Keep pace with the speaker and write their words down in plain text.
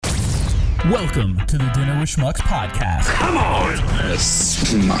Welcome to the Dinner with Schmucks podcast. Come on!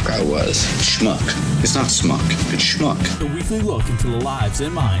 Schmuck I was. Schmuck. It's not smuck, it's schmuck. A weekly look into the lives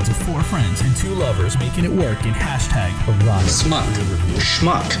and minds of four friends and two lovers making it work in hashtag erotic. Smuck.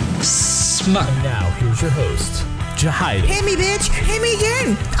 Schmuck. Smuck. And now, here's your host, Jahida. Hit me, bitch. Hit me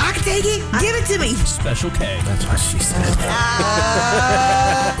again. I can take it. Give it to me. Special K. That's what she said.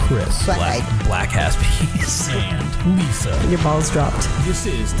 Chris. Black ass piece. And Lisa. Your balls dropped. This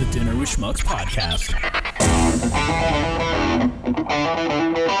is the Dinner with Schmucks podcast.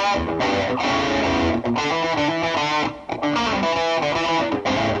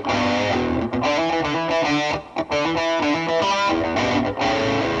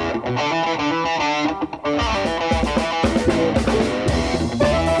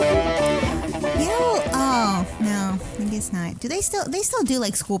 Not. Do they still do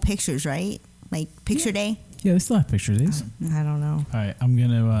like school pictures, right? Like picture day? Yeah, they still have picture days. I don't know. All right, I'm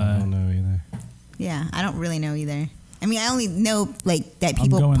gonna. I don't know either. Yeah, I don't really know either. I mean, I only know like that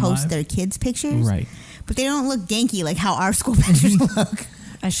people post live. Their kids' pictures, Right? But they don't look ganky like how our school pictures look.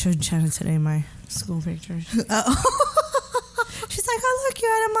 I showed Jenna today my school pictures. Oh. She's like, "Oh, look, you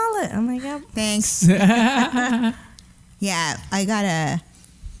had a mullet." I'm like, "Yep." Thanks. Yeah, I got a.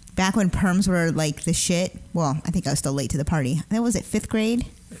 Back when perms were like the shit. Well, I think I was still late to the party. That was it, 5th grade?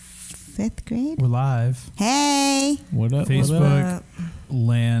 5th grade? We're live. Hey! What up? Facebook, what up?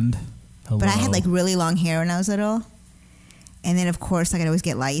 Land. Hello. But I had like really long hair when I was little. And then, of course, I could always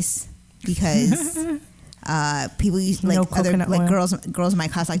get lice because people used like girls in my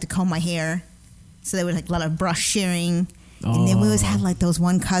class like to comb my hair. So there was like a lot of brush shearing. And then we always had like those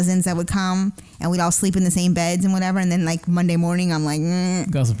one cousins that would come and we'd all sleep in the same beds and whatever. And then like Monday morning, I'm like,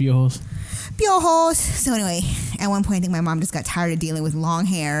 got some piojos. Piojos. So anyway, at one point, I think my mom just got tired of dealing with long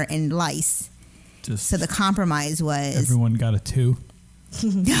hair and lice. So the compromise was everyone got a 2.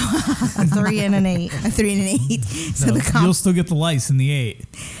 a 3 and an 8. A 3 and an 8. So you'll still get the lice in the 8.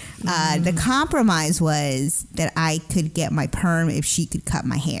 The compromise was that I could get my perm if she could cut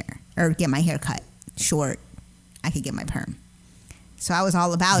my hair or get my hair cut short. I could get my perm. So I was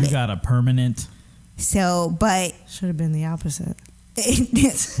all about it. You got a permanent. So, but should have been the opposite.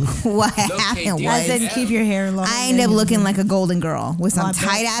 What happened was, as in keep your hair long. I ended up looking like a golden girl with some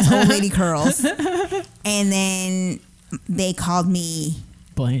tight ass old lady curls, and then they called me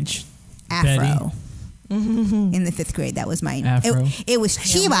Blanche. Afro. In the 5th grade, that was my Afro. It was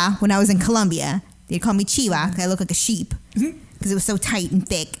Chiva when I was in Colombia. They'd call me Chiva because I looked like a sheep because it was so tight and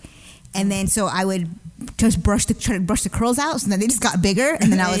thick. And then so I would just try to brush the curls out, so then they just got bigger,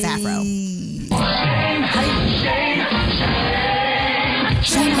 and then I was Afro.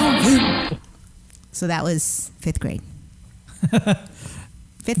 So that was 5th grade.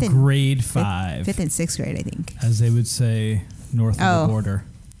 5th and grade 5. 5th and 6th grade, I think. As they would say, north of the border.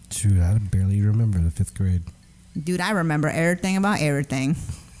 Dude, I barely remember the 5th grade. Dude, I remember everything about everything.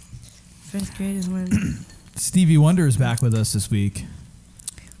 5th grade is when Stevie Wonder is back with us this week.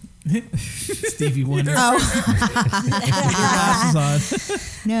 Stevie Wonder. Oh. Glasses on.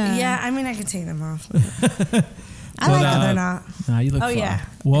 No. Yeah, I mean, I could take them off. I like them. They're not. Nah, you look Oh, fine. yeah.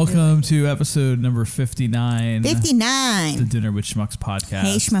 Welcome to episode number 59. 59. The Dinner with Schmucks podcast.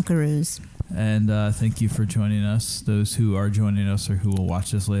 Hey, Schmuckaroos. And thank you for joining us, those who are joining us or who will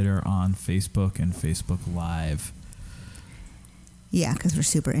watch us later on Facebook and Facebook Live. Yeah, because we're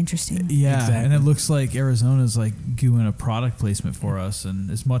super interesting. Yeah, Exactly. and it looks like Arizona's like doing a product placement for us.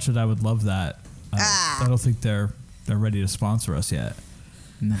 And as much as I would love that, I don't think they're ready to sponsor us yet.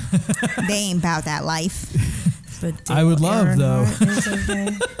 No. They ain't about that life. But I would love, though.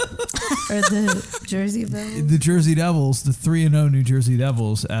 Or the Jersey Devils. The Jersey Devils, the 3-0 New Jersey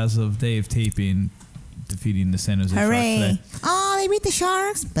Devils, as of day of taping, defeating the San Jose Sharks Hooray. today. Oh, they beat the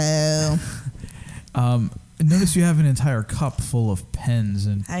Sharks? Boo. Notice you have an entire cup full of pens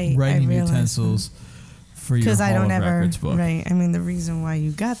and writing utensils for your Hall of Records book. Right. I mean, the reason why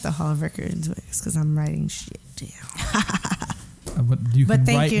you got the Hall of Records is because I'm writing shit down. But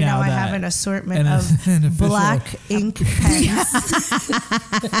thank you. Now I have an assortment of black ink pens,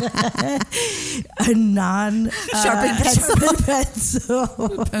 a non-sharpened pencil.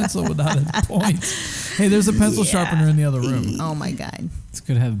 A pencil without a point. Hey, there's a pencil sharpener in the other room. Oh my God. It's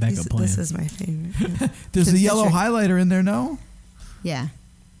good to have a backup plan. This is my favorite. There's a yellow highlighter in there, no? Yeah.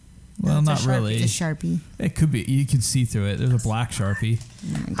 Well, not really. It's a Sharpie. It could be. You can see through it. There's a black Sharpie.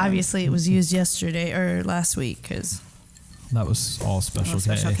 Obviously, it was used yesterday or last week because that was all Special K.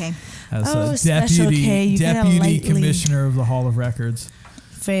 Special K. As Special K. You deputy commissioner of the Hall of Records.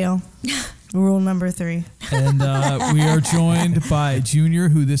 Fail. Rule number 3. And we are joined by Junior,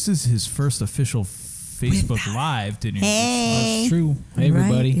 who this is his first official Facebook Live, didn't you? Hey. That's true. Hey,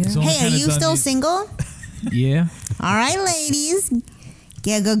 everybody. Right, yeah. Hey, are you still single? Yeah. All right, ladies.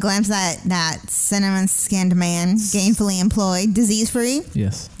 Get a good glimpse of that cinnamon-skinned man, gainfully employed, disease-free.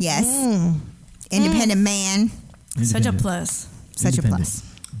 Yes. Yes. Independent man. Such a plus. Such a plus.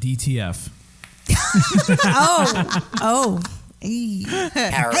 DTF. Oh. Hey.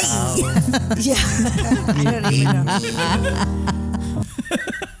 Yeah. I don't even know.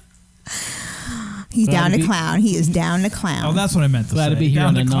 He's Glad down to to be- clown. He is down to clown. Oh, that's what I meant to Glad say. to be here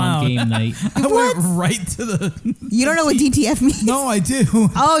Down on a to clown. non-game night. I went right to the... You don't know what DTF means? No, I do.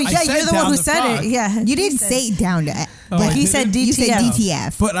 Oh, I yeah, said you're the one down who to said fuck. it. Yeah. You didn't say down to... Oh, like I he did? said DTF. You said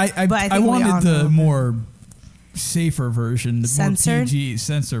DTF. But I But I think we all wanted the know. more safer version, the Censored? more PG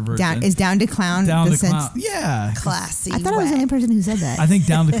censored version. Is down to clown down the to clown. Yeah. Classy. I thought I was the only person who said that. I think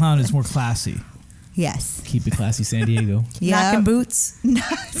down to clown is more classy. Yes. Keep it classy, San Diego. Knocking boots. Knock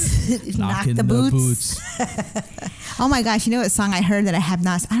Knocking the boots. Oh my gosh! You know what song I heard that I have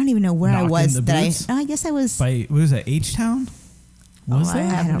not? I don't even know where I Knocking was. the That Boots? I guess I was. By, what is that, H-Town? Was I that?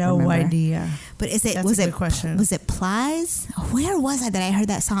 have don't no remember. idea. But is it? That's was a it? good question. Was it Plies? Where was I that I heard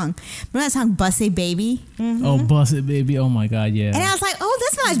that song? Remember that song "Bussy Baby"? Oh, bust it, baby. Oh, my God, yeah. And I was like, "Oh,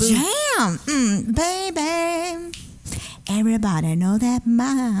 that's my jam, baby." Everybody know that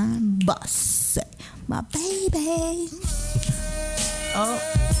my boss, my baby. Oh.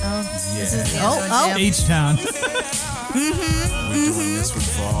 Oh. H-Town.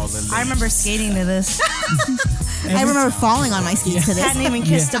 I remember skating to this. I remember falling on my skis to this. Hadn't even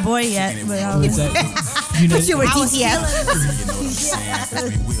kissed a boy yet. But I was, You know, You were DTF.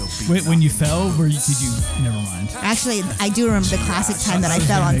 Wait, when you fell, did you? Never mind. Actually, I do remember the classic time that I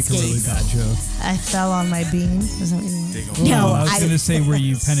fell on Make a really skates. bad joke. I fell on my bean. Is that what you mean? No, I was going to say where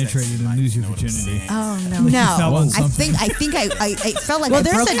you penetrated and lose your virginity. Oh, no. No, fell on I something. think I felt like Well, I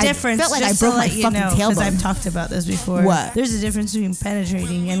there's broke. a difference. I felt like I just broke to my let you fucking know, because I've tailbone. talked about this before. What? There's a difference between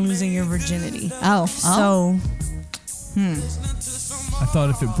penetrating and losing your virginity. Oh, So, I thought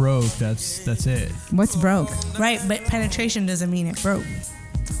if it broke, that's it. what's broke? right, but penetration doesn't mean it broke,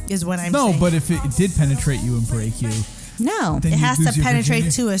 is what I'm No, saying. but if it did penetrate you and break you, No, then it you'd has lose to your penetrate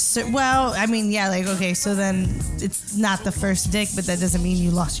virginity? to a certain... Well, I mean, yeah, like, okay, so then it's not the first dick, but that doesn't mean you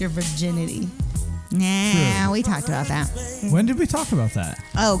lost your virginity. nah, we talked about that. When did we talk about that?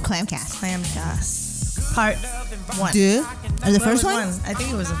 Oh, Clamcast. Clamcast. Part 1. Dude, or the What first was one? I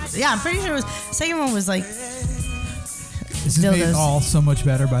think it was... Yeah, I'm pretty sure it was... Second one was like... This is made Dildos. all so much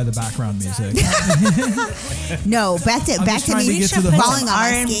better by the background music. No, back to just me trying to get to the falling on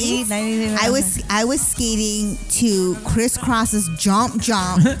my R&B, skates. 1989. I was skating to Criss Cross's Jump What's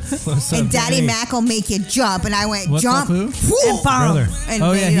up, and Daddy Danny? Mac will make you jump, and I went What's jump up, who? whoo, And bomb. Brother. and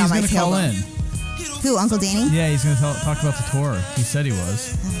Oh made yeah, it on he's my gonna call tailbone. in. Who, Uncle Danny? Yeah, he's gonna talk about the tour. He said he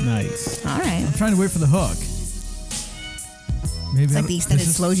was. nice. All right. I'm trying to wait for the hook. Maybe It's like I- the extended this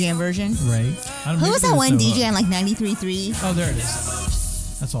is- slow jam version. Right. I don't- Who maybe was that there's one no DJ hook. on like 93.3? Oh, there it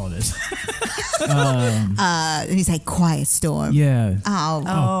is. That's all it is. And he's like, Quiet Storm. Yeah. Oh.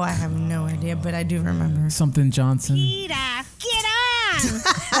 Oh, I have no idea, but I do remember. Something Johnson.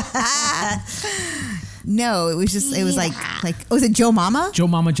 No, it was just, it was like, was it Joe Mama? Joe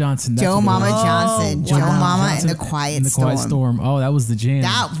Mama Johnson. That's Joe what it Mama was. Johnson. Joe Mama Mama Johnson and the Quiet and the Storm. Quiet Storm. Oh, that was the jam.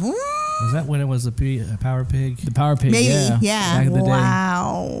 That, Was that when it was a Power Pig? The Power Pig. Maybe, yeah. yeah. Back in the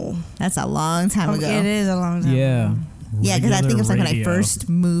Wow. that's a long time ago. It is a long time day. Yeah. Yeah, because I think it was like when I Radio. first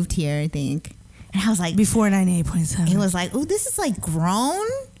moved here, I think. And I was like, Before 98.7. it was like, oh, this is like grown.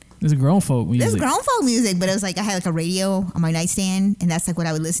 There's a grown folk music. This is grown folk music. But it was like, I had like a radio on my nightstand, and that's like what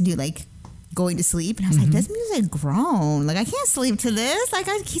I would listen to, like going to sleep. And I was like, this music grown. Like, I can't sleep to this. Like,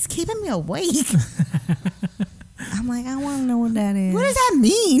 he's keeping me awake. I'm like, I want to know what that is. What does that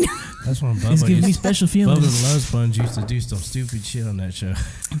mean? That's when It's giving me Bubba special Bubba feelings. the Love Sponge used to do some stupid shit on that show.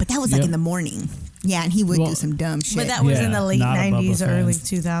 But that was like Yep. in the morning. Yeah, and he would Well, do some dumb shit. But that was Yeah, in the late not a Bubba 90s or fan. early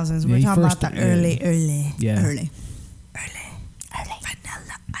 2000s. Yeah, We're he talking first- about the yeah. early. Yeah. Early.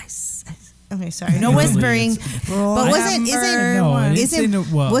 Vanilla ice. Okay, sorry. No whispering. But wasn't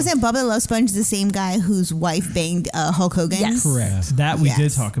Well, Bubba the Love Sponge the same guy whose wife banged Hulk Hogan? Yes. Correct. that we did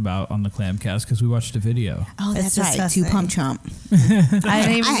Yes. talk about on the Clamcast because we watched a video. Oh, It's that's right. disgusting. Two Pump Chump. I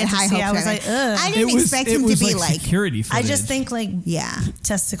didn't even I get had to high see. hopes. I was like, ugh. I didn't expect him to be like, security I footage. just think like yeah.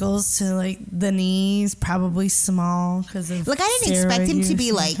 testicles to like the knees, probably small because of. Like, I didn't expect him to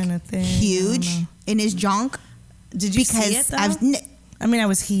be like kind of thing. huge in his junk. Did you Because see it though? I mean, I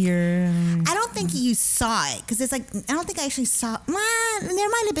was here. I don't think you saw it because it's like I don't think I actually saw. There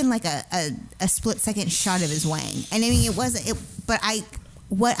might have been like a split second shot of his wang, and I mean it wasn't. But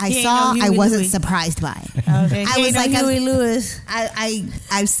what I He ain't saw, no I Huey wasn't Louie. surprised by. Okay. I was like, Huey Lewis.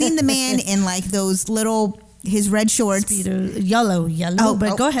 I've seen the man in like those little his red shorts. Yellow.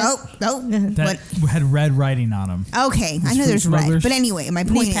 But go ahead. That had red writing on them. Okay, I know there's red, smugglers. but anyway, my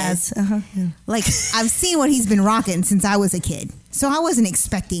point Knee pads. is, like, I've seen what he's been rocking since I was a kid, so I wasn't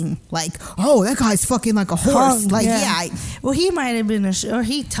expecting like, oh, that guy's fucking like a horse. Like, Well, he might have been or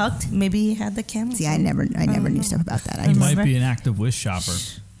he tucked. Maybe he had the camel. See, I never knew stuff about that. I He just, might be an active wish shopper.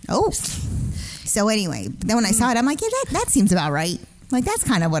 oh, so anyway, then when I saw it, I'm like, yeah, that seems about right. Like, that's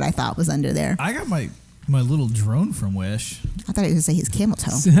kind of what I thought was under there. I got my little drone from Wish. I thought it was gonna say his camel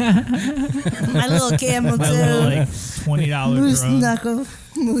toe. My little camel My little too. like $20 Moose drone. knuckle.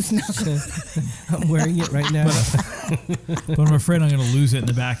 Moose knuckle. I'm wearing it right now. But I'm afraid I'm going to lose it in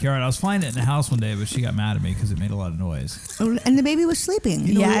the backyard. I was flying it in the house one day, but she got mad at me because it made a lot of noise. And the baby was sleeping.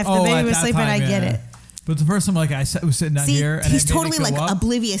 Yeah, if the at baby was that sleeping, I time, get yeah. it. But the first time, like, I was sitting down See, here, and he's it made totally it go like up.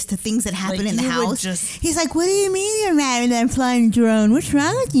 oblivious to things that happen Like, in the you would house. just- He's like, "What do you mean you're mad that I'm flying a drone? What's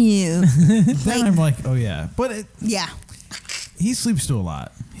wrong with you?" Then I'm like, oh yeah. But Yeah, he sleeps through a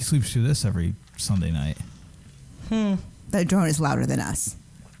lot. He sleeps through this every Sunday night. the drone is louder than us.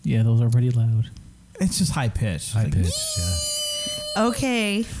 Yeah, those are pretty loud. It's just high pitched. High Like, pitch, yeah.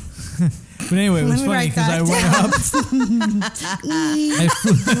 Okay. But anyway, it was Let me funny write because I that went up. I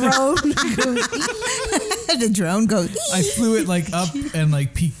flew, The drone goes. I flew it like up and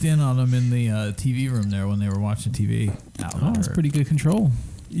like peeked in on them in the TV room there when they were watching TV. Oh, that's pretty good control.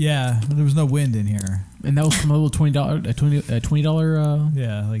 Yeah, but there was no wind in here. And that was from a little $20.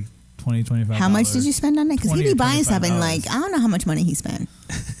 Yeah, like $20, $25. How much did you spend on it? Because he'd 20 be or buying stuff and $25. like I don't know how much money he spent.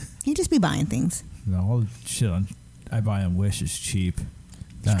 He'd just be buying things. No, all the shit I buy on Wish is cheap.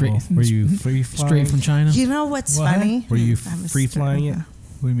 Straight- Were you free flying? Straight from China. You know what's What? funny? Were you I'm a free flying it?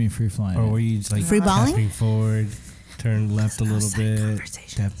 What do you mean free flying? Or were you like Free balling? tapping forward, turn left a little outside bit,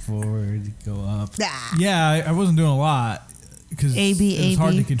 conversation. tap forward, go up? Ah. Yeah, I wasn't doing a lot because it was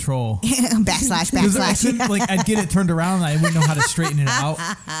hard to control. Backslash, 'Cause I backslash. couldn't, like, I'd get it turned around and I wouldn't know how to straighten it out.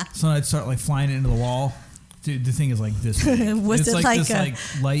 So I'd start like flying it into the wall. Dude, the thing is like this big. Was it's it like like this a- like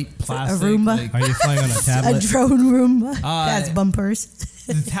light plastic. Roomba? Like, Are you flying on a A tablet? drone Roomba. That's bumpers.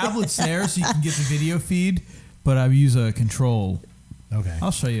 the tablet's there so you can get the video feed, but I use a control. Okay.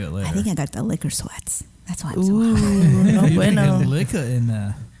 I'll show you it later. I think I got the liquor sweats. That's why I'm so hot. Ooh, no You can bueno. get liquor in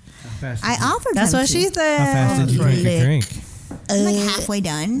there. I offered That's him what to. she said. How fast did you drink your drink? I'm like halfway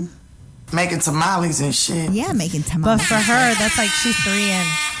done. Making tamales and shit. Yeah, making But tamales. for her, that's like she's 3 in.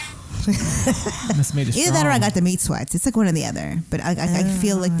 That's made it Either that or I strong. got the meat sweats. It's like one or the other. But I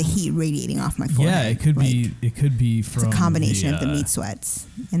feel like the heat radiating off my forehead. Yeah, it could Like, be. It could be from It's a combination of the uh, meat sweats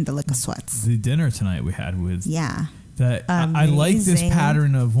and the liquor sweats. The dinner tonight we had with Yeah. that. I like this Amazing.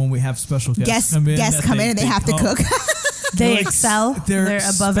 pattern of when we have special guests come in. Guests that come in and they have to come- cook. They like, excel. They're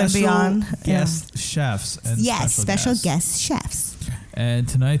above and special beyond. Guest chefs and Yes, special guests. guest chefs. And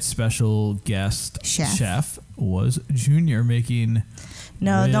tonight's special guest Chef. was Junior making.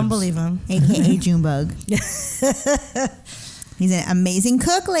 No, ribs. don't believe him. AKA Junebug. He's an amazing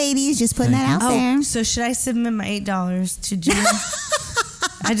cook, ladies. Just putting that out there. Oh, so should I submit my $8 to Junior?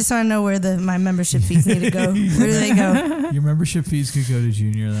 I just want to know where my membership fees need to go. Where do they go? Your membership fees could go to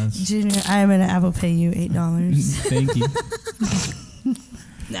Junior. That's Junior, I'm gonna Apple pay you $8. Thank you.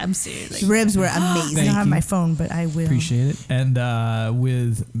 I'm serious. The ribs were I amazing. don't have you. my phone, but I will. Appreciate it. and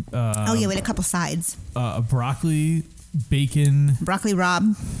with Oh yeah, with a couple sides. a broccoli bacon Broccoli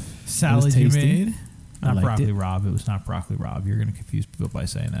Rob. salad you tasty. made. I Not liked broccoli it. Rob. It was not broccoli Rob. You're going to confuse people by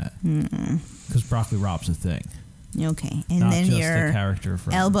saying that because broccoli Rob's a thing, Okay, and not then just a your character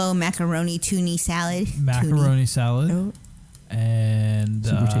from elbow macaroni tuni salad. macaroni salad. Oh. And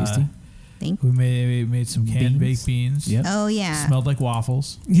Super tasty. Thank. we made some canned Beans. baked beans. Yep. Oh yeah, Smelled like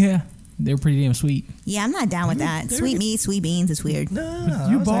waffles. Yeah. They're pretty damn sweet. yeah. I'm not down with that. Sweet meat, sweet beans. It's weird. No, You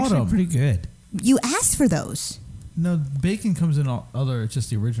that was bought actually 'em. pretty good. You asked for those. No, bacon comes in all other. It's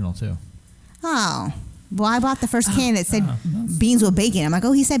just the original too. Oh. Well, I bought the first can that said beans with bacon. I'm like,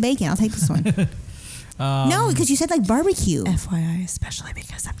 oh, he said bacon. I'll take this one. No, because you said like barbecue. FYI, especially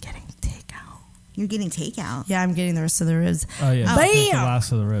because I'm getting takeout. You're getting takeout. Yeah, I'm getting the rest of the ribs. Oh yeah, Bam! that's the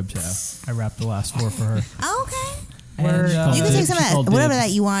last of the ribs. Yeah, I wrapped the last 4 for her. Oh, okay. And, You can take some of She called that, whatever dibs. that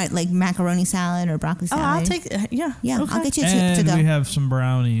you want, like macaroni salad or broccoli Oh, salad. I'll take. Yeah. Yeah, Okay. I'll get you and to go. we have some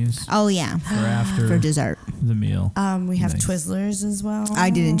brownies Oh yeah, for after for dessert. the meal. We have Nice. Twizzlers as well. I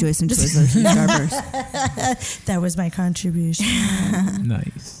did enjoy some Twizzlers and Starburst. That was my contribution.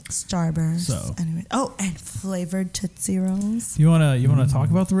 Nice. Starburst. So. Anyway. Oh, and flavored Tootsie Rolls. You wanna talk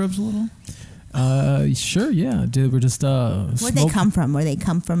about the ribs a little? Sure, yeah. We're just Where'd they come from? Where they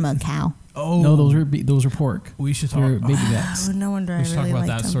come from a cow? Oh No, those are pork. We should They're talk. baby backs. Oh, no wonder We I should really talk about like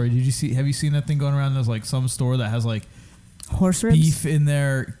that them. story. Have you seen that thing going around? There's like some store that has like Horse ribs. beef in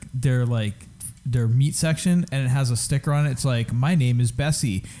their meat section, and it has a sticker on it. It's like, my name is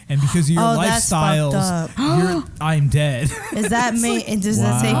Bessie, and because of your that's fucked lifestyles, I'm dead. Is that made? Does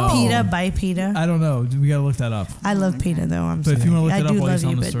that say Wow. PETA by PETA? I don't know. We gotta look that up. I love PETA though. I'm But sorry. if you want to look I it up do while love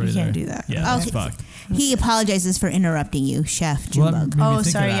you're you, telling the but story, you can't there. do that. Yeah, that's Okay. fucked. He apologizes for interrupting you, Chef Well, that Junebug. made me Oh, think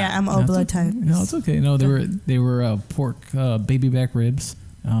of sorry. that. Yeah, I'm No, O it's blood okay. type. No, it's okay. No, they were pork baby back ribs,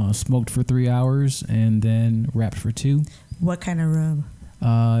 smoked for 3 hours and then wrapped for 2. What kind of rub?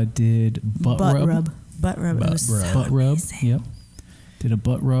 Did butt rub. Butt rub. It was so Butt rub. amazing. Yep. Did a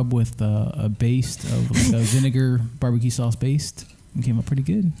butt rub with a baste of like a vinegar barbecue sauce baste. And came out pretty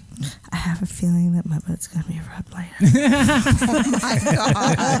good. I have a feeling that my butt's gonna be rubbed later.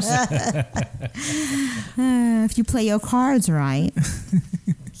 If you play your cards right,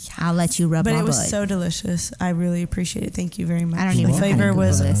 I'll let you rub But my it was butt. so delicious. I really appreciate it. Thank you very much. I don't The even know how to flavor Google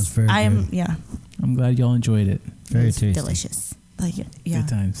was. this. That was very I am. good. Yeah. I'm glad y'all enjoyed it. Very It's tasty. delicious. Like yeah. Good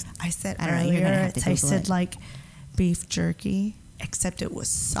times. I said I don't know, you're gonna earlier have it to Google tasted it. like beef jerky, except it was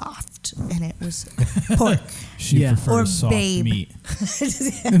soft and it was pork. She Yeah. prefers Or soft babe. meat.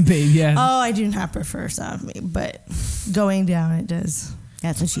 Babe, yeah. Oh, I do not prefer soft meat, but going down it does.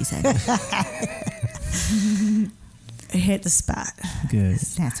 That's what she said. It hit the spot. Good.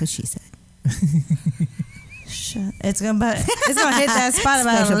 That's what she said. Shut. It's gonna hit that spot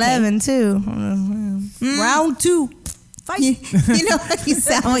about Special 11 too. Round 2. You know what you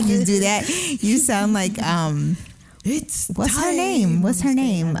sound when you do that? You sound like It's what's her time. name? What's her I'm just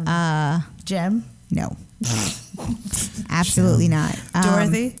name? kidding. Gem. No. Absolutely not.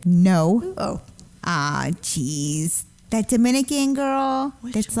 Dorothy? No. Oh. Jeez. That Dominican girl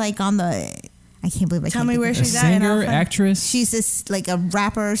that's like on the I can't believe I Tell can't me think where of A she's at. and singer, I'll find- actress. She's this like a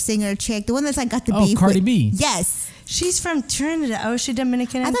rapper, singer, chick. The one that's like got the Oh, beef. Cardi with- B. Yes. She's from Trinidad. Oh, is she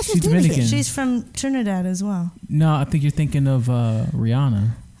Dominican? I thought she She's was Dominican. Dominican. She's from Trinidad as well. No, I think you're thinking of Rihanna.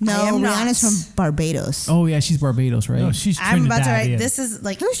 No, I am not. Rihanna's from Barbados. Oh yeah, she's Barbados, right? No, she's I'm about to Trinidadian. write. This is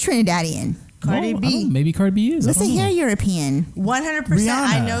like Who's Trinidadian? Cardi Oh, I B. don't know, maybe Cardi B is. I Listen don't know. here, European. 100%.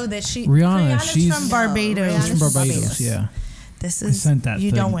 I Rihanna. know that she. Rihanna, Rihanna's she's- from Barbados. She's from Rihanna's Barbados. Barbados. Yeah. This I is sent that you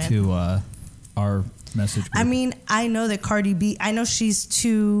thing don't win. to our message group. I mean, I know that Cardi B. I know she's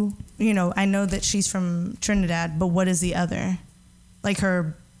too. You know, I know that she's from Trinidad. But what is the other? Like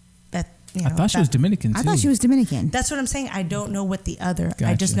her. I thought she was Dominican too. I thought she was Dominican. That's what I'm saying. I don't know what the other. I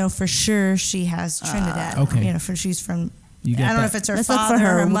Gotcha. just know for sure she has Trinidad. okay. You know, she's from. You I got don't know that. if it's her Let's look father for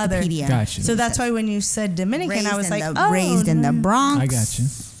her or her mother. Wikipedia. Gotcha. So that's why when you said Dominican, I was like, oh, raised in the Bronx. I got you.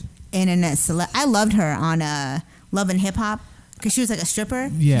 Internet I loved her on Love and Hip Hop because she was like a stripper.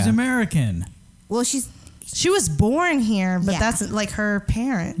 Yeah. She's American. Well, she's She was born here, but Yeah. that's like her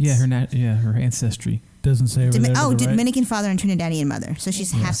parents. Yeah, her ancestry. Doesn't say over there. to the right. Dominican father and Trinidadian mother. So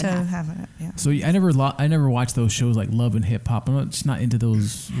she's half So and half. have it. Yeah. So I never watched those shows like Love and Hip Hop. I'm just not into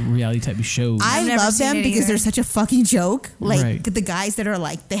those reality type of shows. I I've never love seen them it because either. they're such a fucking joke. Like Right. the guys that are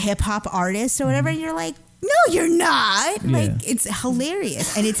like the hip hop artists or whatever, and you're like, no, you're not. Yeah. Like it's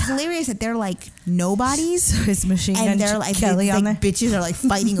hilarious, and it's hilarious that they're like nobodies. So is Machine Gun And they're like, Kelly these, on like there? bitches are like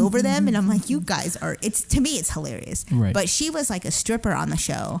fighting over them, and I'm like, you guys are. It's to me, it's hilarious. Right. But she was like a stripper on the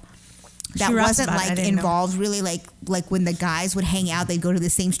show. That She raps wasn't about it, I like didn't know. involved really like when the guys would hang out, they'd go to the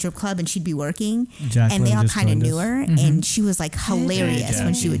same strip club and she'd be working, Jacqueline and they all just kind of joined knew us. her, and she was like hilarious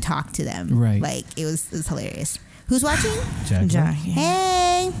when she Jackie. would talk to them. Right. Like it was hilarious. Who's watching? Jacqueline. Jackie.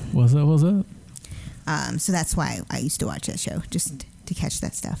 Hey. What's up? What's up? So that's why I used to watch that show just to catch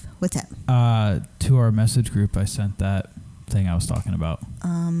that stuff. What's up? To our message group, I sent that thing I was talking about.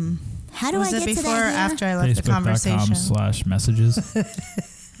 How do Was I it get to before or that? here? after I left the conversation? Facebook.com/messages.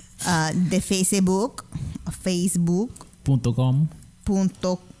 The Facebook, .com.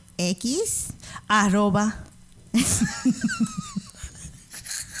 Facebook.x. Arroba.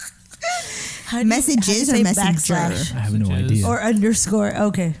 Messages or say messenger? backslash? I have no Messages. idea. Or underscore.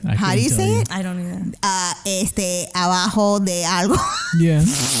 Okay. I How couldn't do you tell say it? I don't either. Abajo de algo. Yeah.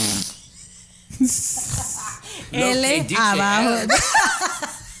 L abajo.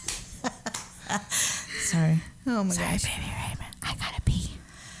 Sorry. Oh my gosh. Baby Raymond. I gotta pee.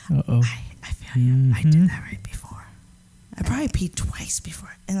 Uh-oh. I feel you. I did that right before. I probably peed twice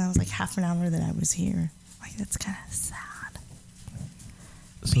before. And that was like half an hour that I was here. Like, that's kind of sad.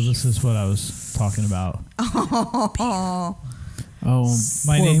 So this is what I was talking about. Oh,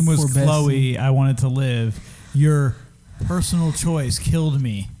 My poor- name was poor Bessie. Chloe. I wanted to live. Your personal choice killed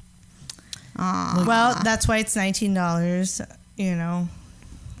me. Well, that's why it's $19. You know,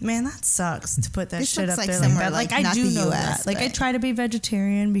 Man, that sucks to put that This shit looks up like there like somewhere that. Like, like I not do the know US, that. Like, I but- try to be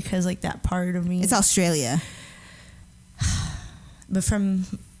vegetarian because, like, that part of me. It's Australia. But from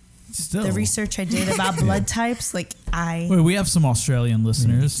Still. the research I did about blood types, like, Wait, we have some Australian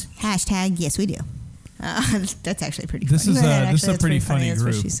listeners. Hashtag yes we do. That's actually pretty funny. This is this is a pretty funny That's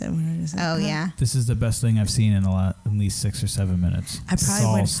group. what she said when I just said, Oh yeah. This is the best thing I've seen in at least 6 or 7 minutes. I It's probably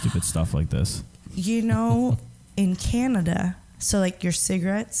all would- stupid stuff like this. You know, in Canada, so like your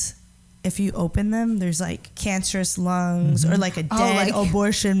cigarettes, if you open them, there's like cancerous lungs or like a dead like-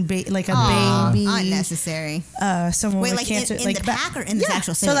 abortion, like a Aw, baby. unnecessary. Someone Wait, with like cancer. in the pack or in the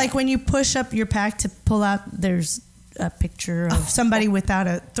actual So cigarette? like when you push up your pack to pull out, there's a picture of somebody without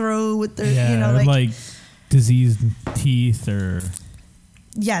a throat with their, Yeah, you know, or like diseased teeth or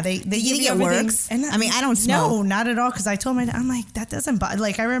yeah, they you give think you it everything. works? And I mean, I don't No, smoke. not at all. Because I told my dad, I'm like, that doesn't bother.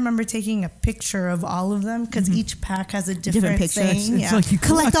 Like I remember taking a picture of all of them because each pack has a different picture. thing. it's Yeah. like you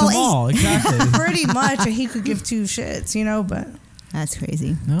collect Collect them all all. Exactly. Pretty much, and he could give two shits, you know. But That's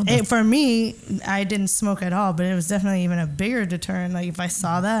crazy. No, for me, I didn't smoke at all, but it was definitely even a bigger deterrent. Like if I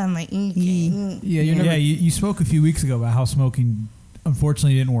saw that, I'm like, you spoke a few weeks ago about how smoking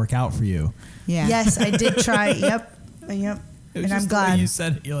unfortunately didn't work out for you. Yeah. yes, I did try. Yep. It was And I'm just the way glad. you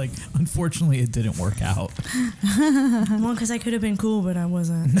said it. You're like, unfortunately, it didn't work out. Well, because I could have been cool, but I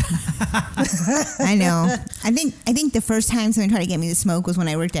wasn't. I know. I think the first time someone tried to get me to smoke was when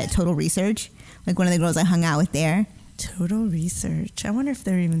I worked at Total Research. Like one of the girls I hung out with there. Total Research. I wonder if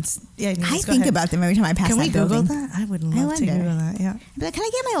they're even. Yeah, I anyways, go think ahead. about them every time I pass Can that we Google building. that? I would I love to wonder. Google that. Yeah. I'd be like, can I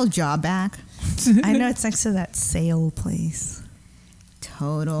get my old job back? I know it's next to that sale place.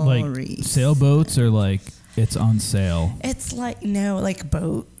 Total Like Research. sailboats are like it's on sale. It's like no, like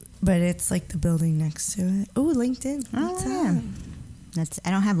boat, but it's like the building next to it. Oh, LinkedIn. Oh, What's yeah. that?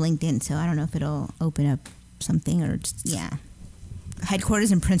 I don't have LinkedIn, so I don't know if it'll open up something or just, yeah.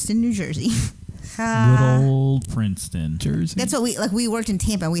 Headquarters in Princeton, New Jersey. Good old Princeton, Jersey. That's what we worked in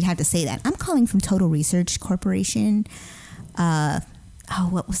Tampa. We'd have to say that. I'm calling from Total Research Corporation.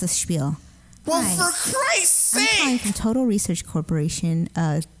 What was the spiel? Well, Hi. for Christ's I'm calling sake! from Total Research Corporation,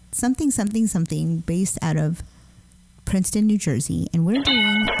 something based out of Princeton, New Jersey, and we're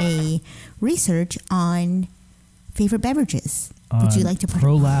doing a research on favorite beverages. Would you like to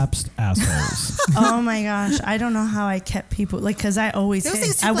prolapsed assholes? Oh my gosh, I don't know how I kept people like because I always Those hit.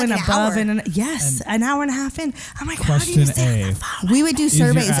 things took I went like an above hour. and an hour and a half in. I'm like, how do you Question stay on A. the phone? We would do Is your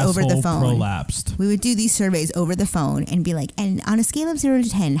surveys over the asshole phone. prolapsed? We would do these surveys over the phone and be like, and on a scale of 0 to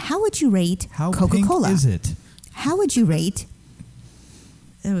 10, how would you rate How Coca-Cola? pink is it? How would you rate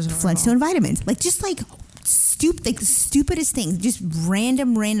It was horrible. Flintstone vitamins? Like just like the stupidest things, just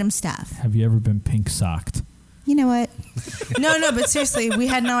random stuff. Have you ever been pink socked? You know what? No, but seriously, we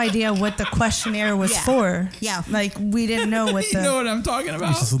had no idea what the questionnaire was Yeah. for. Yeah. Like we didn't know what the. what I'm talking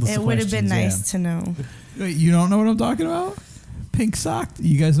about? It would have been nice to know. Wait, you don't know what I'm talking about? Pink socked?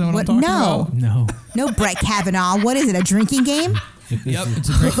 You guys know what I'm What? talking No. about? No. No, Brett Kavanaugh. What is it? A drinking game? Yep, it's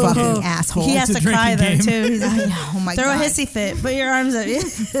a drink. Fucking asshole. He has It's a to cry though drinking too. He's like, Oh my throw god. a hissy fit, put your arms up.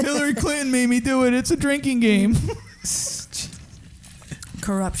 Hillary Clinton made me do it. It's a drinking game.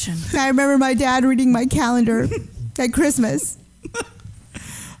 Corruption. I remember my dad reading my calendar at Christmas.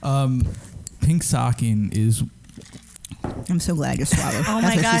 Pink socking is I'm so glad you're swallowed. Oh That's my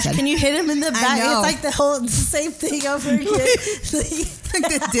what she gosh! said. Can you hit him in the back? know. It's like the same thing over again.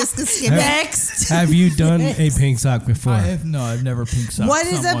 the disc is skipping. Next. Have you done a pink sock before? I've never pink socked. What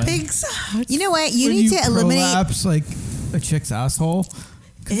is someone. a pink sock? You know what? You When need to eliminate. prolapse like a chick's asshole.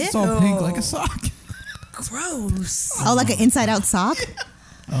 'Cause it's all pink like a sock. Gross. Oh, like an inside-out sock.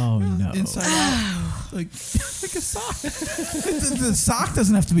 Oh no! Inside out, like a sock. the sock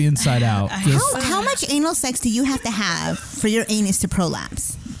doesn't have to be inside out. How much anal sex do you have to have for your anus to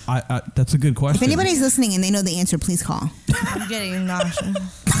prolapse? That's a good question. If anybody's listening and they know the answer, please call. I'm getting nauseous.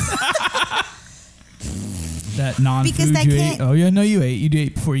 that non-food Because that you can't- ate. Oh yeah, no, you ate. You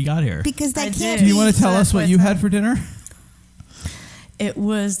ate before you got here. Because that I can't. did. Do you want So to tell that's us what what's you up. had for dinner? It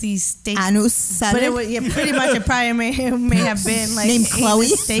was these steak. Anus salad. But it was pretty much. It probably may have been like Named eight Chloe?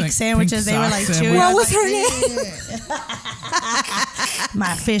 steak Pink sandwiches. They were sock like sandwich. chewing. What I was her like, name?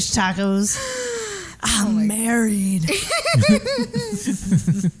 My fish tacos. I'm married.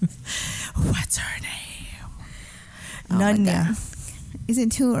 What's her name? Oh my Nunya. God. Is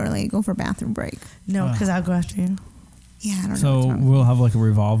it too early to go for a bathroom break? No, because I'll go after you. Yeah, I don't know. So what's wrong. we'll have like a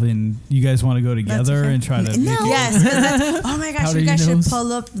revolving. You guys want to go together okay. and try to? No. Make it, Yes. 'cause that's- oh my gosh, Powder you guys your should nose.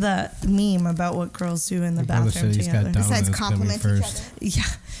 pull up the meme about what girls do in the My brother bathroom said he's got together. Besides Domino's coming compliment each first. other. Yeah.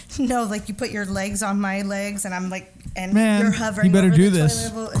 No, like you put your legs on my legs and I'm like, and Man, you're hovering. you better over do the this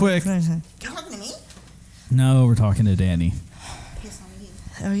toilet bowl. quick. You talking to me? No, we're talking to Danny. Piss on you.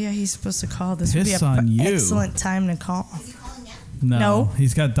 Oh yeah, he's supposed to call. This Piss would be on an you. excellent time to call. Is he calling now? No, No.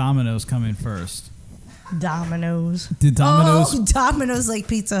 he's got Domino's coming first. Domino's. Did Domino's? Oh, Domino's like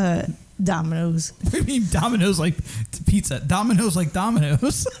Pizza Hut. Domino's. What do you mean Domino's like pizza? Domino's like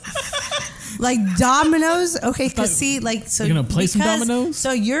Domino's. Like Domino's? Okay, because see, like, so You're gonna play some because- Domino's?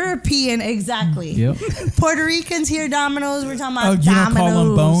 So European, exactly. Yep. Puerto Ricans hear Domino's. We're talking about Oh, you Domino's. don't call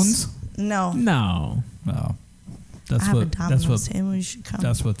them bones? No. No. Oh, I that's have a what. Domino's That's what. sandwich. You should come.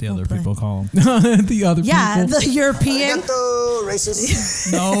 That's what the We'll other play. people call them. The other Yeah, people. the European.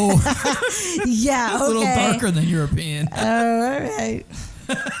 Racist. No, Yeah, okay. a little darker than European. All right.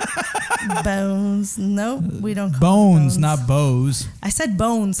 Bones. Nope, we don't call Bones, them not bows. I said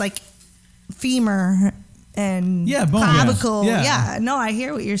bones, like femur and Yeah, bones. clavicle. Yeah. Yeah. No, I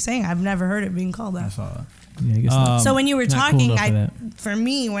hear what you're saying. I've never heard it being called I that. saw that. Yeah, I guess not. So when you were not cool talking, enough for that. for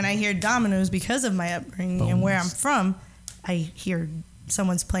me, when I hear Domino's, because of my upbringing and where I'm from, I hear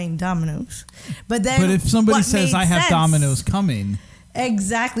someone's playing Domino's. But then, But if somebody what says made I have sense- Domino's coming,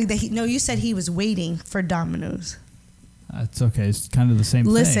 exactly. No, you said he was waiting for Domino's. it's okay. It's kind of the same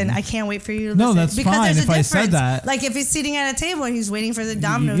Listen, thing. I can't wait for you to No, listen. that's because fine there's a if I said difference. that. Like if he's sitting at a table and he's waiting for the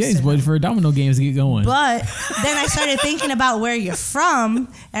Domino's. Yeah, he's to- waiting for domino games to get going. But then I started thinking about where you're from,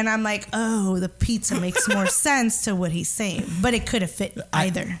 and I'm like, oh, the pizza makes more sense to what he's saying. But it could have fit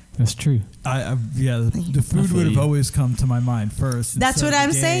either. That's true. Yeah, the food feel would have you. always come to my mind first. That's instead what of I'm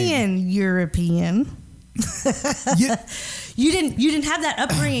the game. saying. European. Yeah, You didn't have that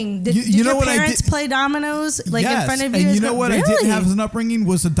upbringing. Did, You did know your what I parents did- play dominoes like yes, in front of you? and you know what I didn't Really? have as an upbringing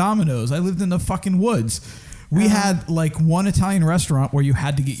was the Domino's. I lived in the fucking woods. We had like one Italian restaurant where you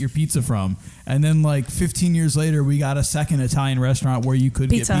had to get your pizza from, and then like 15 years later, we got a second Italian restaurant where you could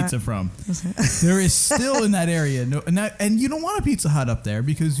Pizza get Hut. pizza from. There is still in that area, and you don't want a Pizza Hut up there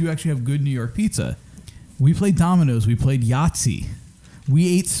because you actually have good New York pizza. We played Domino's. We played Yahtzee.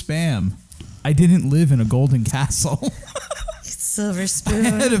 We ate Spam. I didn't live in a golden castle. Silver spoon. I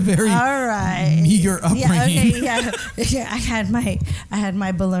had a very all right meager upbringing. Yeah, okay, yeah. I had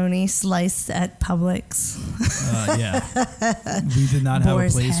my bologna sliced at Publix. Yeah. We did not have a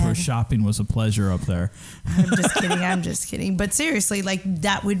Boar's place where Head. shopping was a pleasure up there. I'm just kidding. But seriously, like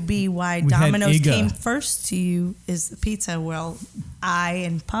that would be why We had Domino's Iga. came first to you is the pizza. Well, I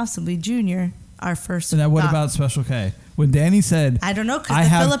and possibly Junior are first. And then what thought. about Special K? When Danny said, I don't know because I the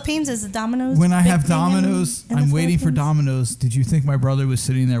have- Philippines is the Domino's. when I big have thing in- Domino's, in the I'm waiting for Philippines? Domino's. Did you think my brother was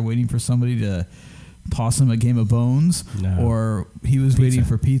sitting there waiting for somebody to toss him a game of bones? No. Or he was waiting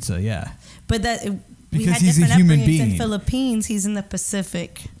for pizza? Yeah. But that we Because had he's a different human upbringings being. in Philippines. He's in the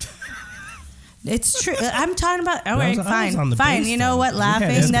Pacific. It's true. I'm talking about. All right, I was fine, on the fine. base, You know though. what? Yeah, Laughing.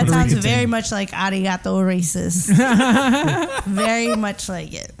 that's that Puerto sounds Rican very thing. much like arigato racist. Very much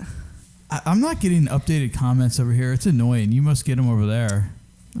like it. I'm not getting updated comments over here. It's annoying. You must get them over there.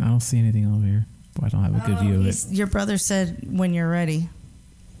 I don't see anything over here. But I don't have a good view of it. Your brother said when you're ready.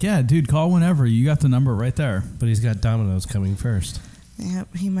 Yeah, dude, call whenever. You got the number right there. But he's got Domino's coming first.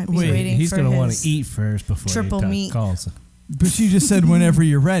 Yep, he might be Wait, waiting He's for going to want his to eat first before triple he meat. calls. But you just said whenever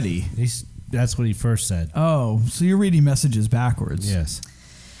you're ready. That's what he first said. Oh, so you're reading messages backwards. Yes.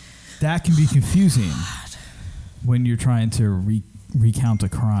 That can be confusing when you're trying to recount a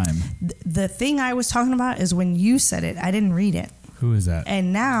crime. The thing I was talking about is when you said it, I didn't read it. Who is that?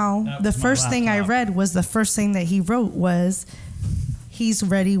 And now That the was my first thing I laptop. read was the first thing that he wrote was he's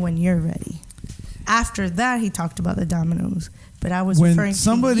ready when you're ready. After that, he talked about the Domino's, but I was When referring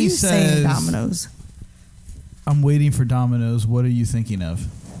somebody to you saying says- Domino's. I'm waiting for Domino's. What are you thinking of?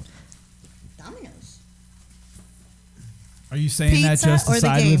 Domino's. Are you saying that Pizza just to or the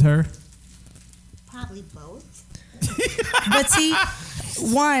side game? with her? Probably both. But see,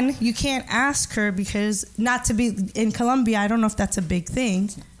 one, you can't ask her because not to be in Colombia. I don't know if that's a big thing.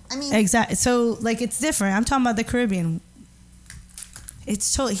 I mean, Exactly. So like it's different. I'm talking about the Caribbean.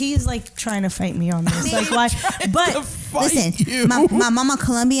 It's totally. He's like trying to fight me on this. Like why? But listen, my mama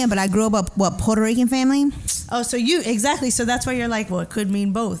Colombian, but I grew up a Puerto Rican family. oh, so you exactly. So that's why you're like, well, it could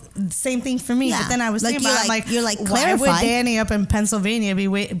mean both. Same thing for me. Yeah. But then I was Like, thinking you're about like- you're like, why would clarify. Danny up in Pennsylvania be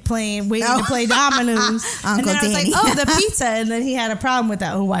waiting to play Domino's? and Uncle then I was Danny. like, oh, the pizza. And then he had a problem with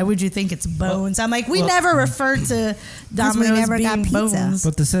that. Oh, why would you think it's bones? I'm like, we never referred to 'Cause we Domino's never got being pizza. bones.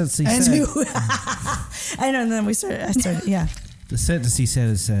 But the sentence he And said, you- I know. And then I started. Yeah. the sentence he said,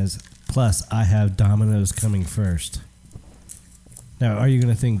 it says, plus I have Domino's coming first. Now, are you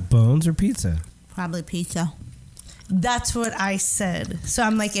going to think bones or pizza? Probably pizza. That's what I said. So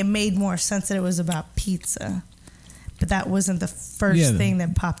I'm like, it made more sense that it was about pizza. But that wasn't the first thing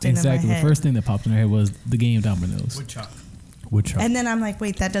that popped into Exactly. my The head. first thing that popped in her head was the game Domino's. Woodchuck. And then I'm like,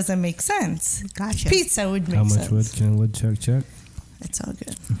 wait, that doesn't make sense. Gotcha. Pizza would make How much sense. wood can a woodchuck chuck? It's all good.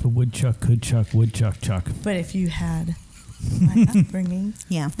 If a woodchuck could chuck, woodchuck chuck. But if you had my upbringing,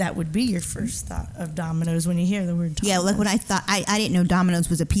 Yeah. that would be your first thought of Domino's when you hear the word Domino's. Yeah, like when I thought, I didn't know Domino's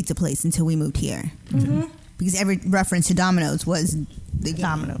was a pizza place until we moved here. Mm-hmm. Because every reference to Domino's was the game.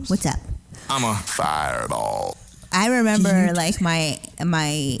 Domino's. What's up? I'm a fireball. I remember like my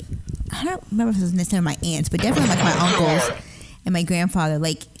I don't remember if it was necessarily my aunts, but definitely like my uncles and my grandfather.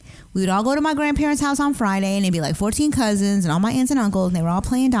 Like we would all go to my grandparents' house on Friday, and it'd be like 14 cousins and all my aunts and uncles, and they were all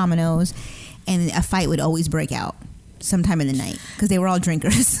playing dominoes, and a fight would always break out sometime in the night because they were all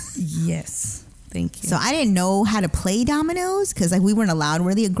drinkers. Yes. Thank you. So I didn't know how to play dominoes because like we weren't allowed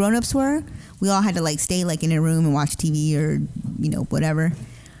where the grown-ups were. We all had to like stay like in a room and watch TV or whatever.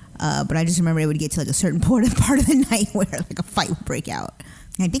 But I just remember it would get to like a certain part of the night where like a fight would break out.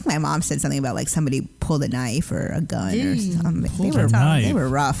 And I think my mom said something about like somebody pulled a knife or a gun or something. They were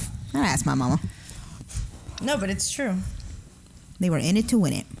rough. I asked my mama. No, but it's true. They were in it to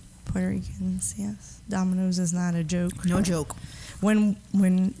win it. Puerto Ricans, yes. Domino's is not a joke. No joke. When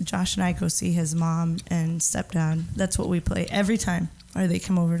Josh and I go see his mom and stepdad, that's what we play every time. Or they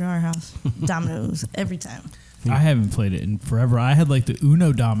come over to our house. Domino's every time. I haven't played it in forever. I had like the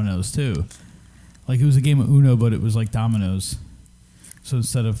Uno dominoes too. Like it was a game of Uno, but it was like dominoes. So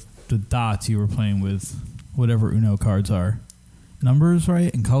instead of the dots, you were playing with whatever Uno cards are. Numbers,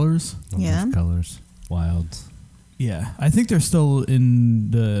 right? And colors? Yeah. Colors. Wilds. Yeah. I think they're still in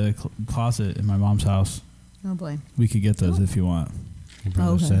the closet in my mom's house. Oh boy. We could get those if you want. Your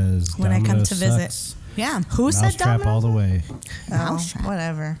brother Okay. says When I come Domino's to visit. sucks. Yeah. Who said Mousetrap Domino's? all the way. Mousetrap.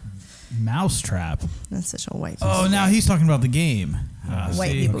 Whatever. Mousetrap. That's such a white Oh, now he's talking about the game.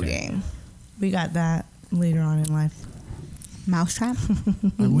 white See? people game. We got that later on in life. Mousetrap?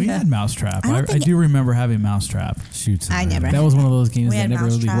 We had Mousetrap. I don't I think do remember having Mousetrap. Shoots. I never. That was one of those games We that had never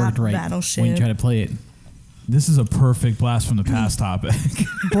really Mousetrap, worked right Battleship. when you try to play it. This is a perfect blast from the past topic.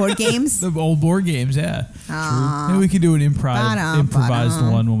 Board games? The old board games, yeah. Aw. Maybe we could do an improvised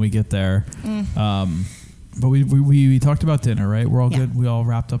Ba-dum. one when we get there. But we talked about dinner, right? We're all Yeah. good. We all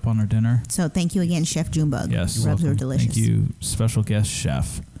wrapped up on our dinner. So thank you again, Chef Junebug. Yes, Rubs were delicious. Thank you, special guest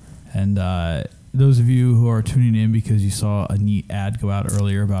chef. And those of you who are tuning in because you saw a neat ad go out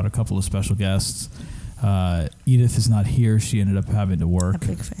earlier about a couple of special guests, Edith is not here. She ended up having to work.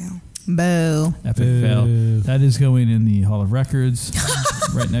 Epic fail. Boo. Epic fail. That is going in the Hall of Records,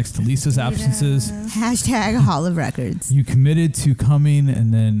 right next to Lisa's absences. Hashtag Hall of Records. You committed to coming,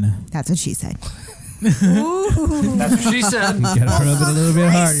 and then That's what she said. That's what she said. You gotta rub it a little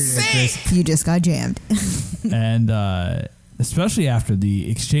bit harder, Chris. You just got jammed. and especially after the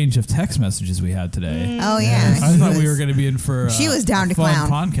exchange of text messages we had today. Oh yeah. I She thought was- we were going to be in for She was down a to fun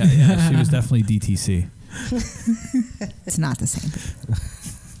clown. podcast. Yeah, she was definitely DTC. It's not the same thing.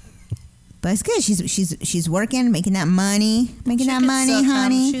 But it's good. She's working, making that money, making that money,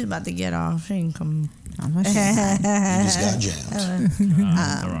 honey. She's about to get off. She can come. That's what she said. You just got jammed.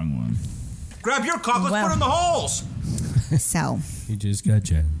 The wrong one. Grab your cock, let's put it in the holes. So You just got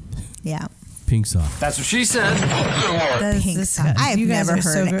jammed. yeah, Pink sock. That's what she said. That's pink disgusting. sock. I have You guys never are so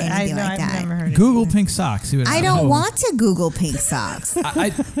heard good. anything like I've that. never heard it. Google pink socks. See what I don't want to Google pink socks.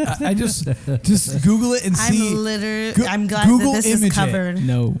 I just Google it and see. I'm glad Google that this image is it. covered.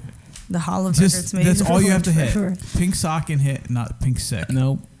 No. The Hall of Records Just made that's all you have to hit. forever. Pink sock and hit, not pink sick.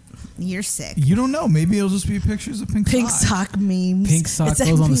 Nope. You're sick. You don't know. Maybe it'll just be pictures of pink sock memes. Pink sock It's like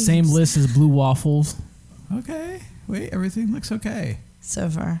goes on the memes. same list as blue waffles. Okay. Wait, everything looks okay. So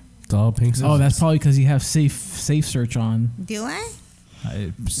far. It's all pink Oh, that's probably because you have safe search on. Do I?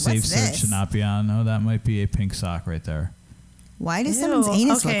 Safe search this? should not be on. No, that might be a pink sock right there. Why does Ew, someone's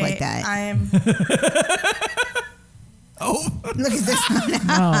anus okay, look like that? I am. Oh, Look at this one.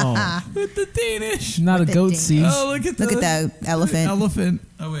 No. with the Danish. Not a the goat Danish. seat. Oh, look at Look at the elephant. elephant.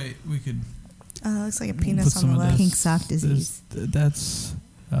 Oh wait, we could It looks like a put penis some on the of left. this. Pink sock disease. That's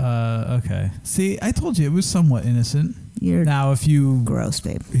okay. See, I told you it was somewhat innocent. You're Now, if you gross,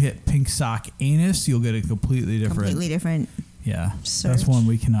 babe. hit pink sock anus, you'll get a completely different. Completely different. Yeah, Search. that's one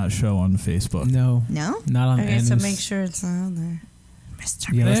we cannot show on Facebook. No. No? Not on Okay, anus. so make sure it's not on there.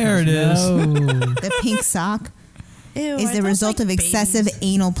 Mr. Yeah, let's There not- it is. No. The pink sock Ew, is I the thought result like of excessive babies.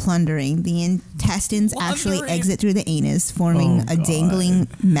 anal plundering. The intestines actually Plundering. exit through the anus, forming Oh, a God. dangling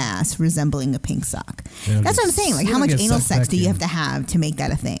mass resembling a pink sock. They don't That's get what I'm saying. Like, they how don't much get anal sucked sex back do you in. have to make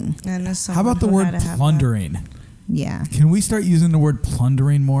that a thing? I know How someone about the who word had to have that. plundering? Yeah, Can we start using the word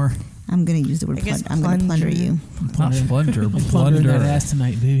plundering more? I'm gonna use the word I guess plunder. I'm gonna plunder plunger. you. Not plunder, Plundering that plunder. ass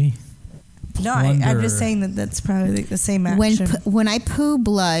tonight, baby. No, I'm Plunder. just saying that's probably like the same When action. when I poo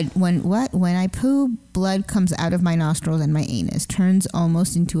blood, when I poo, blood comes out of my nostrils and my anus turns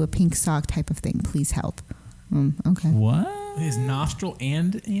almost into a pink sock type of thing. Please help. Okay. What? His nostril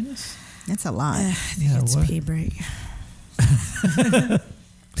and anus? That's a lot. I think it's pee break.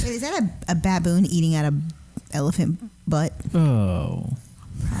 Wait, is that a baboon eating out of elephant butt? Oh.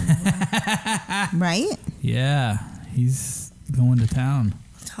 Right? Yeah, he's going to town.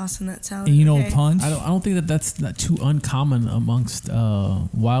 Tossing that salad. Anal punch. I don't think that's not too uncommon amongst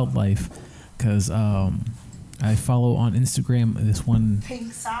wildlife, because I follow on Instagram this one.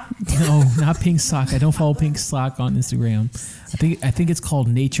 Pink sock? No, not Pink Sock. I don't follow Pink Sock on Instagram. I think it's called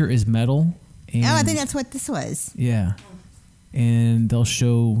Nature is Metal. And I think that's what this was. yeah, and they'll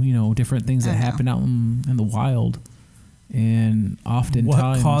show different things that happen out in the wild, and oftentimes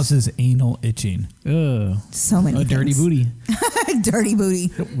What causes anal itching? So many a dirty things. booty. Dirty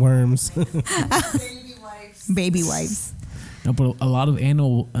booty. Worms. Baby wipes. No, but a lot of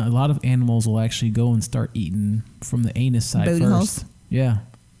animals will actually go and start eating from the anus side Booty first. holes? Yeah.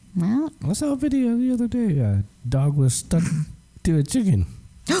 Well, I saw a video the other day. A dog was stuck to a chicken.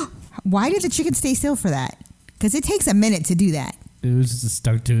 why did the chicken stay still for that? Because it takes a minute to do that. It was just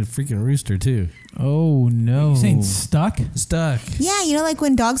stuck to a freaking rooster too. Oh no! You saying stuck? Stuck. Yeah, like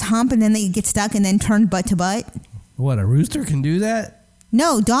when dogs hump and then they get stuck and then turn butt to butt. What, a rooster can do that?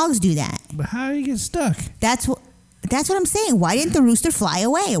 No, dogs do that. But how do you get stuck? That's what I'm saying. Why didn't the rooster fly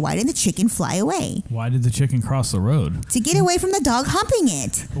away? Why didn't the chicken fly away? Why did the chicken cross the road? To get away from the dog humping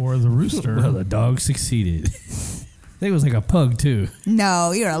it. Or the rooster? Well, the dog succeeded. I think it was like a pug too.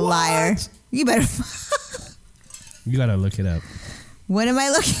 No, you're a liar. You better. You gotta look it up. What am I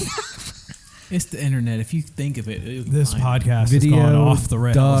looking at? It's the internet. If you think of it, This podcast Video has gone off the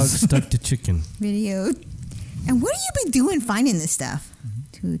rails. dog stuck to chicken. Video. And what have you been doing finding this stuff?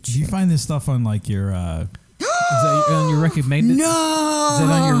 Did you find this stuff on like your? Is that on your recommended? No. Is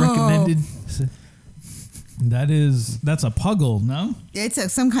that on your recommended? That's a puggle, no?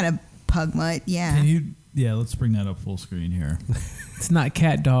 It's some kind of pug mutt. Yeah. Can you? Yeah, let's bring that up full screen here. It's not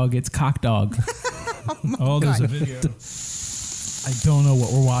cat dog. It's cock dog. Oh, there's a video. I don't know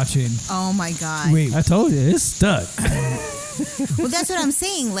what we're watching. Oh my God. Wait, I told you, it's stuck. Well, that's what I'm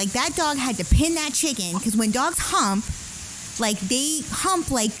saying. Like that dog had to pin that chicken because when dogs hump, like they hump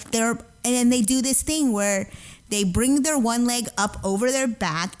like and then they do this thing where they bring their one leg up over their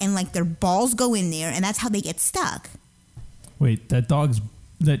back and like their balls go in there and that's how they get stuck. wait, that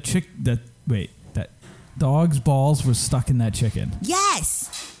dog's balls were stuck in that chicken. Yes.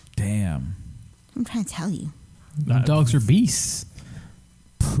 Damn. I'm trying to tell you. Dogs are beasts.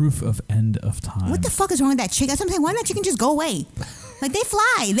 Proof of end of time. What the fuck is wrong with that chicken? That's what I'm saying. Why don't that chicken just go away? Like they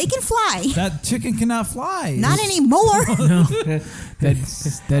fly. They can fly. That chicken cannot fly. Not anymore. No,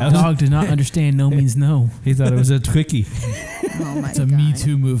 that dog did not understand no means no. He thought it was a Twickie. Oh my It's a God. Me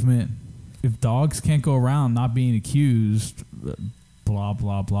Too movement. If dogs can't go around not being accused, blah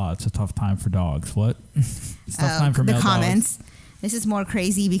blah blah. It's a tough time for dogs. What? It's a tough time for the male comments. This is more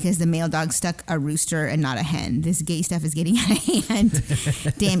crazy because the male dog stuck a rooster and not a hen. This gay stuff is getting out of hand.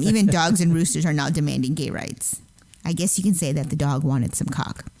 Damn, even dogs and roosters are now demanding gay rights. I guess you can say that the dog wanted some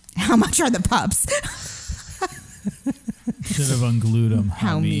cock. How much are the pups? Should have unglued them.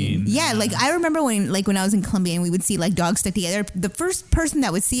 How mean. Yeah, like I remember when I was in Colombia and we would see like dogs stuck together. The first person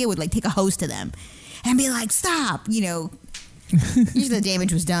that would see it would like take a hose to them and be like, "Stop!" Usually the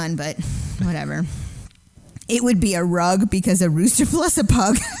damage was done, but whatever. It would be a rug because a rooster plus a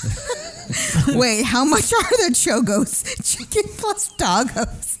pug. Wait, how much are the chogos? Chicken plus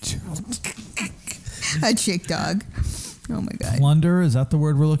doggos. A chick dog. Oh my God. Plunder, is that the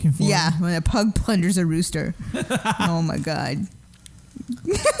word we're looking for? Yeah, when a pug plunders a rooster. Oh my God.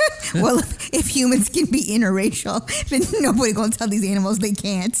 Well, if humans can be interracial, then nobody gonna tell these animals they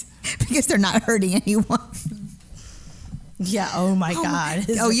can't because they're not hurting anyone. Yeah, oh my God.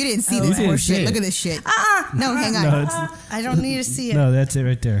 Oh, you didn't see this didn't horse see shit. it. Look at this shit. No, hang on. No, I don't need to see it. No, that's it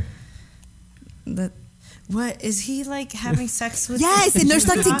right there. What is he like having sex with? Yes, and they're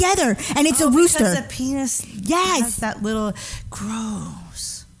stuck together, and it's a rooster. Because the penis. Yes. has that little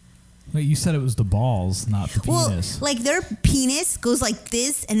gross. Wait, you said it was the balls, not the penis. Well, like their penis goes like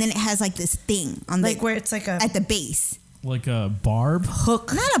this, and then it has like this thing on Like where it's like a at the base. Like a barb?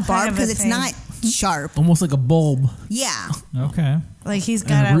 hook. Not a barb because it's not sharp. Almost like a bulb. Yeah. Okay. Like he's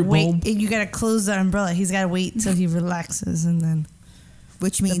And a gotta root wait. bulb? You gotta close the umbrella. He's gotta wait till he relaxes and then.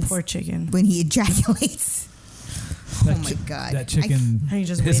 Which The means poor chicken. when he ejaculates. That Oh my God. That chicken. And he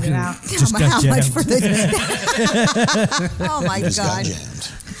just It's waited gonna- out. Just how got much jammed. for the? Oh my Just got God.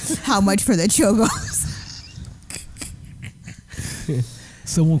 jammed. How much for the chogos?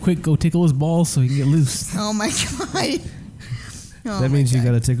 Someone quick go tickle his balls so he can get loose. Oh my God. Oh That my means you God.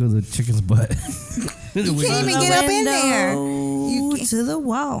 gotta tickle the chicken's butt. You can't even get up in there. Window to the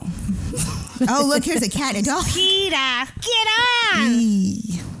wall. Oh, look, here's a cat and a dog. Peter, get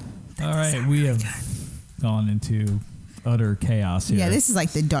on! All right, we have gone into utter chaos here. Yeah, this is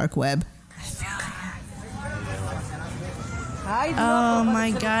like the dark web. Oh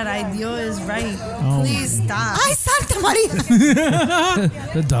my God, Idio is right. Oh Please stop. Ay, Santa Maria.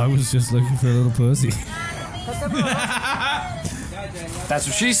 The dog was just looking for a little pussy. That's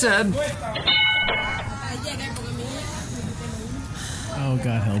what she said. Oh,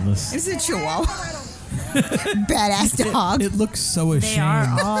 God help us. It's a chihuahua. Badass dog. It looks so ashamed. They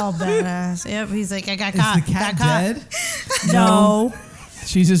are all badass. Yep, he's like, I got Is caught. the cat got caught. dead? No.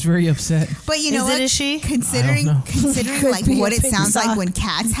 She's just very upset. But you know Is it what? a she? Considering I don't know. considering like Could be what a it pink sounds like sock. when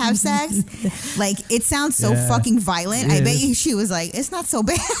cats have sex, like it sounds so Yeah. fucking violent. It I bet is. you she was like, it's not so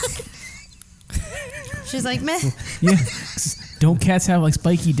bad. She's like, meh. Yeah. Don't cats have like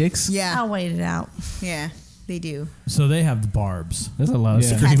spiky dicks? Yeah, I'll wait it out. yeah, they do. So they have the barbs. There's a lot of Yeah.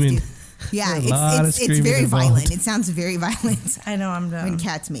 Cats screaming. do. Yeah, There's a lot of it's screaming very involved. violent. It sounds very violent I know I'm done. when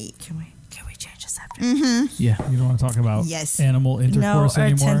cats mate. Can we change the subject? Yeah. You don't want to talk about Yes. animal No, intercourse or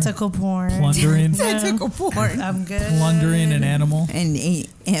anymore? tentacle porn. Plundering. Tentacle porn I'm good. Plundering an animal. and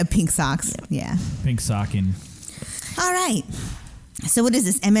pink socks. Yeah. Pink socking. All right. So what is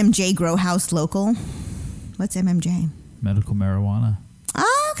this? MMJ Grow House Local. What's MMJ? Medical marijuana.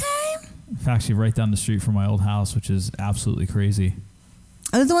 Oh, okay. It's actually right down the street from my old house, which is absolutely crazy.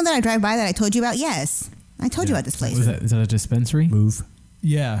 Oh, the one that I drive by that I told you about? Yes. I told you about this place. Is that a dispensary? Move.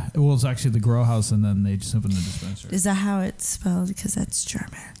 Yeah, it was actually the grow house, and then they just opened the dispensary. Is that how it's spelled? Because that's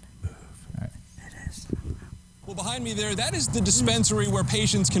German. Well, behind me there, that is the dispensary where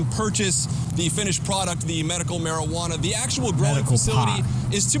patients can purchase the finished product, the medical marijuana. The actual growing Medical facility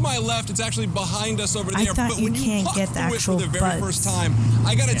pot. is to my left. It's actually behind us over I there. thought But you when you can't walk get the through it actual for the very buds. first time,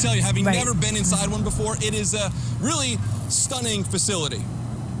 I got to tell you, having Right. never been inside one before, it is a really stunning facility.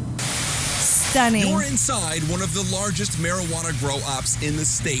 Stunning. You're inside one of the largest marijuana grow ops in the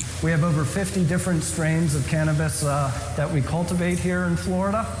state. We have over 50 different strains of cannabis that we cultivate here in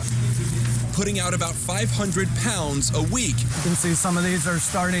Florida. Putting out about 500 pounds a week. You can see some of these are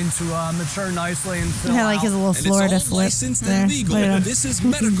starting to mature nicely and fill I like his out. little And Florida it's all flip licensed there. and legal. Look at him. This is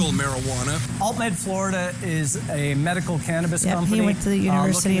medical marijuana. AltMed Florida is a medical cannabis Yep, he company. went to the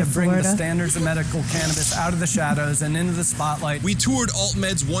University looking of to bring Florida. the standards of medical cannabis out of the shadows and into the spotlight. We toured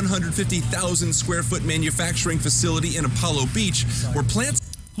AltMed's 150,000 square foot manufacturing facility in Apollo Beach, where plants.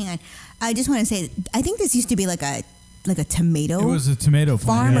 Hang on. I just want to say, I think this used to be like a tomato It was a tomato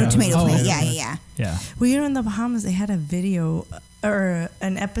farm plant. or tomato Oh, plant. yeah. Yeah. Yeah. Well, you know, in the Bahamas, they had a video or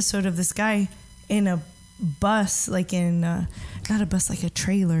an episode of this guy in a bus, like in not a bus, like a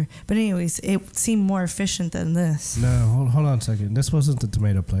trailer. But anyways, it seemed more efficient than this. No, hold on a second. This wasn't the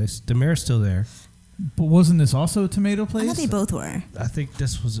tomato place. Demir's still there. But wasn't this also a tomato I place? thought they both were. I think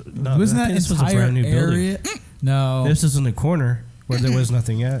this was no. Wasn't I that think this was a entire brand new area? building. No. This is in the corner where there was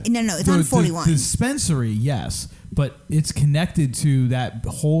nothing yet. No, it's on 41. The dispensary, yes, but it's connected to that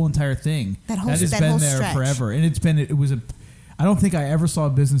whole entire thing. That whole- has that been whole there stretch. forever, and it was a. I don't think I ever saw a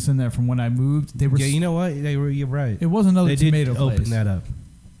business in there from when I moved. They were. Yeah, you know what? You're right. It was another they tomato did open place. that up.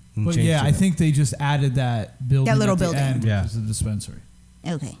 and But changed yeah, it I up. think they just added that building. That little at the building. end Yeah. as a dispensary.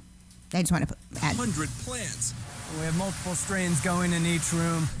 Okay. I just want to add. 100 plants. We have multiple strains going in each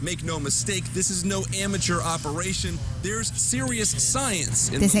room. Make no mistake, this is no amateur operation. There's serious science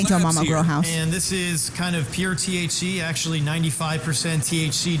in This the ain't your labs mama here. grow house. And this is kind of pure THC, actually 95%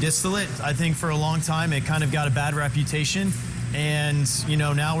 THC distillate. I think for a long time it kind of got a bad reputation. And, you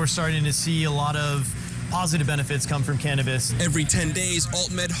know, now we're starting to see a lot of positive benefits come from cannabis. Every 10 days,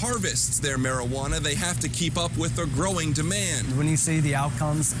 AltMed harvests their marijuana. They have to keep up with their growing demand. When you see the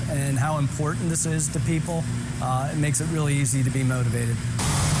outcomes and how important this is to people, it makes it really easy to be motivated.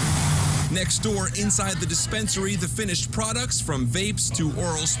 Next door, inside the dispensary, the finished products from vapes to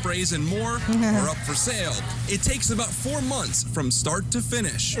oral sprays and more are up for sale. It takes about 4 months from start to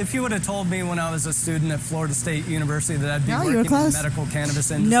finish. If you would have told me when I was a student at Florida State University that I'd be No, you were working in close. the medical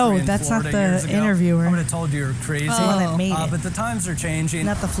cannabis industry No, in that's not Florida the years ago, interviewer. I would have told you you're crazy. The one that made it. But the times are changing.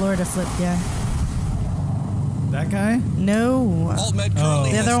 Not the Florida flip guy. That guy? No. AltMed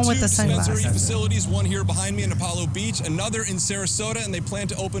currently The other has one with 2 the dispensary sunglasses. facilities, one here behind me in Apollo Beach, another in Sarasota, and they plan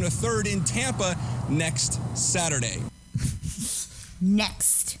to open a third in Tampa next Saturday.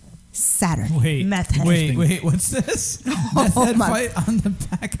 Next Saturday. Wait, Meth head. wait, what's this? Meth head my- fight on the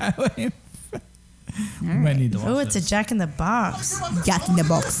back highway. We might need to watch Oh, it's a this. Jack in the Box. Jack in the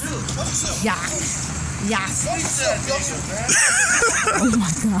box. Yeah. Yeah. Oh my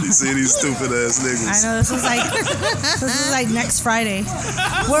god. You see these stupid ass I niggas. know this is like next Friday.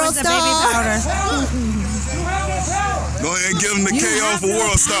 World Where's the baby star. powder? Go ahead and give him the KO for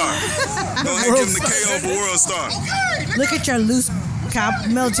World Star. Go ahead and give him the KO for World Star. Look at your loose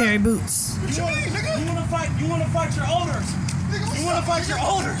military boots. You want to fight your owners. You want to fight your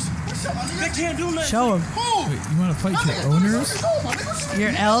owners. They can't do nothing. Show him. Wait, you want to fight your owners?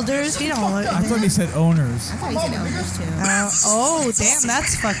 Your elders? He don't look. I thought he said owners. I thought he said owners too. Oh, damn,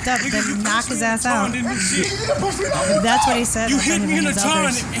 that's fucked up. Then knock his ass out. That's what he said. You hit me in the jaw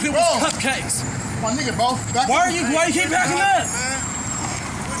and it was cupcakes. My nigga, bro. Why you keep backing up?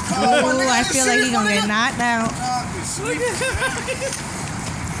 Ooh, I feel like he's gonna get knocked out.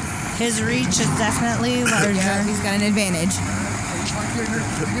 His reach is definitely larger. Yeah, he's got an advantage.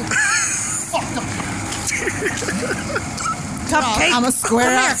 Cupcake. I'm a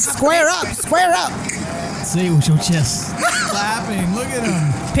square up. Square up. Square up. Say it with your chest. Clapping. Look at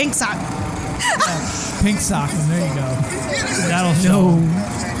him. Pink sock. Pink sock him. There you go. That'll No.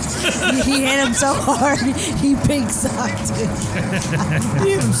 He hit him so hard, he pink socked him. He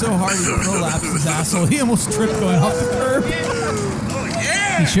hit him so hard he prolapsed his asshole. He almost tripped going off the curb.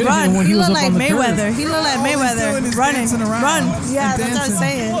 He should have Run. been when He he was looked up like on the Mayweather. curb. He looked like All he's doing Mayweather. is Running. dancing around Run. Yeah, and that's what I'm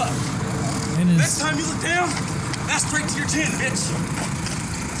saying. Next time you look down, that's straight to your chin, bitch.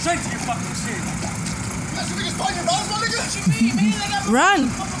 Straight to your fucking chin. Run.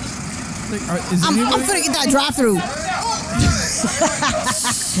 I'm gonna get that drive-through.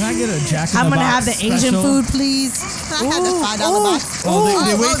 Can I get a Jack in I'm the gonna have Box the Asian special? food, please. Can I have the $5 box? Oh,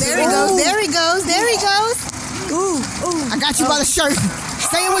 they wait there he goes. There he goes. There he goes. Ooh. I got you by the shirt.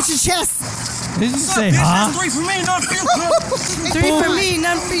 Say it with your chest. Did you say, Bitch, huh? that's 3 for me, not for you. 3 for me,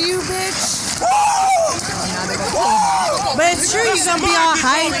 none for you, bitch. But it's true, you're gonna be all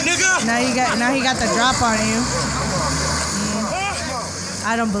hyped. Now he got the drop on you.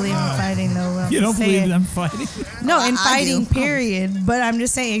 I don't believe in fighting though. You don't believe in fighting? No, in I fighting, do. period. But I'm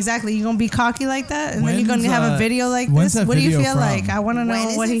just saying, exactly. You're gonna be cocky like that, and then you're When's, gonna have a video like when's this. that What do you video feel from? like? I want to When know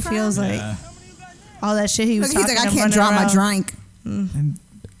is what it he from? feels like. Yeah. All that shit he was Look, he's talking. like, I and can't running drop my around. drink. And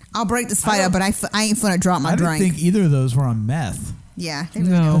I'll break this fight up, but I ain't finna drop my I didn't drink. think either of those were on meth. Yeah.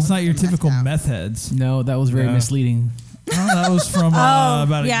 No. It's not your typical meth heads. No, that was very Yeah. misleading. Oh, that was from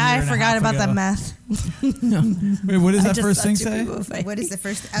about a year I and a forgot half about ago. the meth. Wait, what does I that just first saw thing two say? people fight. What is the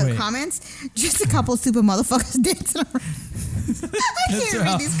first Wait. comments? Just a couple stupid motherfuckers dancing around. I can't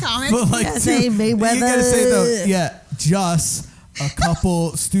read these comments. But like, Yeah, say dude, you Mayweather. gotta say though, yeah, just a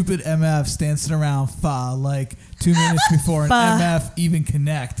couple stupid MFs dancing around like 2 minutes before an MF even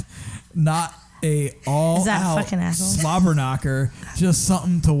connect, not a all that out fucking asshole? slobber knocker, just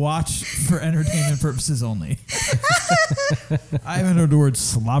something to watch for entertainment purposes only. I haven't heard the word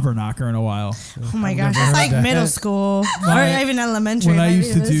slobber knocker in a while. Oh my gosh, it's like middle school or even elementary. When I maybe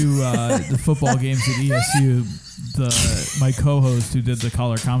used to it was. do the football games at ESU, my co-host who did the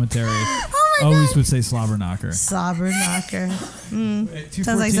color commentary always would say slobber knocker. Slobber knocker. Sounds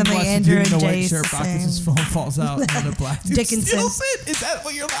 214 like something watches Andrew dude in and a white Jay used shirt to pockets his sing. phone falls out and then a black dude Dickinson. steals it. Is that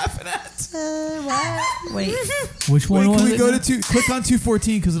what you're laughing at? What? Wait. Which one Wait, was can we it? go to click on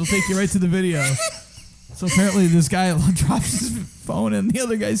 214 because it'll take you right to the video. So apparently this guy drops his phone and the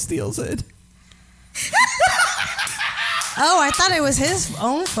other guy steals it. Oh, I thought it was his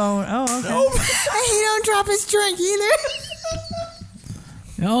own phone. Oh, okay. And he don't drop his drink either.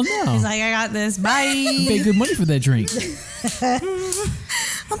 Oh no! He's like, I got this. Bye. You paid good money for that drink. I'm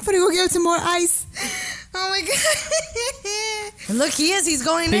gonna go get some more ice. Oh my god! Look, he's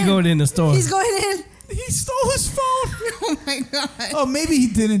going in. He going in the store. He's going in. He stole his phone. Oh my god! Oh, maybe he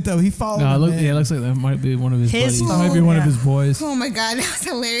didn't though. He followed No, him in. it looks like that might be one of his buddies. His phone. It might be one of Yeah. his boys. Oh my god, that was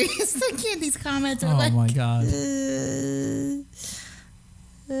hilarious. Look at these comments. Are Oh like, my god!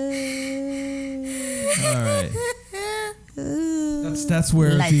 All right. That's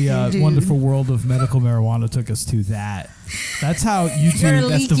where Like the you, dude. wonderful world of medical marijuana took us to. That's how YouTube. You're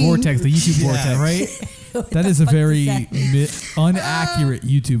That's the leaking. vortex, the YouTube Yeah. vortex, right? That is a very inaccurate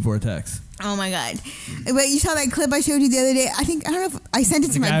YouTube vortex. Oh my god! But you saw that clip I showed you the other day. I don't know if I sent it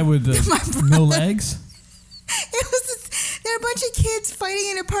to The my guy with my the brother. no legs. It was there were a bunch of kids fighting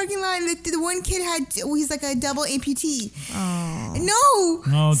in a parking lot. And the one kid he's like a double amputee. Oh.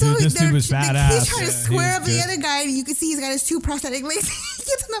 No, Dude, this dude was The badass. kid's trying to Yeah, he square was up the good. other guy, and you can see he's got his two prosthetic legs. He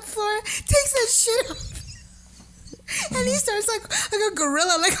gets on the floor, takes that shit off. And he starts like a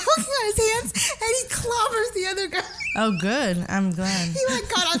gorilla, like walking on his hands, and he clobbers the other guy. Oh, good. I'm glad. He like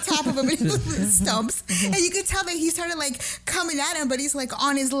got on top of him and he was with stumps, and you could tell that he started like coming at him, but he's like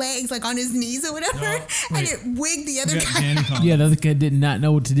on his legs, like on his knees or whatever, and it wigged the other guy. Yeah, the other kid did not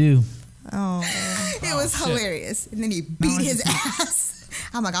know what to do. Oh, It was hilarious, and then he beat his ass.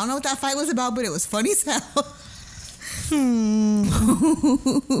 I'm like, I don't know what that fight was about, but it was funny as hell.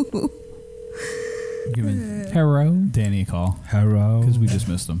 Giving Hello. Danny a call. Hello. Because we just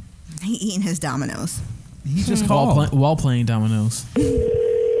missed him. He eating his Dominoes. He just called. While playing dominoes.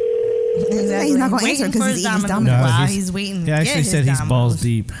 Exactly. He's not going to answer because he's eating his Dominoes. No, Wow, he's waiting. He actually said he's balls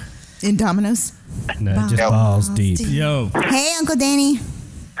deep. In Dominoes? No, just balls deep. Yo. Hey, Uncle Danny.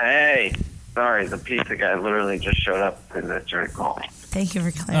 Hey, sorry, the pizza guy literally just showed up and that tried calling. Thank you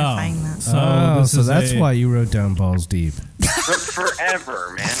for clarifying that. So that's why you wrote down balls deep.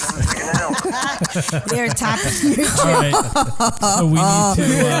 Forever, man. They're topic. All right. So we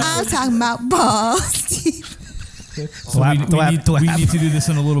need to. I'm talking about balls deep. So we need to do this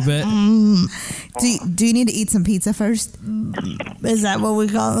in a little bit. Do you need to eat some pizza first? Is that what we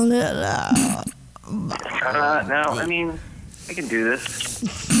call it? No, I mean, I can do this.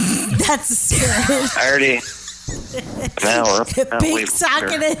 That's the spirit. I already. Now we're Big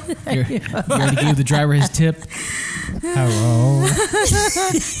socket it. You already gave the driver his tip. Hello.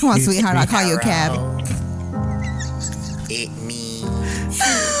 Come on, sweetheart. I'll call you a cab. It me.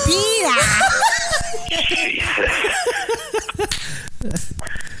 Peter.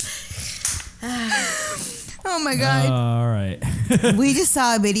 Oh my God. All right. We just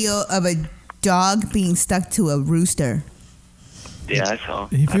saw a video of a dog being stuck to a rooster. Yeah, I saw.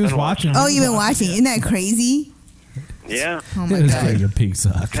 If he was watching. Oh, you've been watching. Isn't that crazy? Yeah. Oh my It was God. like a pig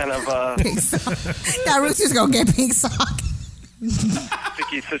sock. Kind of Pink sock. That rooster's going to get pink sock.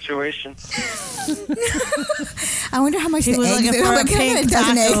 sticky situation. I wonder how much He the was eggs looking for a pink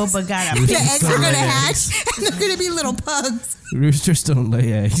taco, but got a The pink eggs are going to sock. hatch, and they're going to be little pugs. Roosters don't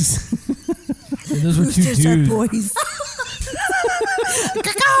lay eggs. Those were two Roosters are dudes. boys.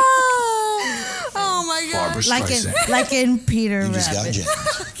 Oh my God! Like in Peter You just got Rabbit.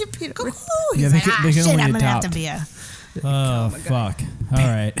 jammed. Peter. Yeah, they can Shit, only I'm gonna have adopt. to be a Oh, fuck. All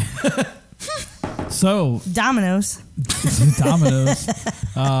right. So, Domino's. Domino's.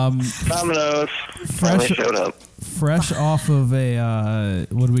 Domino's. Fresh, Finally showed up. fresh off of a,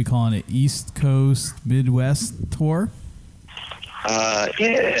 what are we calling it? East Coast, Midwest tour?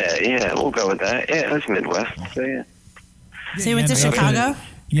 Yeah, we'll go with that. Yeah, it's Midwest. So yeah. So you went to Chicago?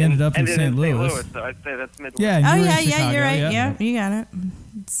 You ended up in Ended St. Louis. so I'd say that's Midwest. Yeah, Oh you were in yeah, Chicago, you're right. Yeah, you got it.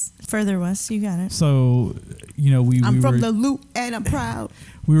 It's further west. You got it. So, you know, we I'm were from the Loop, and I'm proud.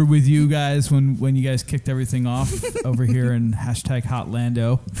 we were with you guys when you guys kicked everything off over here in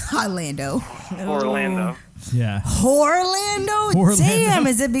 #Hotlando. Orlando. Orlando. Yeah. Orlando? Orlando. Damn,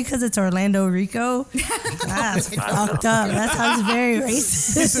 is it because it's Orlando Rico? That's fucked up. That sounds very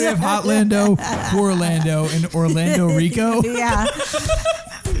racist. Instead of Hotlando, Orlando, and Orlando Rico. Yeah.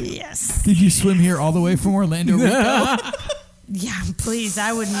 Yes. Did you swim here all the way from Orlando Rico? Yeah, please.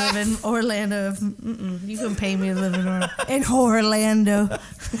 I wouldn't live in Orlando. You can pay me to live in Orlando.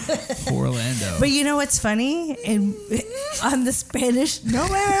 Orlando. But you know what's funny? On the Spanish,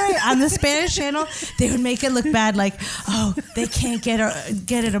 on the Spanish channel, they would make it look bad. Like, oh, they can't get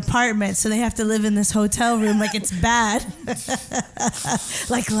an apartment, so they have to live in this hotel room. Like it's bad.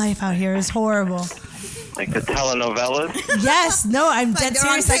 Like life out here is horrible. Like the telenovelas. Yes, no, I'm dead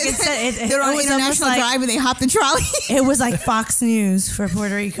They're on- serious. Like it They're on was almost International Drive and they hop the trolley. It was like Fox News for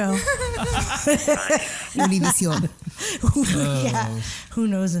Puerto Rico. Univision. Yeah, who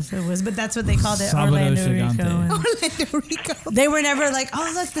knows if it was, but that's what they called it, Sábado Orlando Gigante. Rico. And Orlando Rico. they were never like,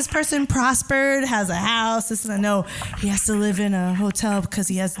 oh look, this person prospered, has a house. This and that. No, he has to live in a hotel because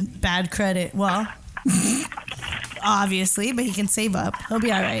he has bad credit. Well, obviously, but he can save up. He'll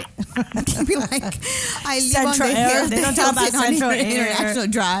be all right. They'd be like, I live Central on the Air. hill. They don't talk about Central Air. International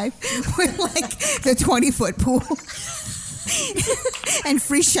Drive with like the 20-foot pool and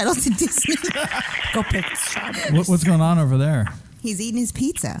free shuttle to Disney. Go pick Starbucks. What's going on over there? He's eating his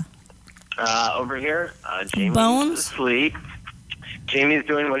pizza. Over here, Jamie's Bones? asleep. Jamie's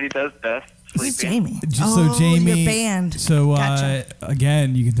doing what he does best. Who's Sleeping. Jamie? So Jamie, your band. So Gotcha.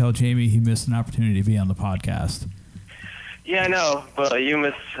 again, you can tell Jamie he missed an opportunity to be on the podcast. Yeah, I know, but you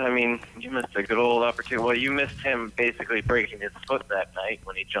missed a good old opportunity. Well, you missed him basically breaking his foot that night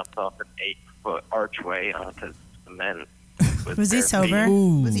when he jumped off an 8-foot archway onto cement. Was he sober?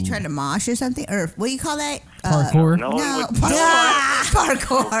 Was he trying to mosh or something? Or what do you call that? Parkour? No, No, it was-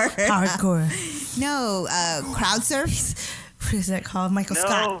 parkour. Hardcore. No, crowd surf. What is that called? Michael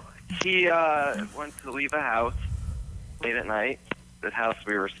Scott. No, he went to leave a house late at night. The house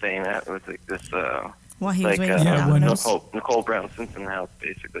we were staying at was like this, While he was waiting for Yeah, when- Domino's. Nicole Brown Simpson house,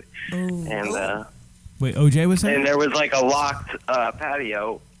 basically. Ooh. And Wait, OJ was there? and there was like a locked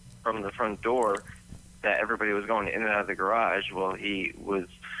patio from the front door that everybody was going in and out of the garage. Well, he was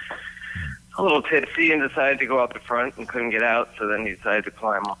a little tipsy and decided to go out the front and couldn't get out, so then he decided to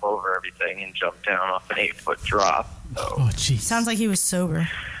climb up over everything and jump down off an 8-foot drop. So Oh, jeez. Sounds like he was sober.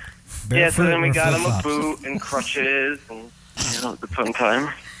 Yeah, so then we got him a boot and crutches, and it was a fun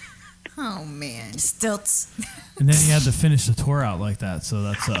time. Oh man, stilts. And then he had to finish the tour out like that, so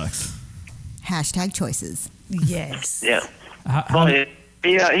that sucks. Hashtag choices. Yes. Yeah.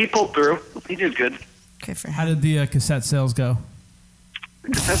 He pulled through. He did good. Good for him. How did the cassette sales go?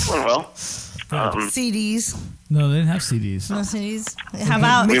 That's went well. CDs. No, they didn't have CDs. No CDs. How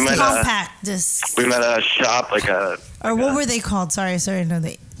about compact discs? We met a shop or what were they called? Sorry, no,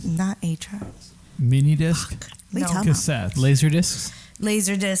 they not 8-tracks. Mini disc? No. Cassettes. Laser discs?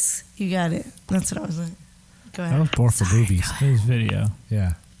 Laser discs. You got it. That's what I was like. Go ahead. That was more for movies. It was video.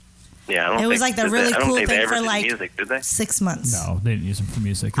 Yeah. Yeah, it was like the really cool thing for like music, did they? 6 months. No, they didn't use them for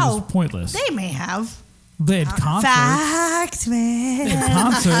music. It was pointless. They may have. They had concerts. Fact, man. They had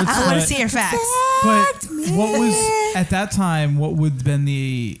concerts. I want to see your facts. But what was, at that time, what would have been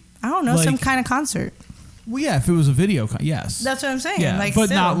the... I don't know, some kind of concert. Well, yeah, if it was a video, yes. That's what I'm saying. Yeah, like, but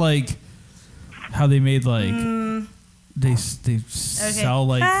still. not like how they made like... They sell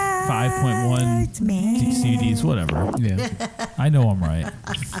like 5.1 CDs, whatever. Yeah, I know I'm right.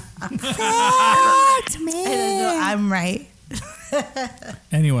 I'm right.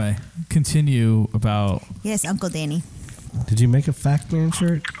 Anyway, continue about. Yes, Uncle Danny. Did you make a Fact Man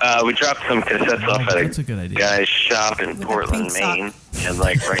shirt? We dropped some cassettes off at That's a good idea. guy's shop in Portland, Maine. He had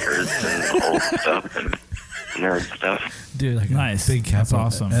like records and old stuff and nerd stuff. Dude, like nice. a big That's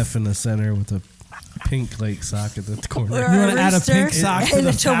awesome. F in the center with a pink like sock at the corner. Or you want to add a pink sock to and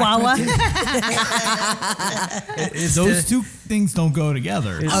the a chihuahua. Those two things don't go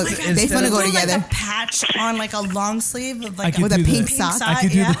together. They want to go together. Like a patch on like a long sleeve of like with a pink sock. I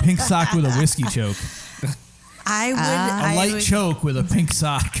could do the pink sock with a whiskey choke. I would. A light choke with a pink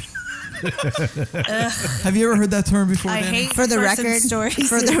sock. Have you ever heard that term before? I Danny? hate For the person record, stories.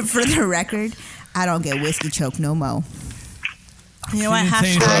 for the record, I don't get whiskey choke no mo. You know what? Didn't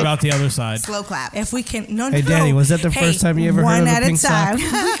say anything about the other side. Slow clap. If we can, no. Hey, Danny, was that the first time you ever heard of a pink sock? One at a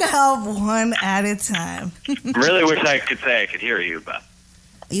time. We can help one at a time. Really wish I could say I could hear you, but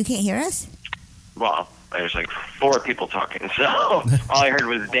You can't hear us? well, there's like 4 people talking, so all I heard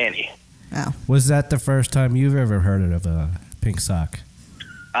was Danny. Oh. Was that the first time you've ever heard of a pink sock?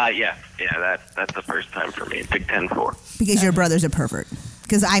 Yeah, that's the first time for me. Big 10-4. Because your brother's a pervert.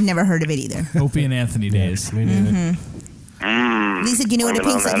 Because I've never heard of it either. Opie and Anthony days. Me neither. Lisa, do you know what a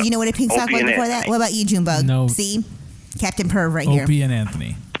pink sock? Do you know what a pink sock was before that? What about you, Junebug? No. See, Captain Perv right here. Opie and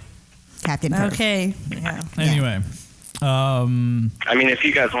Anthony. Captain Perv. Okay. Yeah. Anyway, I mean, if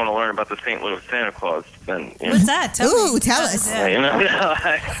you guys want to learn about the St. Louis Santa Claus, then you know. What's that? Tell Ooh, me. tell us. Yeah, you know,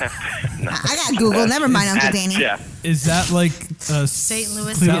 I got Google. Never mind, Uncle Danny. Yeah. is that like a St.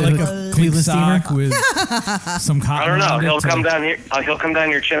 Louis Is that like a Cleveland pink sock with some cotton? I don't know. around it He'll to- come down here. He'll come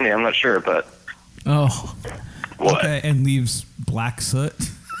down your chimney. I'm not sure, but Oh. what? Okay, and leaves black soot.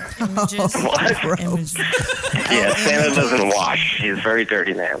 Images. What? Images. Yeah, Santa doesn't wash. He's a very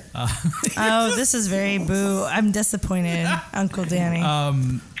dirty man. Oh, this is very boo. I'm disappointed, Uncle Danny.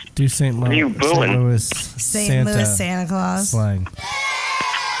 Do St. you booing? Louis St. Louis Santa Claus. slang.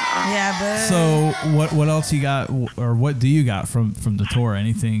 Yeah, but So what else you got, or what do you got from the tour?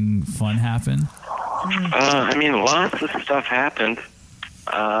 Anything fun happen? I mean, lots of stuff happened.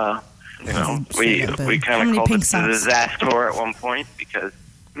 You know, we kind of called it the disaster tour at one point because,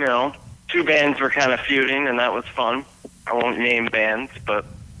 you know, 2 bands were kind of feuding, and that was fun. I won't name bands, but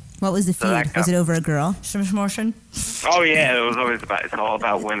What was the So that feud? Was it over a girl? Motion. oh yeah, it was always about. It's all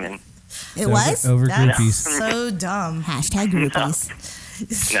about women. It was? Over That's groupies. so dumb. Hashtag groupies.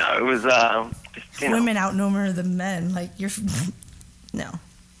 No, it was just, you know, Women outnumber the men. Like you're. No.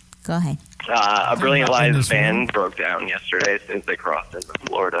 Go ahead. a Brilliant not in Lives this room. band broke down yesterday since they crossed into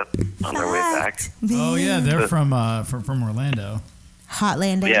Florida on their way back. Oh yeah, they're from Orlando.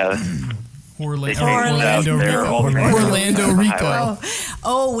 Hotlando. Yeah. Orlando Rico.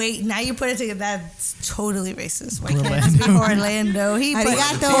 Oh wait, now you put it together. That's totally racist. Why can't it be Orlando? He put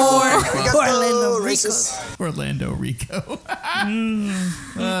Arigato. Orlando Rico. Racist. Orlando Rico. Ay,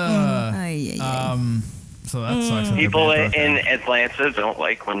 ay, ay. So that sucks. that People their band broke in down. Atlanta don't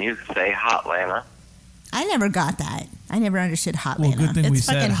like when you say Hotlanta. I never got that. I never understood Hotlanta. Well, good thing we It's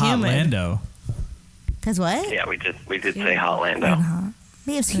said fucking humid. Hotlando. Because what? Yeah, we did say Hotlando.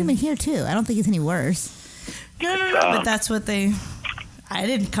 We have human here, too. I don't think it's any worse. No, but that's what they. I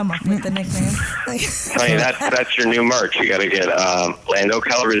didn't come up with the nickname. I mean, that's your new merch. You got to get Lando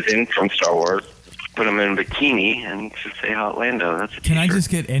Calrissian from Star Wars. Put him in a bikini and just say Hotlando. That's a Can I t-shirt. just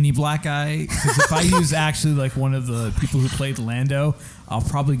get any black guy? Because if I use actually like one of the people who played Lando, I'll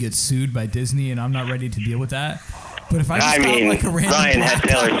probably get sued by Disney, and I'm not ready to deal with that. But if I just got mean, like a random Ryan had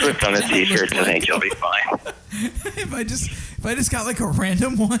black Taylor guy Swift on his that looked t-shirt. I like think you'll be fine. if If I just got like a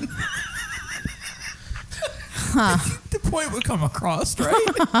random one, the point would come across, right?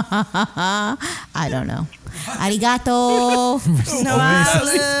 I don't know. Arigato. No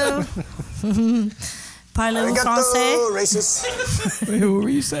hablo. Parlez français? Racist. Wait, what were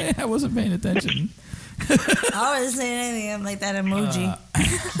you saying? I wasn't paying attention. I wasn't saying anything. I'm like that emoji.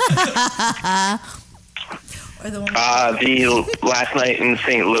 Or the one. The last night in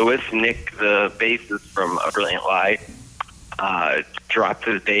St. Louis, Nick, the bassist from A Brilliant Lie, dropped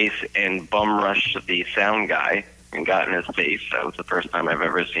his bass and bum rushed the sound guy and got in his face. That was the first time I've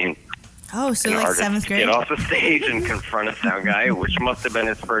ever seen Oh, so an like artist 7th grade? get off the stage and confront a sound guy, which must have been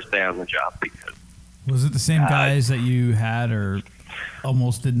his first day on the job. Because Was it the same guys that you had or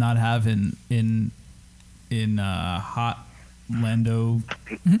almost did not have in Hot Lando?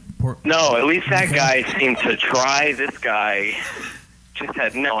 no, at least that guy seemed to try. This guy just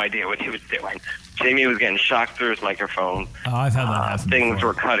had no idea what he was doing. Jamie was getting shocked through his microphone. Oh, I've had that happen Things before.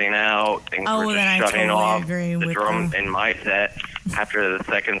 were cutting out. Things Oh, were well, just then I shutting totally off. agree The with drum you. in my set, after the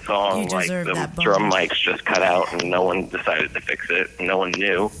second song, You like deserve the that drum bonus. mics just cut out and no one decided to fix it. No one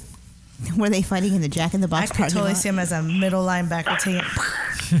knew. Were they fighting in the Jack in the I Box could parking totally lot? see him as a middle linebacker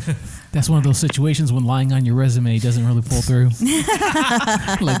taking. That's one of those situations when lying on your resume doesn't really pull through.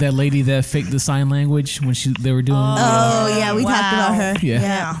 Like that lady that faked the sign language when they were doing. Oh, yeah, we talked about her.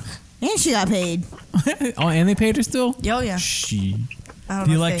 Yeah. And she got paid. Oh, and they paid her still? Yo, yeah. She.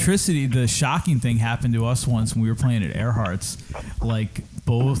 The electricity, the shocking thing happened to us once when we were playing at Earhart's. Like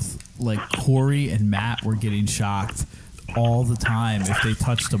both, like Corey and Matt were getting shocked all the time if they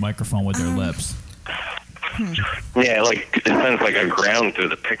touched the microphone with their lips. Yeah, like it sends like a ground through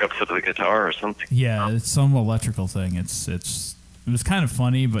the pickups of the guitar or something. Yeah, it's some electrical thing. It was kind of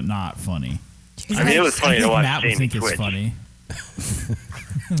funny, but not funny. I mean, it was funny I to think watch Matt would Jamie think twitch. it's funny.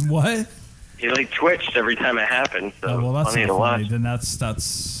 What? He like twitched every time it happened. So Oh, well, that's funny not to funny. watch. Then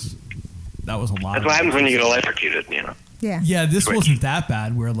that was a lot. That's what happens when you get electrocuted, you know. Yeah. Yeah, this Twitch. wasn't that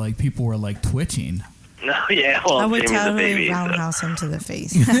bad. Where like people were like twitching. No, yeah. Well, I would Jamie's a totally baby. So. roundhouse him to the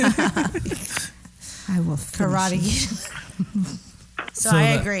face. I will Karate. So So I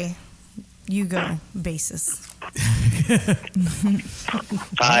that- agree. You go, basis.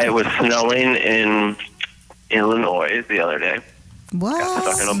 It was snowing in Illinois the other day. What?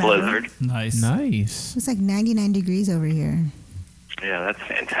 Got stuck in a blizzard. Nice. It's like 99 degrees over here. Yeah, that's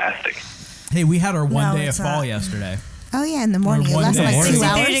fantastic. Hey, we had our one No, day of it's fall not. yesterday. Oh, yeah, in the morning. It One lasted day. like 2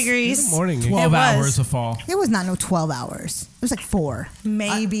 hours. 63 degrees. 12 hours of fall. It was not no 12 hours. It was like 4.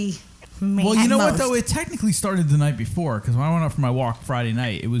 Maybe. Well, you know what most. though? It technically started the night before because when I went out for my walk Friday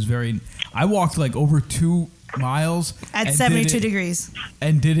night, it was I walked like over 2 miles At and 72 did it- degrees.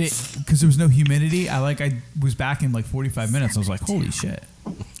 and did it because there was no humidity. I was back in like 45 minutes. I was like, holy shit!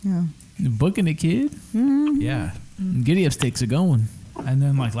 Yeah. You're booking it, kid. Yeah. Giddy up stakes are going. And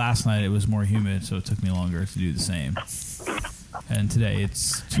then like last night, it was more humid, so it took me longer to do the same. And today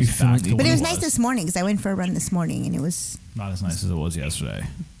it's just back to But what it was nice this morning because I went for a run this morning and it was Not as nice as it was yesterday.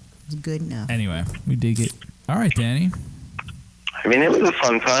 good enough. Anyway, we dig it. All right, Danny. I mean, it was a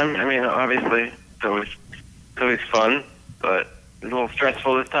fun time. I mean, obviously, it's always fun, but it was a little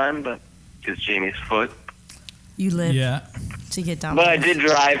stressful this time. But it's Jamie's foot. You live Yeah. to get down. But I did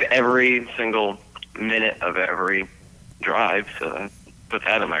drive every single minute of every drive, so I put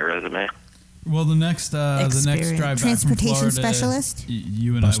that in my resume. Well, the next drive back from Transportation Florida, specialist?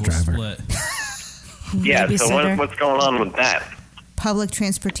 You and Bus I will driver. split. Yeah. So Babysitter. what's going on with that? Public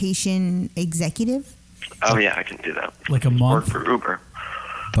transportation executive. Oh yeah, I can do that. Like a month. Work for Uber.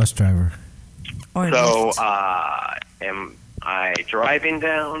 Bus driver. So, am I driving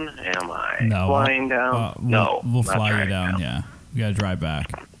down? Am I No, flying down? we'll not fly you driving down. Yeah, we gotta drive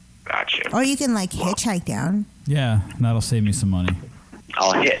back. Gotcha. Or you can like hitchhike down. Yeah, that'll save me some money.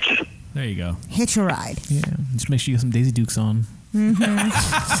 I'll hitch. There you go. Hitch a ride. Yeah, just make sure you get some Daisy Dukes on.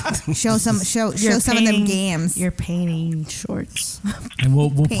 Mm-hmm. show some of them games. Your painting shorts. And we'll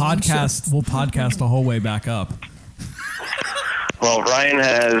Paint podcast. We'll podcast the whole way back up. Well, Ryan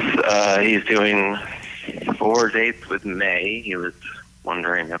has, he's doing 4 dates with May. He was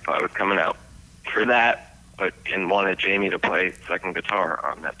wondering if I was coming out for that, and wanted Jamie to play second guitar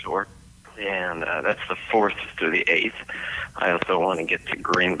on that tour. And that's the 4th through the 8th. I also want to get to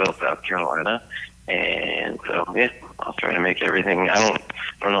Greenville, South Carolina. And so, yeah, I'll try to make everything. I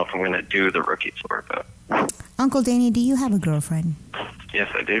don't know if I'm going to do the rookie tour, but Uncle Danny, do you have a girlfriend? yes,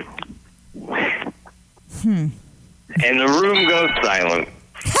 I do. And the room goes silent.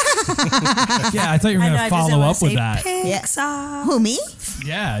 Yeah, I thought you were I know, going I to just follow didn't wanna up with say that. Pixar. Who, me?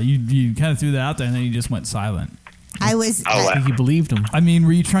 Yeah, you kind of threw that out there and then you just went silent. I was. I think you believed him. I mean,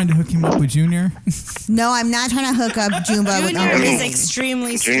 were you trying to hook him up with Junior? No, I'm not trying to hook up Jumba with Junior Uncle is Danny.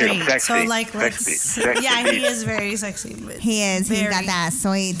 extremely Junior's straight. sexy, So like, sexy. yeah, he is very sexy. But He is. He got very- that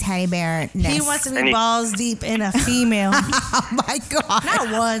soy teddy bear. He wants to be balls deep in a female. Oh my god!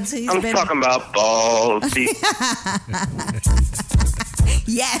 Not once. He's I'm been. talking about balls deep.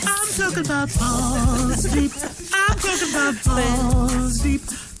 Yes. I'm talking about balls deep. I'm talking about balls deep.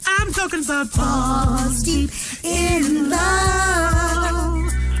 I'm talking about balls deep in love.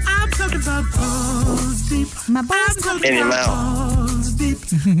 I'm talking about balls deep. My balls talking In your about mouth. balls deep.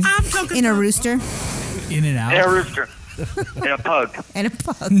 I'm talking In a rooster. In and out. In a rooster. In a pug. And a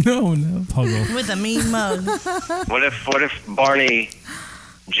pug. No, Puggle. With a mean mug. What if Barney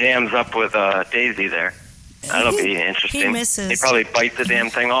jams up with Daisy there? That'll be interesting. He misses. He probably bites the damn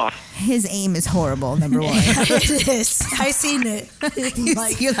thing off. His aim is horrible. Number one. It is. I seen it.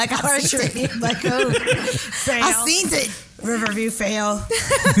 You're like, I've archery. seen it. Like, oh, fail. I've seen it. Riverview fail.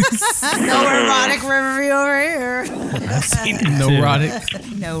 No erotic Riverview over here. No erotic.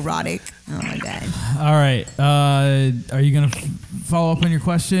 No erotic. Oh my god. All right. Are you gonna follow up on your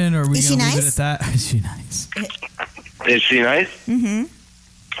question, or are we Is she gonna leave nice? it at that? Is she nice? Is she nice? Mm-hmm.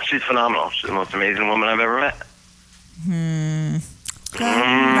 She's phenomenal. She's the most amazing woman I've ever met.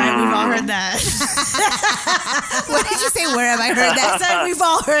 Right, we've all heard that. What did you say? Where have I heard that? I said we've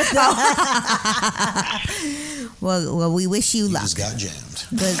all heard that. Well, we wish you luck. Just got jammed.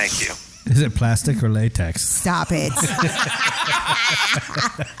 Good. Thank you. Is it plastic or latex? Stop it.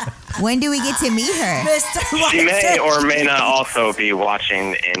 When do we get to meet her? Mr. She may or may not also be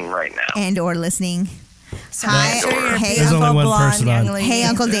watching in right now. And or listening. So Hi. make sure you're Hey, There's beautiful only one blonde person young on. lady. Hey,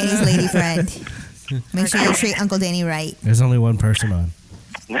 Uncle Danny's lady friend. Make sure you treat Uncle Danny right. There's only one person on.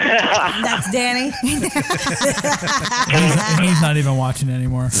 That's Danny. And he's not even watching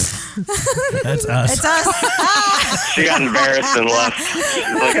anymore. That's us. It's us. She got embarrassed and left.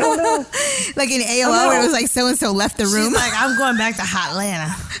 She's like, oh no. Like in AOL where it was like so and so left the room. She's like, I'm going back to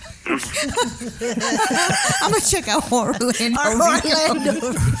Hotlanta. I'm gonna check out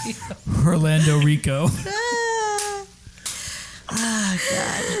Orlando Rico. Oh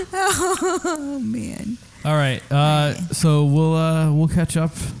God. Oh man. All right. So we'll catch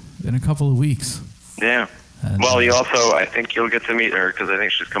up in a couple of weeks. Yeah. And, Well, you also, I think you'll get to meet her because I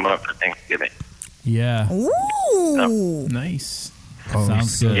think she's coming up for Thanksgiving. Yeah. Ooh. Nice. Oh,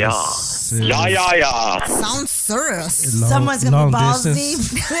 Sounds good. Yeah. Yeah. Sounds serious. Someone's gonna be balls distance?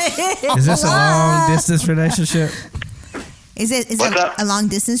 deep. Is this a long distance relationship? Is it What's up? a long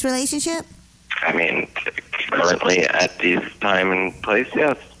distance relationship? I mean, currently at this time and place,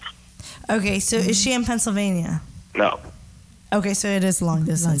 yes. Okay, so is she in Pennsylvania? No. Okay, so it is long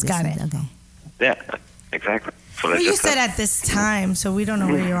distance. Got it. Okay. Yeah, exactly. So Well, you said at this time, so we don't know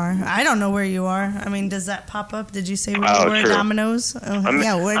where you are. I don't know where you are. I mean, does that pop up? Did you say where Oh, you were at true. Domino's? Oh,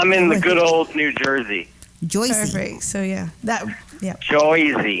 I'm in the good old New Jersey. Joycey. Perfect. So yeah, yeah.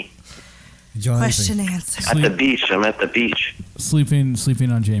 Jersey. Question answer. At the beach. I'm at the beach. Sleeping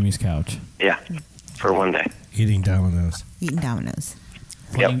on Jamie's couch. Yeah, for one day. Eating Domino's. Eating Domino's.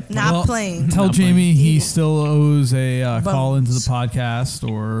 Yep. Not playing. Tell Not Jamie he still owes a call Bones. into the podcast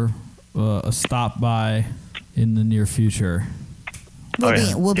or a stop by in the near future.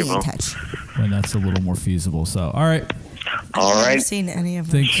 We'll be in touch. When that's a little more feasible. So, all right. All I've never right. seen any of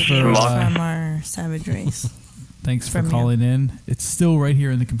Thanks them for, from our Savage Race. Thanks for From you. calling in. It's still right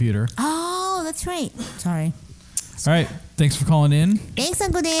here in the computer. Oh, that's right. Sorry. All right. Thanks for calling in. Thanks,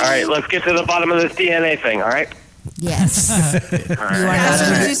 Uncle Danny. All right, let's get to the bottom of this DNA thing, all right? Yes.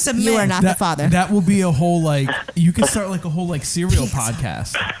 You are not the father. That will be a whole you can start like a whole serial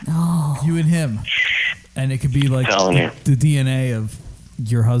podcast. Oh. You and him. And it could be like the DNA of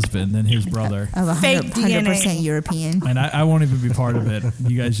your husband and his brother. Of 100% European. And I won't even be part of it.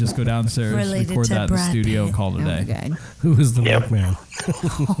 You guys just go downstairs, Related record to that in the Brad studio, and call it a Oh my day. God. Who was the milkman?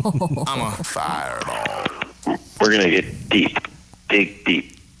 I'm a fireball. We're going to get deep. Dig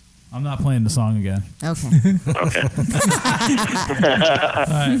deep. I'm not playing the song again. Okay. Okay. All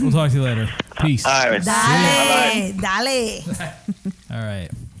right, we'll talk to you later. Peace. All right. Dale. All right.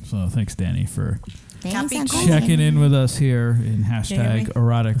 So thanks, Danny, for Thanks, Uncle checking Danny. in with us here in hashtag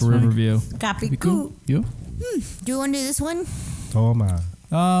erotic Riverview. Copy cool. You? Do you want to do this one? Oh my.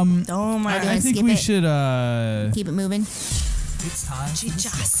 Oh my Or do I think skip we it? should Keep it moving. It's time for the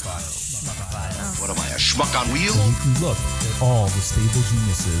Schmuck File. What am I, a schmuck on wheels? You can look at all the stable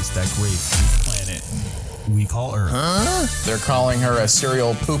geniuses that grace this planet we call Earth. Huh? They're calling her a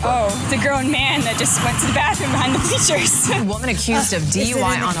serial pooper. Oh, the grown man that just went to the bathroom behind the bleachers. A woman accused of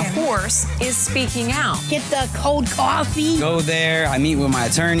DUI on a horse is speaking out. Get the cold coffee. Go there. I meet with my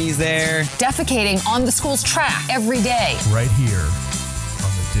attorneys there. Defecating on the school's track every day. Right here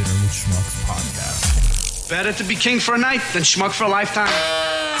on the Dinner with Schmucks podcast. Better to be king for a night than schmuck for a lifetime.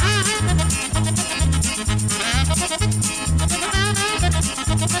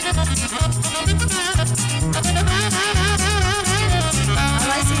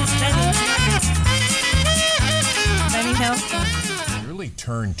 Really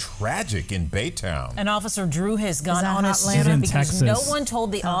turned tragic in Baytown. An officer drew his gun on a student because no one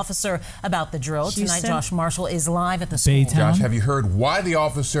told the officer about the drill. Tonight, Josh Marshall is live at the school. Josh, have you heard why the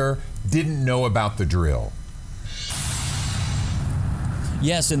officer didn't know about the drill?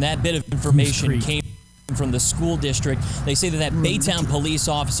 Yes, and that bit of information came from the school district. They say that Baytown police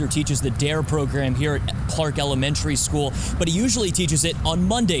officer teaches the DARE program here at Clark Elementary School, but he usually teaches it on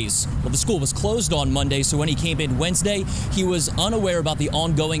Mondays. Well, the school was closed on Monday, so when he came in Wednesday, he was unaware about the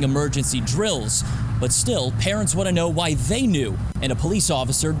ongoing emergency drills. But still, parents want to know why they knew, and a police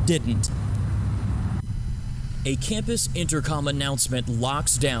officer didn't. A campus intercom announcement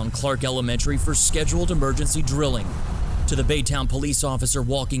locks down Clark Elementary for scheduled emergency drilling. To the Baytown police officer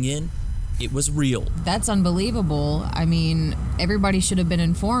walking in, it was real. That's unbelievable. I mean, everybody should have been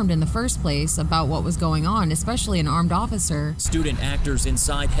informed in the first place about what was going on, especially an armed officer. Student actors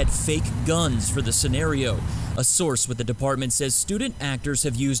inside had fake guns for the scenario. A source with the department says student actors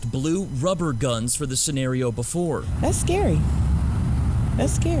have used blue rubber guns for the scenario before. That's scary.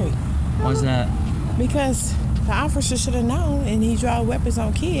 That's scary. Why's that? Because the officer should have known, and he draw weapons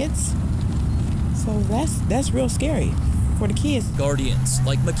on kids. So that's real scary for the kids. Guardians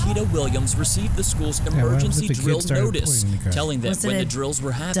like Makita Williams received the school's emergency drill notice, telling them when the drills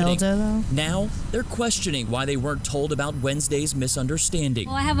were happening. Now they're questioning why they weren't told about Wednesday's misunderstanding.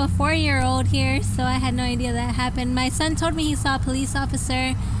 Well, I have a 4-year-old here, so I had no idea that happened. My son told me he saw a police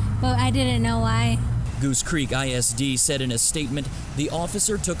officer, but I didn't know why. Goose Creek ISD said in a statement, the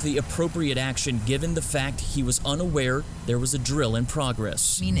officer took the appropriate action given the fact he was unaware there was a drill in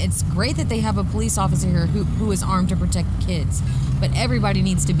progress. I mean, it's great that they have a police officer here who is armed to protect kids, but everybody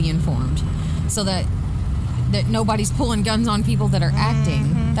needs to be informed so that nobody's pulling guns on people that are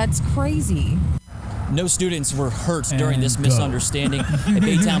acting. That's crazy. No students were hurt during this misunderstanding. A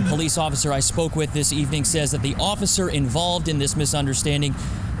Baytown police officer I spoke with this evening says that the officer involved in this misunderstanding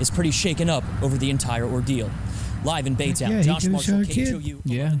is pretty shaken up over the entire ordeal. Live in Baytown, Josh Marshall, KHOU.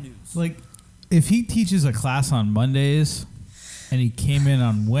 Yeah. Like, if he teaches a class on Mondays and he came in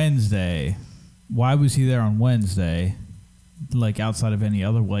on Wednesday, why was he there on Wednesday? Like, outside of any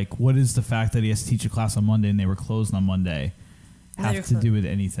other, like, what is the fact that he has to teach a class on Monday and they were closed on Monday have to do with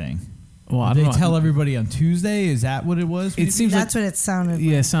anything? Well, I Did don't they know. tell everybody on Tuesday? Is that what it was? It seems That's what it sounded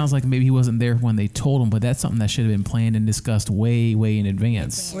Yeah, it sounds like maybe he wasn't there when they told him, but that's something that should have been planned and discussed way in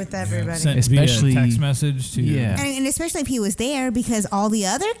advance. with everybody. Sent Especially via text message to and especially if he was there because all the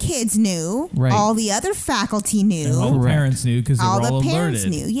other kids knew, Right. all the other faculty knew, And all the parents knew because they all were all the parents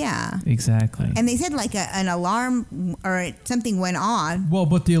alerted. knew. Yeah, Exactly. and they said like an alarm or something went on. Well,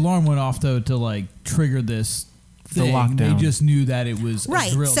 but the alarm went off though to like trigger this The thing. lockdown. They just knew that it was a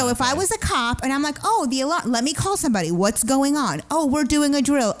Right. drill So that if I day. was a cop and I'm like, oh, the alarm, let me call somebody. What's going on? Oh, we're doing a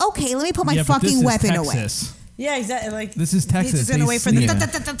drill. Okay, let me put my Yeah, but this fucking is weapon away. Texas. Yeah, exactly. Like This is Texas. He's just gonna They wait for the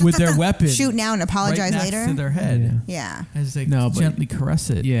sneak with their weapon. Shoot now and apologize right later. next to their head. Yeah. As they No, but- gently caress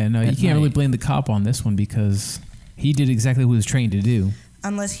it. Yeah, no, you at can't really night. blame the cop on this one because he did exactly what he was trained to do.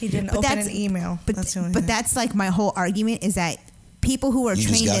 unless he didn't But open that's- an email. That's the only But thing. that's like my whole argument is that people who are You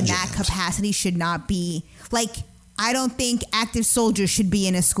just trained got in that jammed. capacity should not be like. I don't think active soldiers should be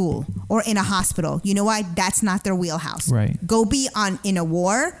in a school or in a hospital. You know why? That's not their wheelhouse. Right. Go be in a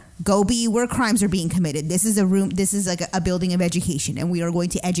war. Go be where crimes are being committed. This is a room. This is like a building of education, and we are going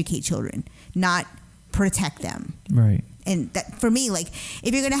to educate children, not protect them. Right. And that, for me, like,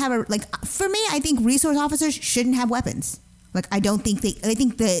 if you're gonna have for me, I think resource officers shouldn't have weapons. Like, I don't think I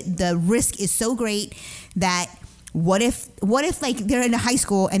think the risk is so great that what if like they're in a high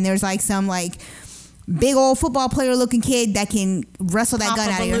school and there's like some like big old football player looking kid that can wrestle that Pop gun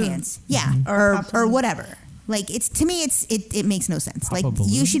a out of your balloon. hands, yeah, Mm-hmm. or whatever. Like, it's to me, it makes no sense. Pop Like, a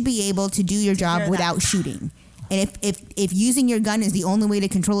balloon? you should be able to do your job without shooting. And if using your gun is the only way to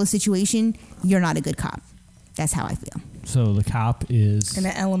control a situation, you're not a good cop. That's how I feel. So the cop is In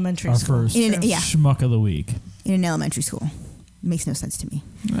an elementary our school. first Yeah. schmuck of the week. In an elementary school, it makes no sense to me.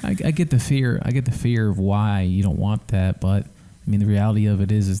 I get the fear. I get the fear of why you don't want that, but I mean the reality of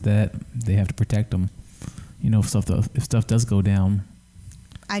it is that they have to protect them. You know, if stuff does go down.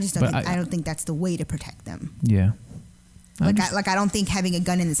 I just don't. I don't think that's the way to protect them. Yeah. I don't think having a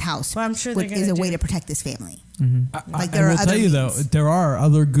gun in this house is a way to protect this family. Mm-hmm. I will tell you though, there are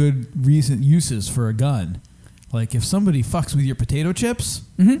other good recent uses for a gun. Like if somebody fucks with your potato chips,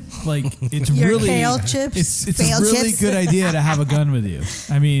 like it's your really kale chips. It's a really good idea to have a gun with you.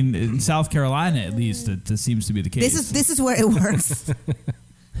 I mean, in South Carolina at least, it seems to be the case. This is where it works.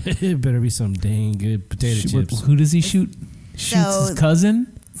 It better be some dang good potato chips. Who does he shoot? Shoots his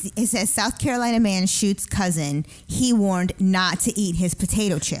cousin? It says South Carolina man shoots cousin. He warned not to eat his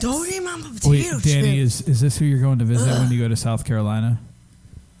potato chips. Don't eat my potato chips. Danny, is this who you're going to visit when you go to South Carolina?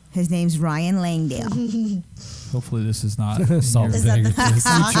 His name's Ryan Langdale. Hopefully this is not salt and vinegar.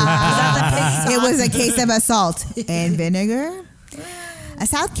 It was a case of assault and vinegar. A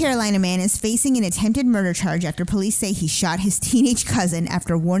South Carolina man is facing an attempted murder charge after police say he shot his teenage cousin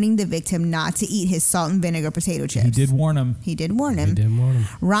after warning the victim not to eat his salt and vinegar potato chips. He did warn him.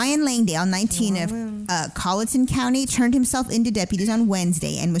 Ryan Langdale, 19 of Colleton County, turned himself into deputies on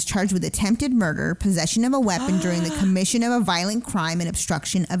Wednesday and was charged with attempted murder, possession of a weapon during the commission of a violent crime, and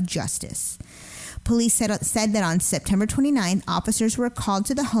obstruction of justice. Police said that on September 29th, officers were called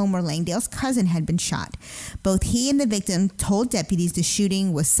to the home where Langdale's cousin had been shot. Both he and the victim told deputies the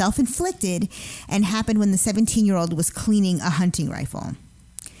shooting was self-inflicted and happened when the 17-year-old was cleaning a hunting rifle.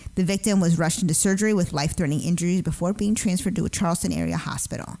 The victim was rushed into surgery with life-threatening injuries before being transferred to a Charleston area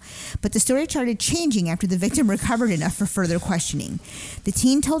hospital. But the story started changing after the victim recovered enough for further questioning. The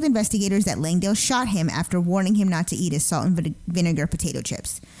teen told investigators that Langdale shot him after warning him not to eat his salt and vinegar potato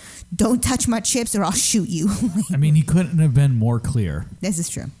chips. Don't touch my chips or I'll shoot you. I mean, he couldn't have been more clear. This is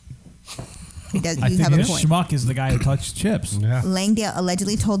true. He does. I You think have a this point. schmuck is the guy who touched chips. Yeah. Langdale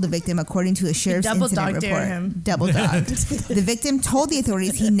allegedly told the victim, according to a sheriff's incident report. Double dogged. The victim told the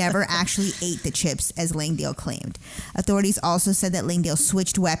authorities he never actually ate the chips, as Langdale claimed. Authorities also said that Langdale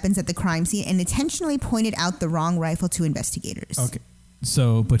switched weapons at the crime scene and intentionally pointed out the wrong rifle to investigators. Okay.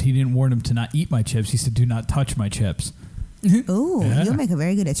 So, but he didn't warn him to not eat my chips. He said, "Do not touch my chips." Ooh, Yeah. you'll make a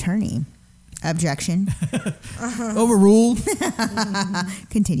very good attorney. Objection. Overruled.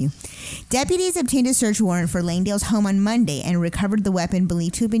 Continue. Deputies obtained a search warrant for Langdale's home on Monday and recovered the weapon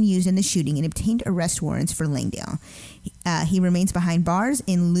believed to have been used in the shooting and obtained arrest warrants for Langdale. He remains behind bars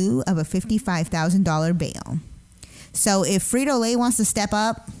in lieu of a $55,000 bail. So if Frito-Lay wants to step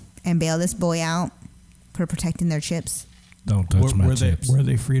up and bail this boy out for protecting their chips. Don't touch my chips. Were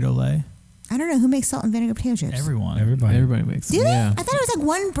they Frito-Lay? I don't know who makes salt and vinegar potato chips. Everybody makes Do they? I thought it was like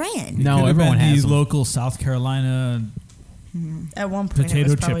one brand. No, everyone has the them. local South Carolina At one point, potato it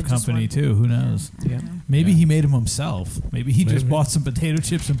was probably chip just company one. too. Who knows? Yeah. Maybe he made them himself. Maybe he just bought some potato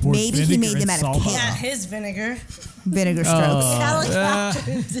chips and poured Maybe he vinegar made them and out of salt. Yeah, his vinegar. Vinegar Oh.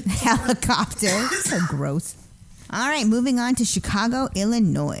 strokes. Helicopter. So gross. All right, moving on to Chicago,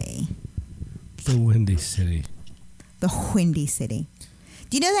 Illinois. The Windy City. The Windy City.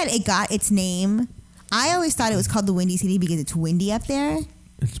 Do you know that it got its name? I always thought it was called the Windy City because it's windy up there.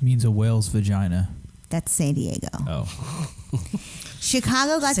 It means a whale's vagina. That's San Diego. Oh.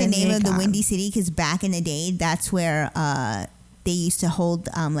 Chicago got San the name of the Diego. Windy City because back in the day, that's where they used to hold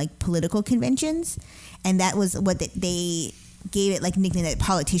like political conventions, and that was what they gave it like nickname that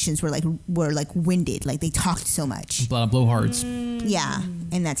politicians were like winded, like they talked so much. Blowhards. Yeah,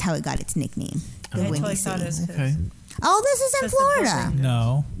 and that's how it got its nickname. The I Windy totally thought it was City. his. Okay. Oh, this is in Florida.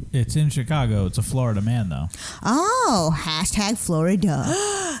 No, it's in Chicago. It's a Florida man though. Oh, hashtag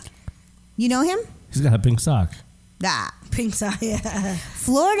Florida. You know him? He's got a pink sock. Ah, Pink sock, yeah.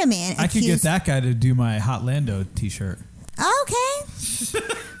 Florida man. I could get accused- that guy to do my Hotlando t-shirt. Okay.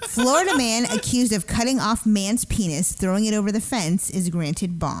 Florida man accused of cutting off man's penis, throwing it over the fence, is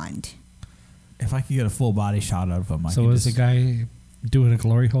granted bond. If I could get a full body shot of him, I So could was the just, guy doing a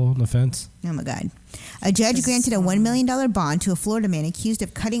glory hole in the fence? Oh my God. A judge granted a $1 million bond to a Florida man accused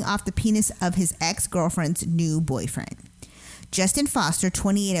of cutting off the penis of his ex-girlfriend's new boyfriend. Justin Foster,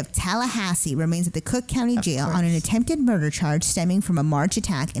 28 of Tallahassee, remains at the Cook County Jail on an attempted murder charge stemming from a March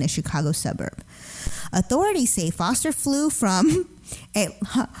attack in a Chicago suburb. Authorities say Foster flew from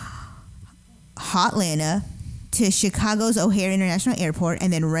Hotlanta to Chicago's O'Hare International Airport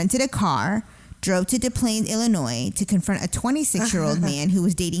and then rented a car, drove to Des Plaines, Illinois, to confront a 26-year-old man who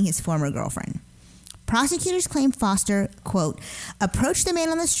was dating his former girlfriend. Prosecutors claim Foster, quote, approached the man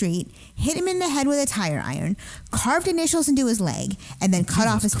on the street, hit him in the head with a tire iron, carved initials into his leg, and then cut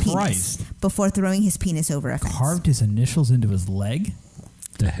off his penis before throwing his penis over a fence. carved his initials into his leg?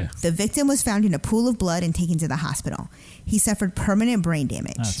 The victim was found in a pool of blood and taken to the hospital. He suffered permanent brain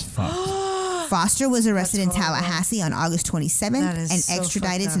damage. That's fucked. Foster was arrested in Tallahassee on August 27th and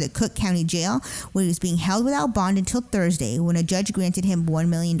extradited to the Cook County Jail, where he was being held without bond until Thursday, when a judge granted him $1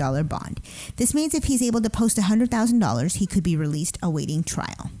 million bond. This means if he's able to post $100,000, he could be released awaiting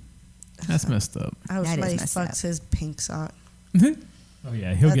trial. That's messed up. I hope somebody fucks his pink sock. Oh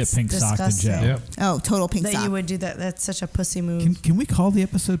yeah, he'll get pink socked in jail. Yep. Oh, total pink sock. That you would do that. That's such a pussy move. Can we call the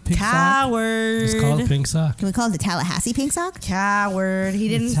episode Pink Sock? Coward. It's called Pink Sock. Can we call it the Tallahassee Pink Sock? Coward. He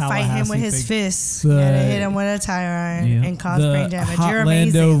didn't fight him with his fists. The- He had to hit him with a tire iron and cause brain damage. You're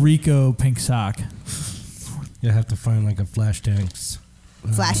amazing. Hotlando Rico Pink Sock. You have to find like a flash dance.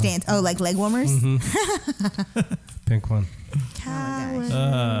 Flash dance. Oh, like leg warmers? Pink one.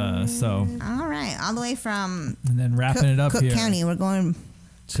 So. All right. All the way from And then wrapping it up Cook here. County. We're going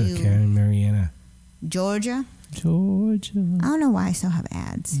To Karen Mariana. Georgia. I don't know why I still have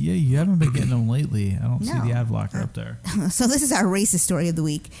ads. Yeah, you haven't been getting them lately. I don't see No. the ad blocker up there. So this is our racist story of the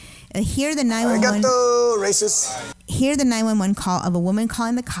week. Here the 911 racist. Hear the 911 call of a woman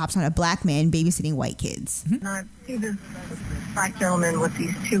calling the cops on a black man babysitting white kids. I see this black gentleman with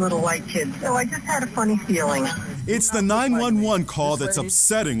these two little white kids. So I just had a funny feeling. It's the 911 call that's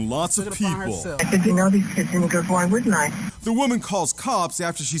upsetting lots of people. I said, you know these kids, and he goes, why wouldn't I? The woman calls cops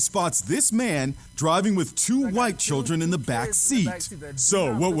after she spots this man driving with two white children in the back seat.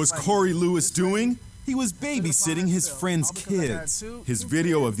 So, what was Corey Lewis doing? He was babysitting his friend's kids. His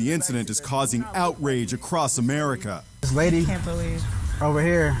video of the incident is causing outrage across America. This lady over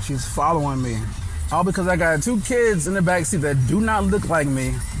here, she's following me. All because I got two kids in the backseat that do not look like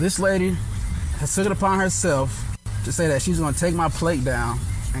me. This lady has took it upon herself to say that she's going to take my plate down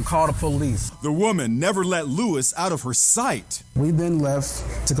and call the police. The woman never let Lewis out of her sight. We then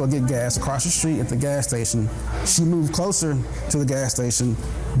left to go get gas across the street at the gas station. She moved closer to the gas station,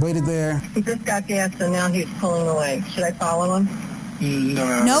 waited there. He just got gas, and now he's pulling away. Should I follow him?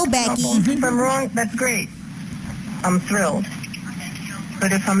 No, Becky. If I'm wrong, that's great. I'm thrilled.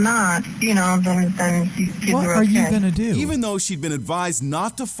 But if I'm not, then these kids What are are okay. you going to do? Even though she'd been advised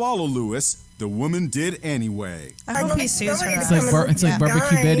not to follow Lewis, the woman did anyway. I hope he sues her. It's like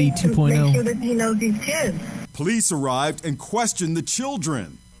Barbecue Betty 2.0. Make sure that he knows these kids. Police arrived and questioned the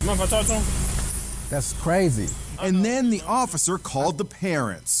children. That's crazy. And then the officer called the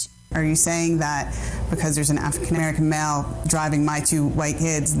parents. Are you saying that because there's an African-American male driving my two white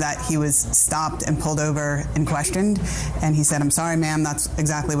kids that he was stopped and pulled over and questioned? And he said, I'm sorry, ma'am, that's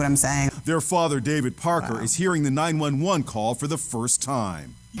exactly what I'm saying. Their father, David Parker, is hearing the 911 call for the first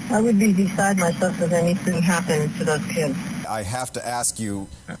time. I would be beside myself if anything happened to those kids. I have to ask you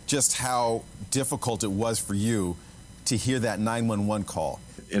just how difficult it was for you to hear that 911 call.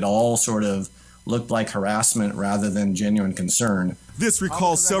 It all sort of looked like harassment rather than genuine concern. This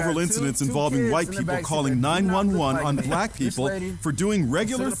recalls several incidents involving white people calling 911 on black people for doing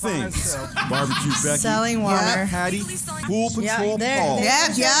regular things. Barbecue Becky, Selling water. Cat Patty, Pool Patrol Paul.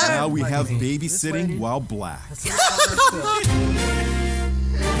 Now we have babysitting while black.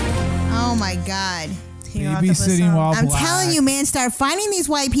 Oh my God. Babysitting while I'm black. telling you, man, start finding these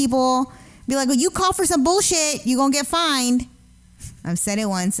white people. Be like, well, you call for some bullshit, you're going to get fined. I've said it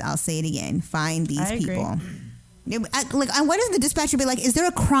once, I'll say it again. Find these I agree. people. What does the dispatcher be like? Is there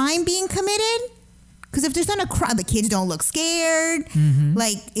a crime being committed? Because if there's not a crime, the kids don't look scared.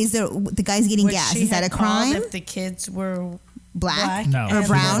 Like, is there the guy's getting Which gas? she Is that a had called crime? If the kids were Black? No. Or and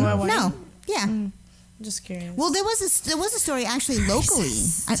brown? were white? No. Yeah. Just curious. Well, there was a story actually locally.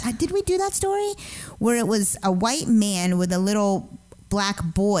 Did we do that story where it was a white man with a little black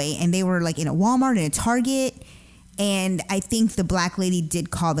boy, and they were like in a Walmart and a Target, and I think the black lady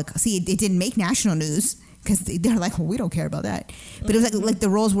did call the. See, it didn't make national news because they're like, well, we don't care about that. But it was like the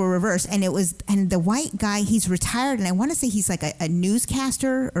roles were reversed, and the white guy, he's retired, and I want to say he's like a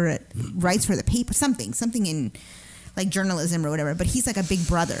newscaster or writes for the paper, something in like journalism or whatever. But he's like a big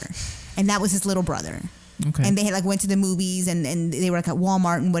brother, and that was his little brother. Okay. And they had like went to the movies and they were like at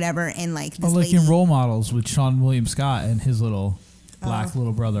Walmart and whatever, and like this like lady, in Role Models with Sean William Scott and his little black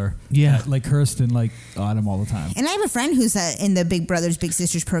little brother. Yeah, like Kirsten, like on him all the time. And I have a friend who's in the Big Brothers Big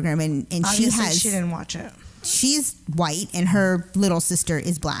Sisters program, and Obviously she didn't watch it. She's white and her little sister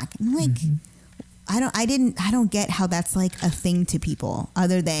is black. And I'm like, I don't get how that's like a thing to people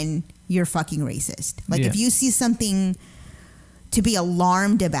other than you're fucking racist. Like if you see something to be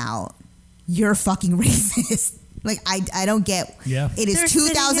alarmed about, you're fucking racist. Like I don't get. Yeah. It is They're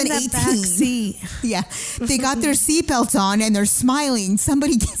 2018. sitting in the back seat. Yeah, they got their seatbelts on and they're smiling.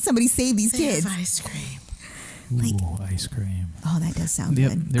 Somebody save these kids. Have ice cream. Ooh, ice cream. Oh, that does sound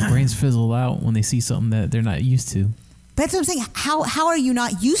good. Their brains fizzle out when they see something that they're not used to. But that's what I'm saying. How are you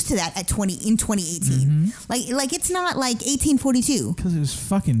not used to that in 2018? Like it's not like 1842. Because it was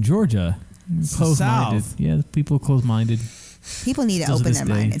fucking Georgia. Close-minded. Yeah, people close-minded. People need to open their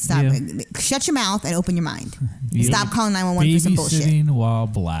mind and stop. Shut your mouth and open your mind. Stop calling 911 for some bullshit. Babysitting while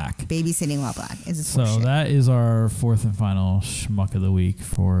black. Babysitting while black. So that is our fourth and final schmuck of the week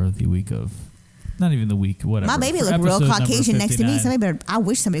for the week of, not even the week, whatever. My baby looked real Caucasian next to me. I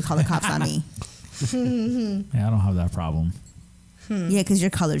wish somebody called the cops on me. Yeah, I don't have that problem. Yeah, because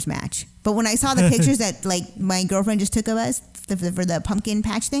your colors match. But when I saw the pictures that like my girlfriend just took of us for the pumpkin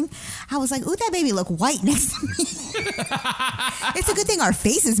patch thing, I was like, ooh, that baby look white next to me. It's a good thing our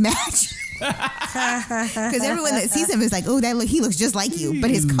faces match. Because everyone that sees him is like, oh, he looks just like you. But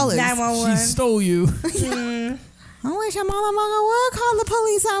his colors. 911. She stole you. I wish a motherfucker would call the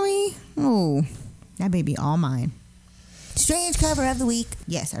police on me. Oh, that baby all mine. Strange cover of the week.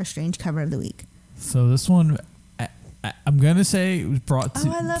 Yes, our strange cover of the week. So this one, I'm gonna say it was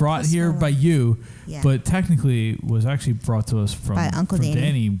brought here by you, but technically was actually brought to us from Uncle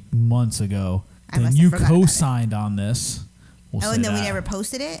Danny months ago. Then you co-signed on this. And then we never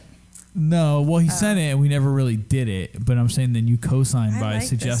posted it? No, well he sent it and we never really did it. But I'm saying then you co-signed by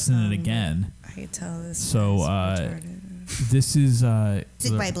suggesting it again. I can tell this. So this is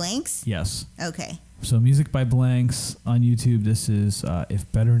Music by Blanks? Yes. Okay. So Music by Blanks on YouTube. This is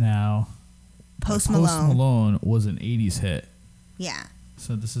If Better Now. Post Malone. Post Malone was an 80s hit. Yeah.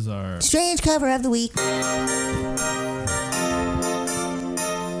 So this is our strange cover of the week.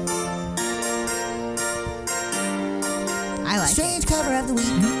 I like strange cover of the week.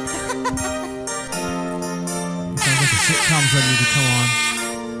 Sounds like a sitcom's ready to come on.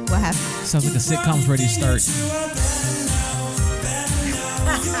 What happened? Sounds like a sitcom's ready to start.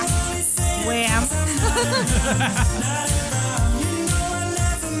 Wham.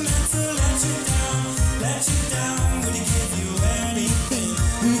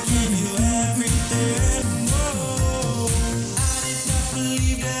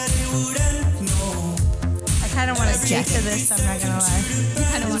 I kind of want to stick to this, I'm not going to lie. You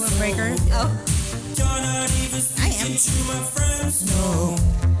kind of want to break her. Oh. I am. No.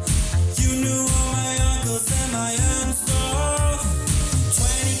 You knew all my uncles and my aunts store.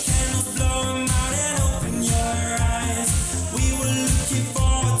 20 candles, blow them out and open your eyes. We were looking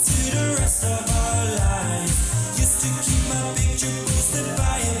forward to the rest of our lives. Used to keep my picture posted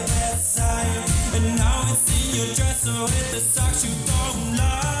by your bedside. And now it's in your dress, so hit the socks you don't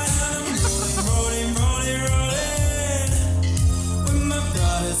like. Rolling, rolling, rolling. With my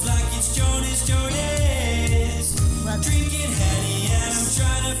brothers like it's Jonas. Drinking Henny and I'm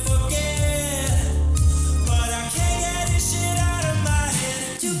trying to forget. But I can't get this shit out of my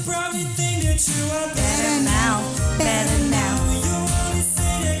head. You probably think that you are better now. Better now. You only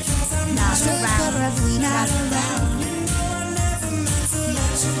say that 'cause I'm not around. Not around. You know I never meant to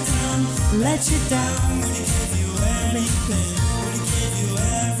let you down. Let you down. Would have gave you everything. Would have gave you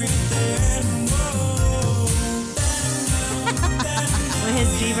everything. Whoa. With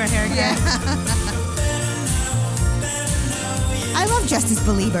his Bieber haircut. Yeah. I love Justice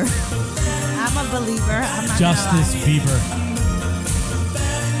Belieber. I'm a believer. I'm not Justice Bieber.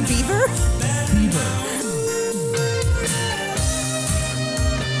 Beaver? Bieber.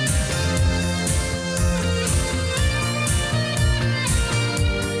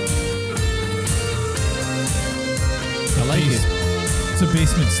 I like it. It's a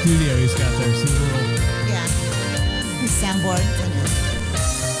basement studio he's got there. See the little, Yeah. His soundboard.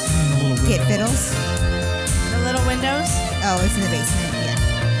 and the little Get window. fiddles. The little windows. Oh, it's in the basement. Yeah.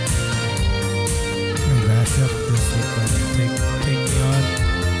 Mash up this with take me on.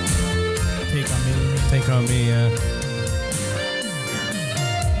 Take on me. Take on me.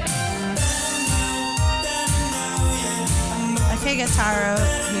 Okay, Guitar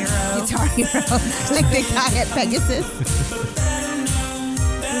Hero. Guitar Hero. Like the guy at Pegasus.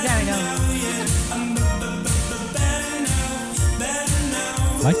 We gotta go.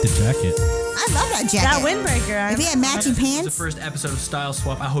 I like the jacket. I love that jacket. That windbreaker. If he had matching This is pants. the first episode of Style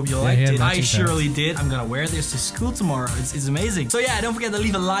Swap. I hope you Yeah, liked he had it. I matching surely did. I'm gonna wear this to school tomorrow. It's amazing. So yeah, don't forget to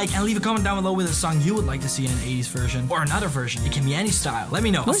leave a like and leave a comment down below with a song you would like to see in an 80s version or another version. It can be any style. Let me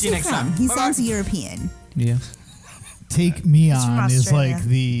know. I'll Where's see you he next from? time. He Bye-bye. sounds European. Yeah. Take Me He's from On is Australia. like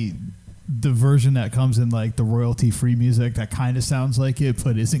the version that comes in like the royalty free music that kind of sounds like it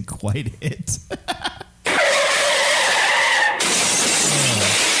but isn't quite it.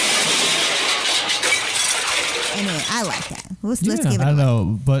 Anyway, I like that. Let's give it I a don't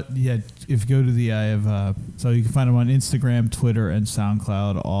know, but yeah, if you go to the I have so you can find them on Instagram, Twitter, and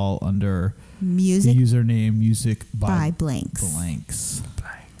SoundCloud, all under Music the username Music by Blanks. Blanks.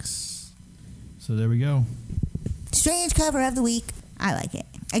 So there we go. Strange cover of the week. I like it.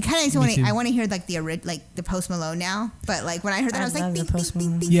 I kind of want to hear like the Post Malone now, but like when I heard that I was like,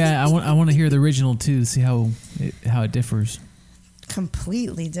 bing, bing, yeah, I want to hear the original too to see how it differs.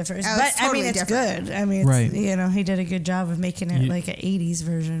 Completely differs, Oh, but it's totally it's different. good. I mean, it's, Right. he did a good job of making it like an 80s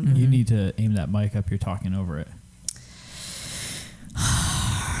version. You need to aim that mic up. You're talking over it.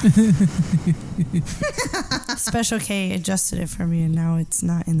 Special K adjusted it for me, and now it's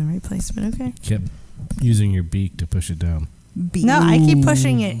not in the right place. But okay. Kept using your beak to push it down. No, I keep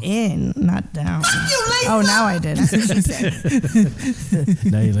pushing it in, not down. Oh, now I did. That's what she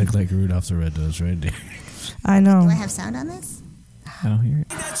said. Now you look like Rudolph the Red-Nosed Reindeer. I know. Do I have sound on this? I don't hear it.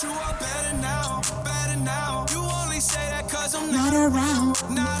 Not around.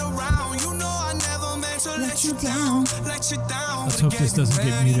 You know I never meant to let you down. Let's hope this doesn't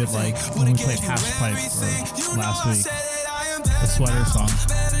get muted like when we played Hash Pipe last week. The sweater song.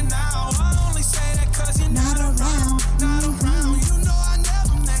 Not around. You know I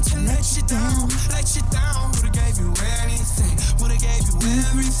never meant to let you down. Would've gave you anything. Would've gave you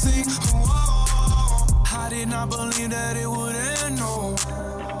everything. Oh, I did not believe that it would end. No.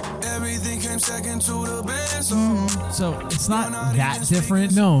 Everything came second to the band. So it's not that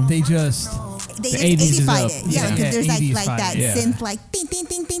different. No, they just They the just 80s is 85 up. it. Yeah, because there's like that yeah. synth like ding ding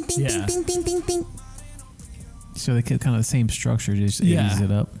ding ding ding Yeah. ding ding ding ding. So they kept kind of the same structure, just Yeah. 80s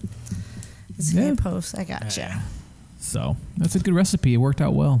it up. It's a post. I gotcha. So That's a good recipe. It worked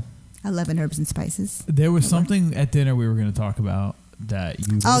out well. 11 herbs and spices. there was something at dinner we were going to talk about that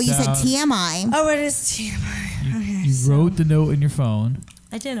you. Oh, wrote you said down. TMI. Oh, it is TMI. Okay, You wrote the note in your phone.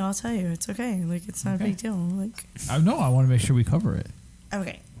 I did. I'll tell you. It's okay. Like, it's not a big deal. Like, I know. I want to make sure we cover it.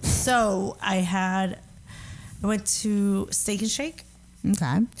 okay. So I went to Steak and Shake.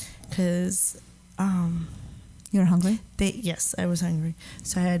 Okay. Because, you were hungry? Yes, I was hungry.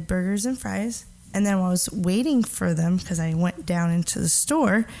 So I had burgers and fries. And then while I was waiting for them, because I went down into the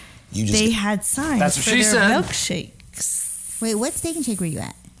store, they had signs That's what for she their said. milkshakes. Wait, what Steak and Shake were you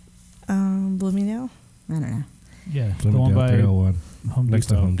at? Bloomingdale. I don't know. Yeah, the one by 301, next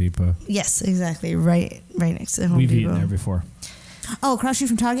to Home Depot. Yes, exactly. Right next to Home We've Depot. eaten there before. Oh, across street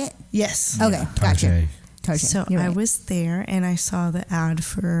from Target? Yes. Okay, gotcha. Target. So You're I right. was there and I saw the ad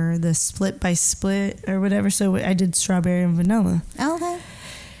for the split by split or whatever. So I did strawberry and vanilla. Oh, okay.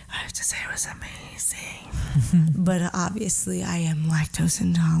 I have to say it was amazing. But obviously I am lactose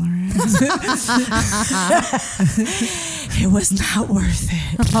intolerant. It was not worth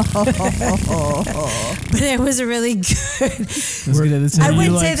it. But it was really good. I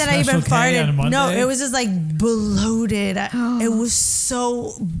wouldn't say that I even farted. No, it was just like bloated. It was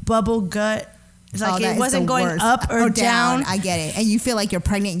so bubble gut. It's like that it is wasn't the going worst. up or down. I get it. And you feel like you're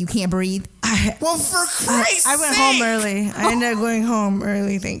pregnant and you can't breathe. Well, for Christ's I went home early. I ended up going home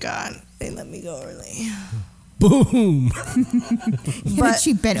early, thank God. They let me go early. Boom. But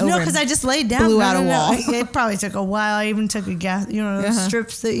she bent over. No, because I just laid down. blew out a wall. It probably took a while. I even took a gas, those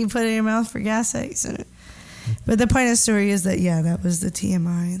strips that you put in your mouth for gas eggs. But the point of the story is that, that was the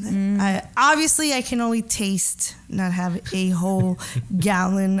TMI. That obviously, I can only taste, not have a whole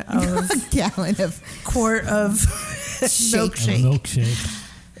gallon of quart of milkshake. Milkshake.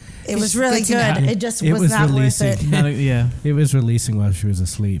 It was really good. It just was not worth it. It was releasing while she was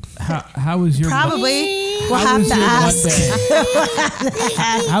asleep. How was your Probably. We'll have to ask.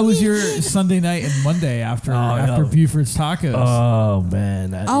 How was your Sunday night and Monday after Buford's Tacos? Oh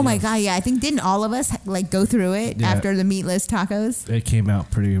man! Oh my God! Yeah, I think didn't all of us go through it after the meatless tacos? It came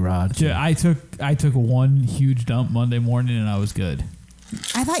out pretty raw. Yeah, I took one huge dump Monday morning and I was good.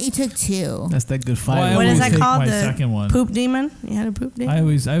 I thought you took two. That's that good fight. What is that called? My The second one. poop demon? You had a poop demon? I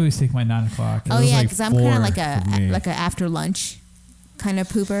always take my 9 o'clock. Oh yeah, because I'm kind of like a after lunch kind of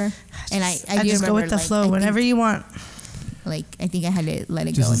pooper, and I I just go with the flow whenever you want. Like I think I had to let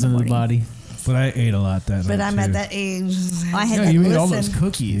it Just go in the in the morning. body. But I ate a lot that night. But I'm too. at that age. I had you ate all those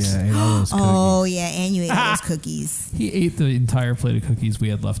cookies. Yeah, I ate all those cookies. Oh yeah, and you ate all those cookies. He ate the entire plate of cookies we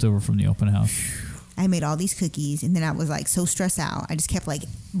had left over from the open house. I made all these cookies, and then I was like so stressed out. I just kept like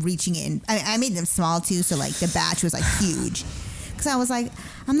reaching in. I made them small too, so like the batch was like huge. Because I was like,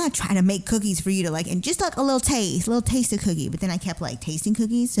 I'm not trying to make cookies for you to like, and just like a little taste of cookie. But then I kept like tasting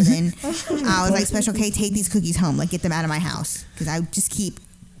cookies. So then I was like, Special K, take these cookies home, like get them out of my house, because I just keep.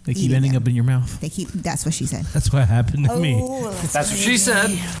 They keep ending up in your mouth. They keep. That's what she said. That's what happened to me. That's what she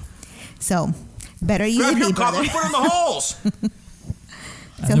said. So better you than me, brother. Put in the holes.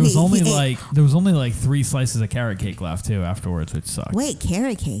 So there was he only like 3 slices of carrot cake left too afterwards, which sucked. Wait,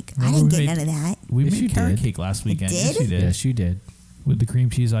 carrot cake? I Remember didn't we get made- none of that. We Yes, you made carrot did. cake last weekend. did? Yes, you did. Yes, you did. With the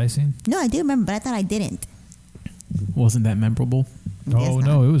cream cheese icing. No, I do remember, but I thought I didn't. Wasn't that memorable? Oh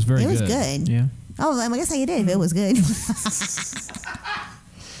no, it was very It good. was good. Yeah. Oh, I guess I did if it was good.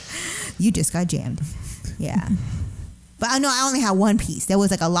 You just got jammed. Yeah. But I know I only had one piece. There was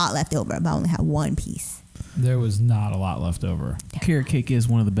like a lot left over, but I only had one piece. There was not a lot left over. Carrot cake is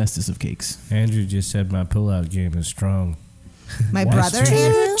one of the bestest of cakes. Andrew just said my pull-out game is strong. My brother,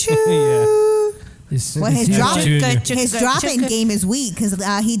 Andrew? Yeah. His drop-in game is weak because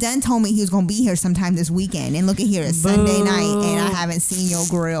he done told me he was going to be here sometime this weekend. And look at here, it's Sunday night, and I haven't seen your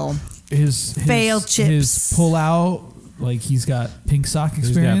grill. His failed chips. His pull-out, like he's got pink sock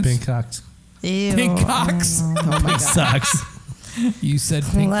experience. He's got pink cocks. Ew. Pink cocks. Pink socks. You said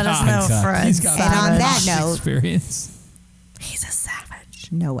pink Let cocks. us know, Fred. He's got And on that pink note, experience. He's a savage.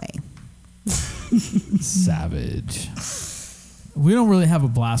 No way. Savage. We don't really have a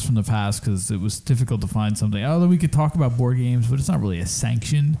blast from the past because it was difficult to find something. Although we could talk about board games, but it's not really a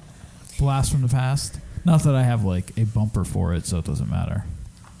sanctioned blast from the past. Not that I have like a bumper for it, so it doesn't matter.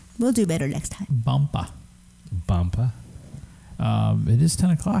 We'll do better next time. Bumper. It is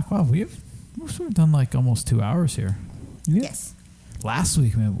 10 o'clock. Wow, we've done like almost 2 hours here. Yes. Last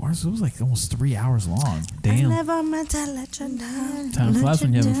week, man, ours was like almost 3 hours long. I Damn. never meant to let you down. Time flies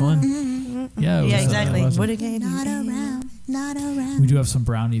when you're having fun. Yeah, exactly. What a game. Not around. We do have some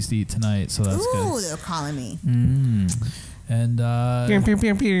brownies to eat tonight, so that's good. Ooh, they're calling me. And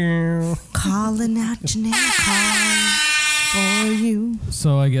calling out your name, calling for you.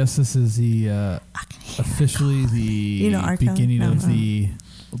 So I guess this is the officially the beginning of the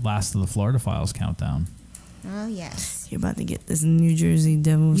last of the Florida Files countdown. Oh yes, you're about to get this New Jersey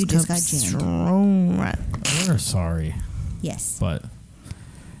Devils You just Cup got jammed. strong right. We're sorry. Yes, but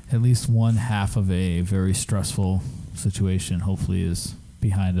at least one half of a very stressful situation hopefully is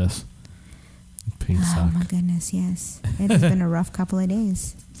behind us. Pink oh sock. my goodness, yes. It has been a rough couple of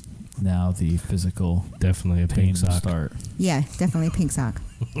days. Now the physical definitely a pain pink sock. Start. Yeah, definitely a pink sock.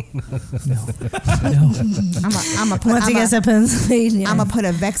 No. I'm gonna put. Once he gets to Pennsylvania, I'm gonna put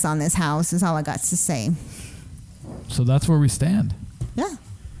a Vex on this house. Is all I got to say. So that's where we stand. Yeah.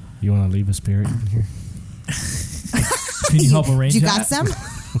 You want to leave a spirit in here? Can you help arrange You that? got some?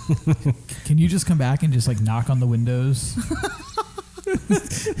 Can you just come back and just like knock on the windows?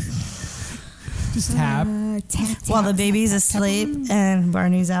 Just tap. While the baby's asleep and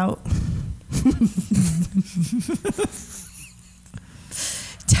Barney's out.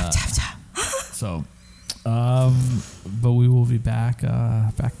 Tap, tap, tap. So, but we will be back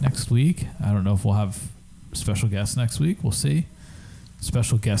next week. I don't know if we'll have special guests next week. We'll see.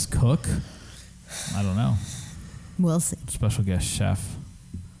 Special guest cook. I don't know. We'll see. Special guest chef.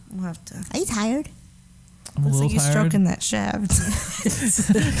 We'll have to. Are you tired? I'm Looks a like little you're tired. stroking that shaft.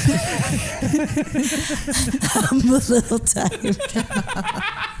 I'm a little tired.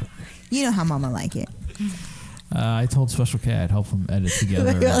 You know how Mama like it. I told Special K I'd help him edit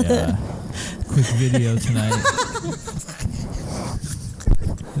together a quick video tonight.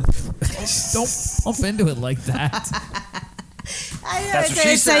 Don't bump into it like that. I know That's it's what an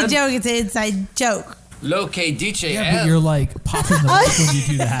she inside said. joke. It's an inside joke. Loke DJ Yeah, but you're like popping the mic when you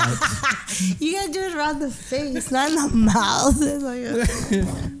do that. You gotta do it around the face, not in the mouth.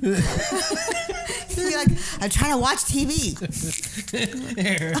 It's You're like, I'm trying to watch TV.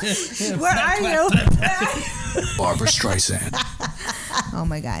 Where are you? Barbara Streisand. Oh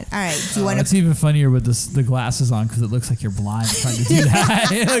my God! All right, do you want It's to? even funnier with the glasses on because it looks like you're blind trying to do that.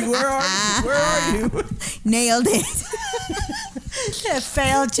 Like, where are you? Nailed it.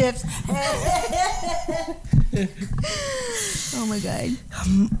 Failed chips. Oh my God.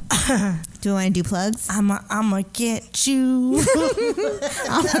 Do you want to do plugs? I'ma get you.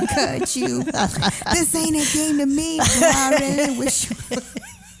 I'ma cut you. This ain't a game to me, but I really wish you would.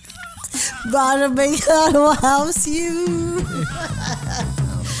 Gotta make a house you.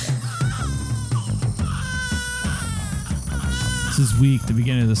 This is weak. The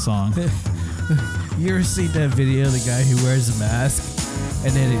beginning of the song. You ever seen that video of the guy who wears a mask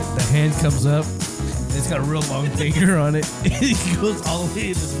and then the hand comes up and it's got a real long finger on it and it goes all the way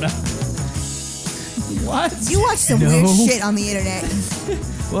in his mouth? What? You watch some weird shit on the internet.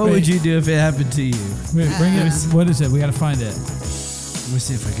 What would you do if it happened to you? Wait, bring it. What is it? We gotta find it. Let me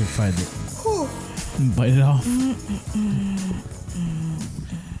see if I can find it. Bite it off.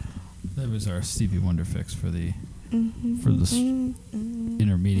 That was our Stevie Wonder fix for this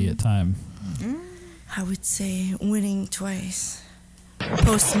intermediate time. I would say winning twice.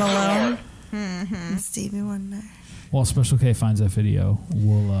 Post Malone and Stevie Wonder. While Special K finds that video,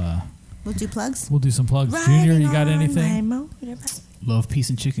 we'll do plugs. We'll do some plugs. Junior, you got anything? Love, peace,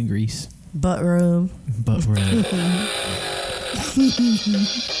 and chicken grease. Butt rub. Butt rub.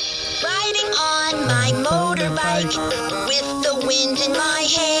 Riding on my motorbike with the wind in my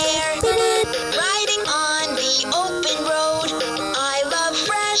hair. Riding on the open road, I love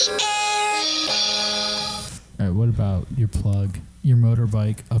fresh air. Your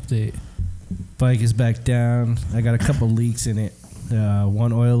motorbike update. Bike is back down. I got a couple leaks in it.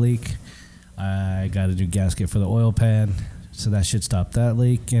 One oil leak. I got a new gasket for the oil pan, so that should stop that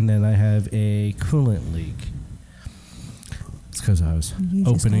leak. And then I have a coolant leak. It's because I was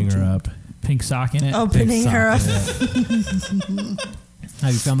opening her up. Pink sock in it. Opening her up. Have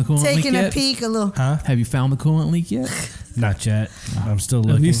you found the coolant leak Taking yet? a peek a little. Huh? Have you found the coolant leak yet? Not yet. I'm still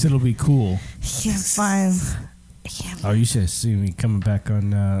looking. At least it'll be cool. Yeah, fine. Oh, you should have seen me coming back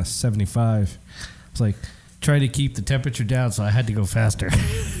on 75. It's like trying to keep the temperature down, so I had to go faster.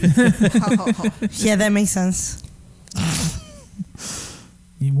 Yeah, that makes sense.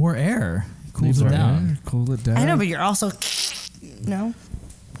 Need more air. Cools it down. Cool it down. I know, but you're also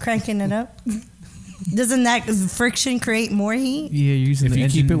cranking it up. Doesn't that friction create more heat? Yeah, you're using if the you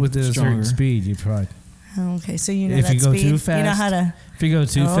keep it with a stronger. certain speed, you probably. Oh, okay, so you know If that you go speed. too fast, You know how to. If you go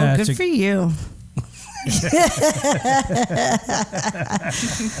too fast, good for you.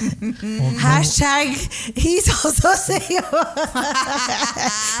 Hashtag. He's also saying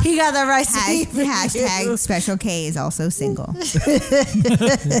he got the right speed. Hashtag Special K is also single.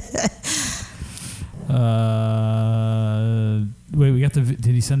 Wait, we got the.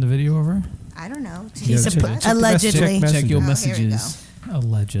 Did he send the video over? I don't know. Allegedly. Check your Oh, here we messages.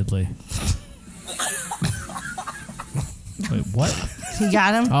 Allegedly. Wait, what? You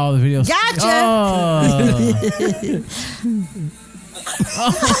got him? Oh, the video. Gotcha. Oh.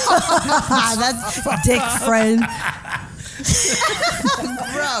 That's dick friend.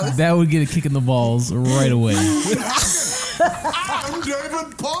 Gross. That would get a kick in the balls right away. I'm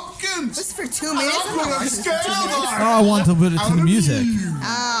David Pumpkins. Just for 2 minutes. Oh, I want to put it to the music.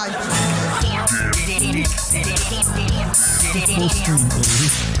 Full stream,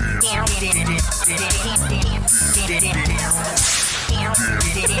 please.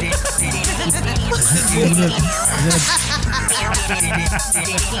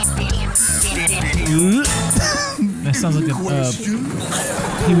 That sounds like a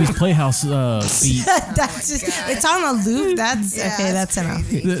Pee-wee's Playhouse beat. That's just, it's on a loop. That's okay. That's enough.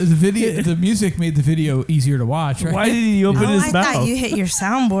 The music made the video easier to watch. Right? Why did he open his I mouth? thought you hit your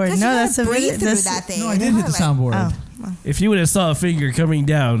soundboard. No, that's a breathe through that's, that thing. No, I didn't hit the soundboard. Oh. If you would have saw a finger coming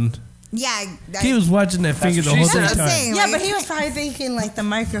down, Yeah. he was watching that finger the whole That's what I'm time. saying. Yeah, like- but he was probably thinking like the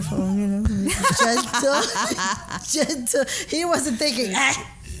microphone, you know, gentle. He wasn't thinking.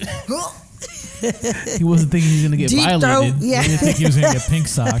 He wasn't thinking he was going to get Deep violated. throat, yeah. He didn't think he was going to get pink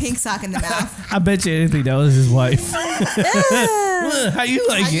sock. Pink sock in the mouth. I bet you anything that was his wife. How you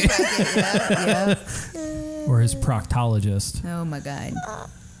like it? Or his proctologist. Oh my God.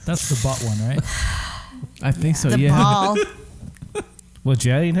 That's the butt one, right? I think so, The yeah. ball. What,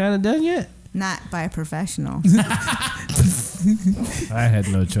 you ain't had it done yet? Not by a professional. I had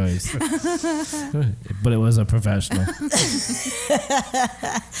no choice. But it was a professional. All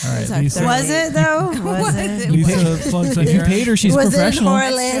right, Lisa. Was it though? Was it? Lisa plugs in. If you paid her, she's Was professional. it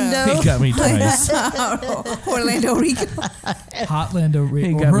in Orlando? He got me twice. Orlando Rico. Hotlando He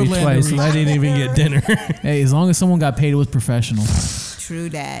Rico. got me twice, and I didn't even get dinner. Hey, as long as someone got paid, it was professional. True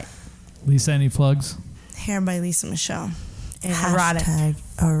that. Lisa, any plugs? Hair by Lisa Michelle. And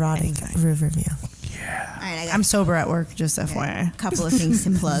Erotic Riverview. All right, I'm sober at work, just FYI. a couple of things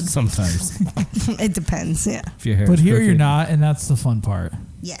to plug. Sometimes. It depends, yeah. If your hair But is here you're crooked. not, and that's the fun part.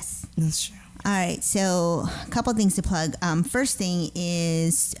 Yes. That's true. All right, so a couple things to plug. First thing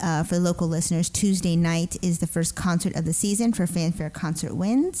is for local listeners, Tuesday night is the first concert of the season for Fanfare Concert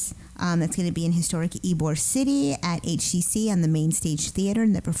Wins. That's going to be in historic Ybor City at HCC on the Main Stage Theater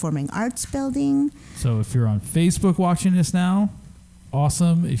in the Performing Arts Building. So if you're on Facebook watching this now,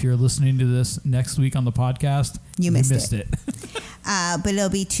 awesome. If you're listening to this next week on the podcast, You missed it. But it'll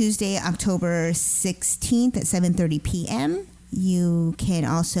be Tuesday, October 16th at 7:30 p.m. You can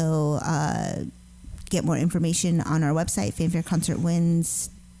also get more information on our website,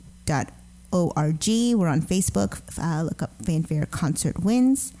 fanfareconcertwins.org. We're on Facebook. Look up Fanfare Concert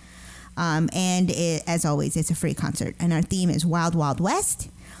Wins. As always, it's a free concert. And our theme is Wild Wild West.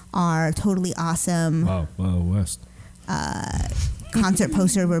 Our totally awesome Wow, West. concert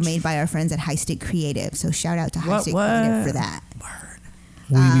poster were made by our friends at High Stick Creative. So shout out to High Stick Creative for that.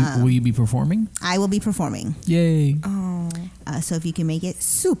 Will you be performing? I will be performing. Yay. So if you can make it,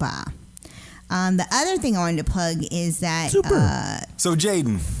 super. The other thing I wanted to plug is that... So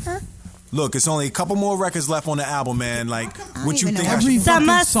Jaden, look, it's only a couple more records left on the album, man. Like, what you think? Every fucking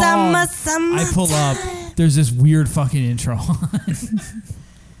song I pull up, there's this weird fucking intro.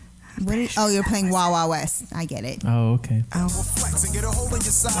 You're playing Wild Wild West. I get it. Oh, okay. Oh.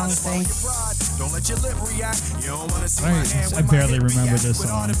 I barely remember this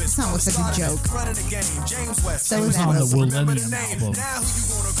song. This song was such a joke. So It was on the Millennium album.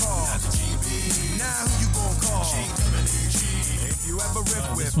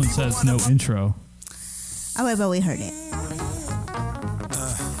 This one says no intro. Oh, wait, but we heard it.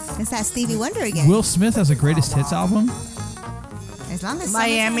 It's that Stevie Wonder again. Will Smith has a greatest hits album. As long as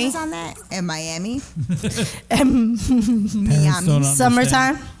Miami is on that. And Miami. Miami.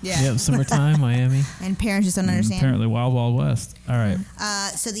 Summertime. Yeah. Yep, summertime, Miami. And parents just don't understand. Apparently Wild Wild West. All right.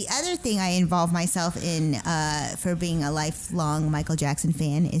 So the other thing I involve myself in for being a lifelong Michael Jackson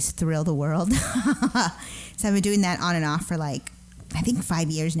fan is Thrill the World. So I've been doing that on and off for I think 5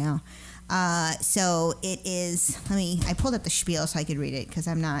 years now. So it is, I pulled up the spiel so I could read it because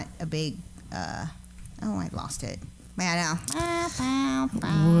I'm not a big, I lost it. Man, I know.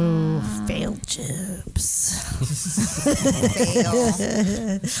 Whoa, fail chips. Fail.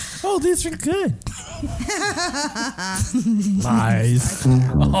 Oh, these are good. Lies.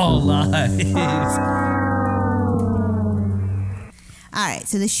 All lies. All right,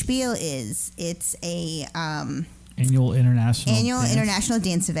 so the spiel is it's a Annual international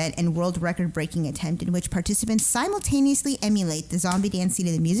dance event and world record-breaking attempt in which participants simultaneously emulate the zombie dance scene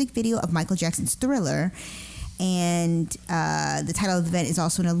in the music video of Michael Jackson's Thriller. And the title of the event is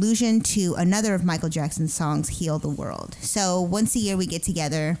also an allusion to another of Michael Jackson's songs, Heal the World. So once a year we get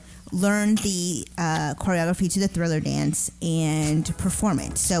together, learn the choreography to the Thriller dance, and perform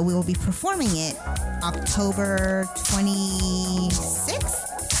it. So we will be performing it October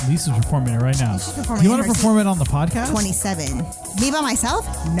 26th. Lisa's performing it right now. performing You it want to herself. perform it on the podcast? 27. Me by myself?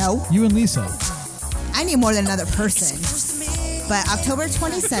 No. You and Lisa. I need more than another person. But October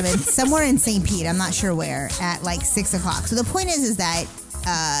 27th, somewhere in St. Pete, I'm not sure where, at 6 o'clock. So the point is that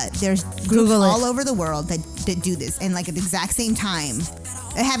there's groups all over the world that do this, and at the exact same time.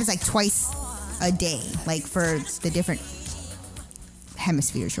 It happens twice a day, for the different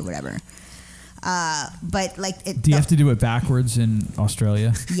hemispheres or whatever. But do you have to do it backwards in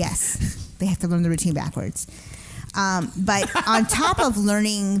Australia? Yes, they have to learn the routine backwards. But on top of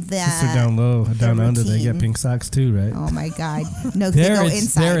learning down low, down under, they get pink socks too, right? Oh my God! No, they go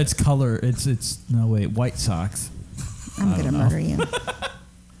inside. There, it's color. It's white socks. I'm gonna murder you.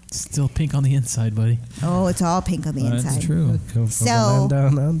 Still pink on the inside, buddy. Oh, it's all pink on the inside. That's true. So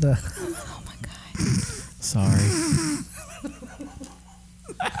down under. Oh my God! Sorry.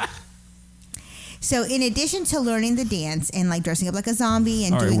 So in addition to learning the dance and dressing up like a zombie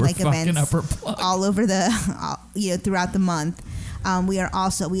and doing events all over the throughout the month,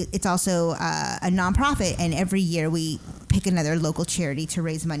 it's also a nonprofit, and every year we pick another local charity to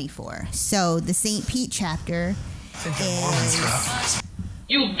raise money for. So the St. Pete chapter is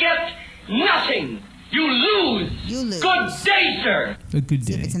You get nothing. You lose. You lose. Good day, sir. A good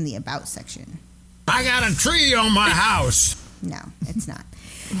See day. if it's in the about section. I got a tree on my house. No, it's not.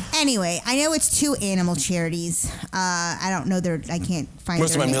 Anyway, I know it's two animal charities. I don't know I can't find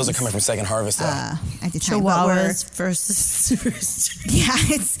Most of their my meals are names. coming from Second Harvest, though. At the time, but Chihuahuas versus yeah,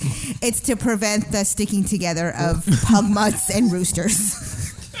 it's to prevent the sticking together of pug mutts and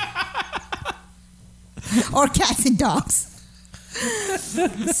roosters, or cats and dogs.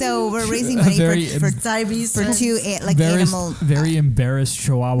 So we're raising money for diabetes for two animal. Very embarrassed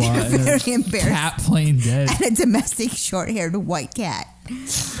Chihuahua. and Very a embarrassed. Cat playing dead. And a domestic short-haired white cat.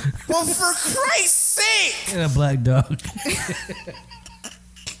 Well, for Christ's sake! And a black dog.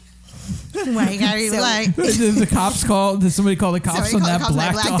 Why you gotta be black? Did the cops call? Did somebody call the cops on that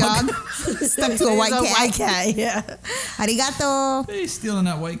black dog? Stuck to a white cat. White cat, yeah. Arigato. Hey, stealing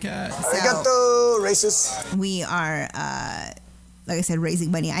that white cat. Arigato, racist. We are, like I said,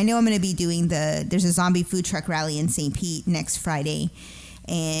 raising money. I know I'm going to be doing there's a zombie food truck rally in St. Pete next Friday.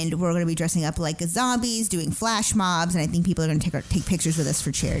 And we're going to be dressing up like zombies, doing flash mobs. And I think people are going to take pictures with us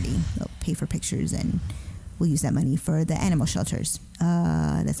for charity. They'll pay for pictures, and we'll use that money for the animal shelters.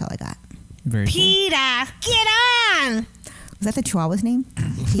 That's all I got. Very cool. Peter, get on! Was that the Chihuahua's name?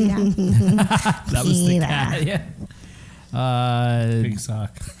 Peter. That was the cat. Yeah. Pink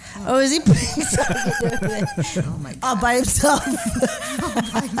sock. Oh, is he pink sock? Oh my God. All by himself. All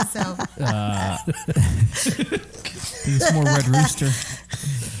by himself. I think it's more Red Rooster.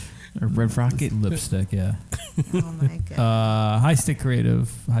 Or Red Rocket. Lipstick, yeah. Oh my God.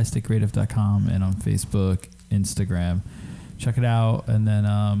 highstickcreative.com, and on Facebook, Instagram. Check it out. And then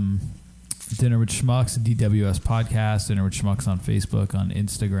Dinner with Schmucks, DWS podcast. Dinner with Schmucks on Facebook, on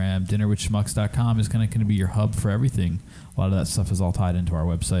Instagram. Dinnerwithschmucks.com is kind of going to be your hub for everything. A lot of that stuff is all tied into our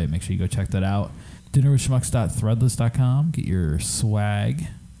website. Make sure you go check that out. Dinnerwithschmucks.threadless.com. Get your swag.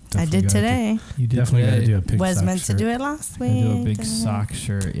 I did today. You did Definitely got to today. do a pink Was sock meant shirt. to do it last I do a week. big sock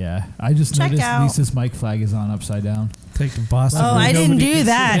shirt. Yeah, I just Check noticed out. Lisa's mic flag is on upside down. Take the Boston. Oh, I didn't Nobody do can see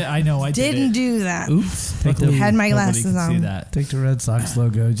that. it. I know. I didn't did it. do that. Oops. Had my Nobody glasses can see on. that. Take the Red Sox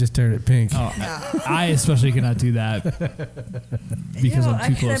logo. Just turn it pink. Oh, I especially cannot do that because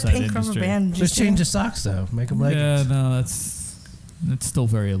I'm too close to that industry. Just change the socks though. Make them like Yeah, no, that's still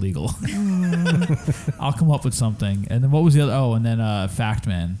very illegal. I'll come up with something. And then what was the other? Oh, and then Fact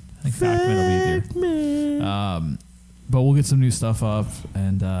Man. I think Fact Man will be easier. But we'll get some new stuff up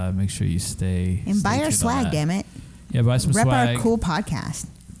and make sure you stay. And buy stay our tuned on swag, that. damn it. Yeah, buy some Rep swag. our cool podcast.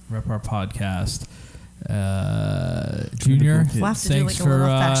 Rep our podcast. Junior, We'll have to do thanks like a little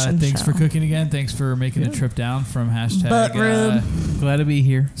fashion thanks show. for cooking again. Thanks for making the trip down from hashtag Butt rub. Glad to be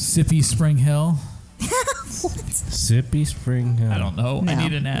here. Sippy Spring Hill. Sippy Spring Hill. I don't know. I No.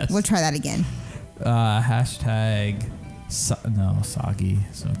 need an S. We'll try that again. Hashtag soggy.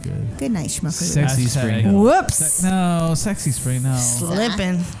 So good. Good night, schmuckers. Sexy Spring Hill. Whoops. No, Sexy Spring. No.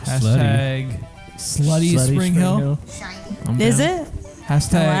 Slipping. Hashtag slutty Spring Hill. Is it?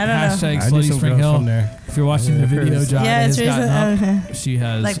 Hashtag I don't know. hashtag I knew slutty some Spring girls Hill. from there. If you're watching the video, John Yeah, has it's gotten up. recent- She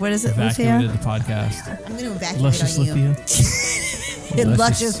has Like, what is it, evacuated Lucia? the podcast. I'm going to evacuate Luscious on you. Lithia.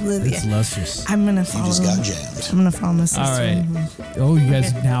 Luscious Lithia. It's luscious. I'm gonna follow. just got jammed. I'm gonna follow my sister. All right. Oh, you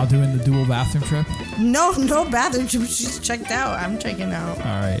guys now doing the dual bathroom trip? No bathroom. She's checked out. I'm checking out. All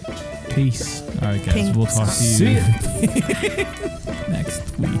right. Peace. All right, guys. Pink We'll talk to See you ya. next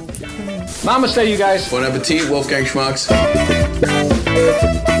week. Namaste, you guys. Bon appetit, Wolfgang Schmucks.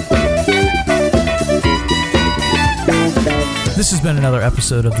 This has been another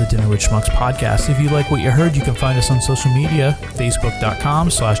episode of the Dinner with Schmucks podcast. If you like what you heard, you can find us on social media,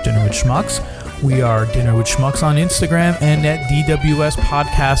 facebook.com/Dinner with Schmucks. We are Dinner with Schmucks on Instagram and at DWS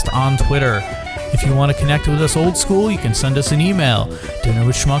Podcast on Twitter. If you want to connect with us old school, you can send us an email,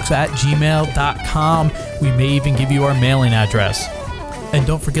 dinnerwithschmucks@gmail.com. We may even give you our mailing address. And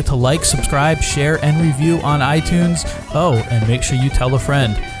don't forget to like, subscribe, share, and review on iTunes. Oh, and make sure you tell a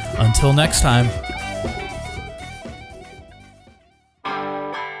friend. Until next time.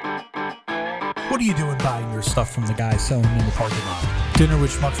 What are you doing buying your stuff from the guy selling in the parking lot?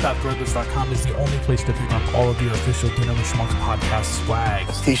 DinnerWithSchmucks.threadless.com is the only place to pick up all of your official Dinner with Schmucks podcast swag.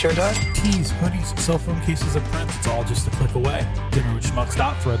 T-shirt done? Tees, hoodies, cell phone cases, and prints. It's all just a click away.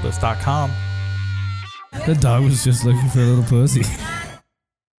 DinnerWithSchmucks.threadless.com. The dog was just looking for a little pussy.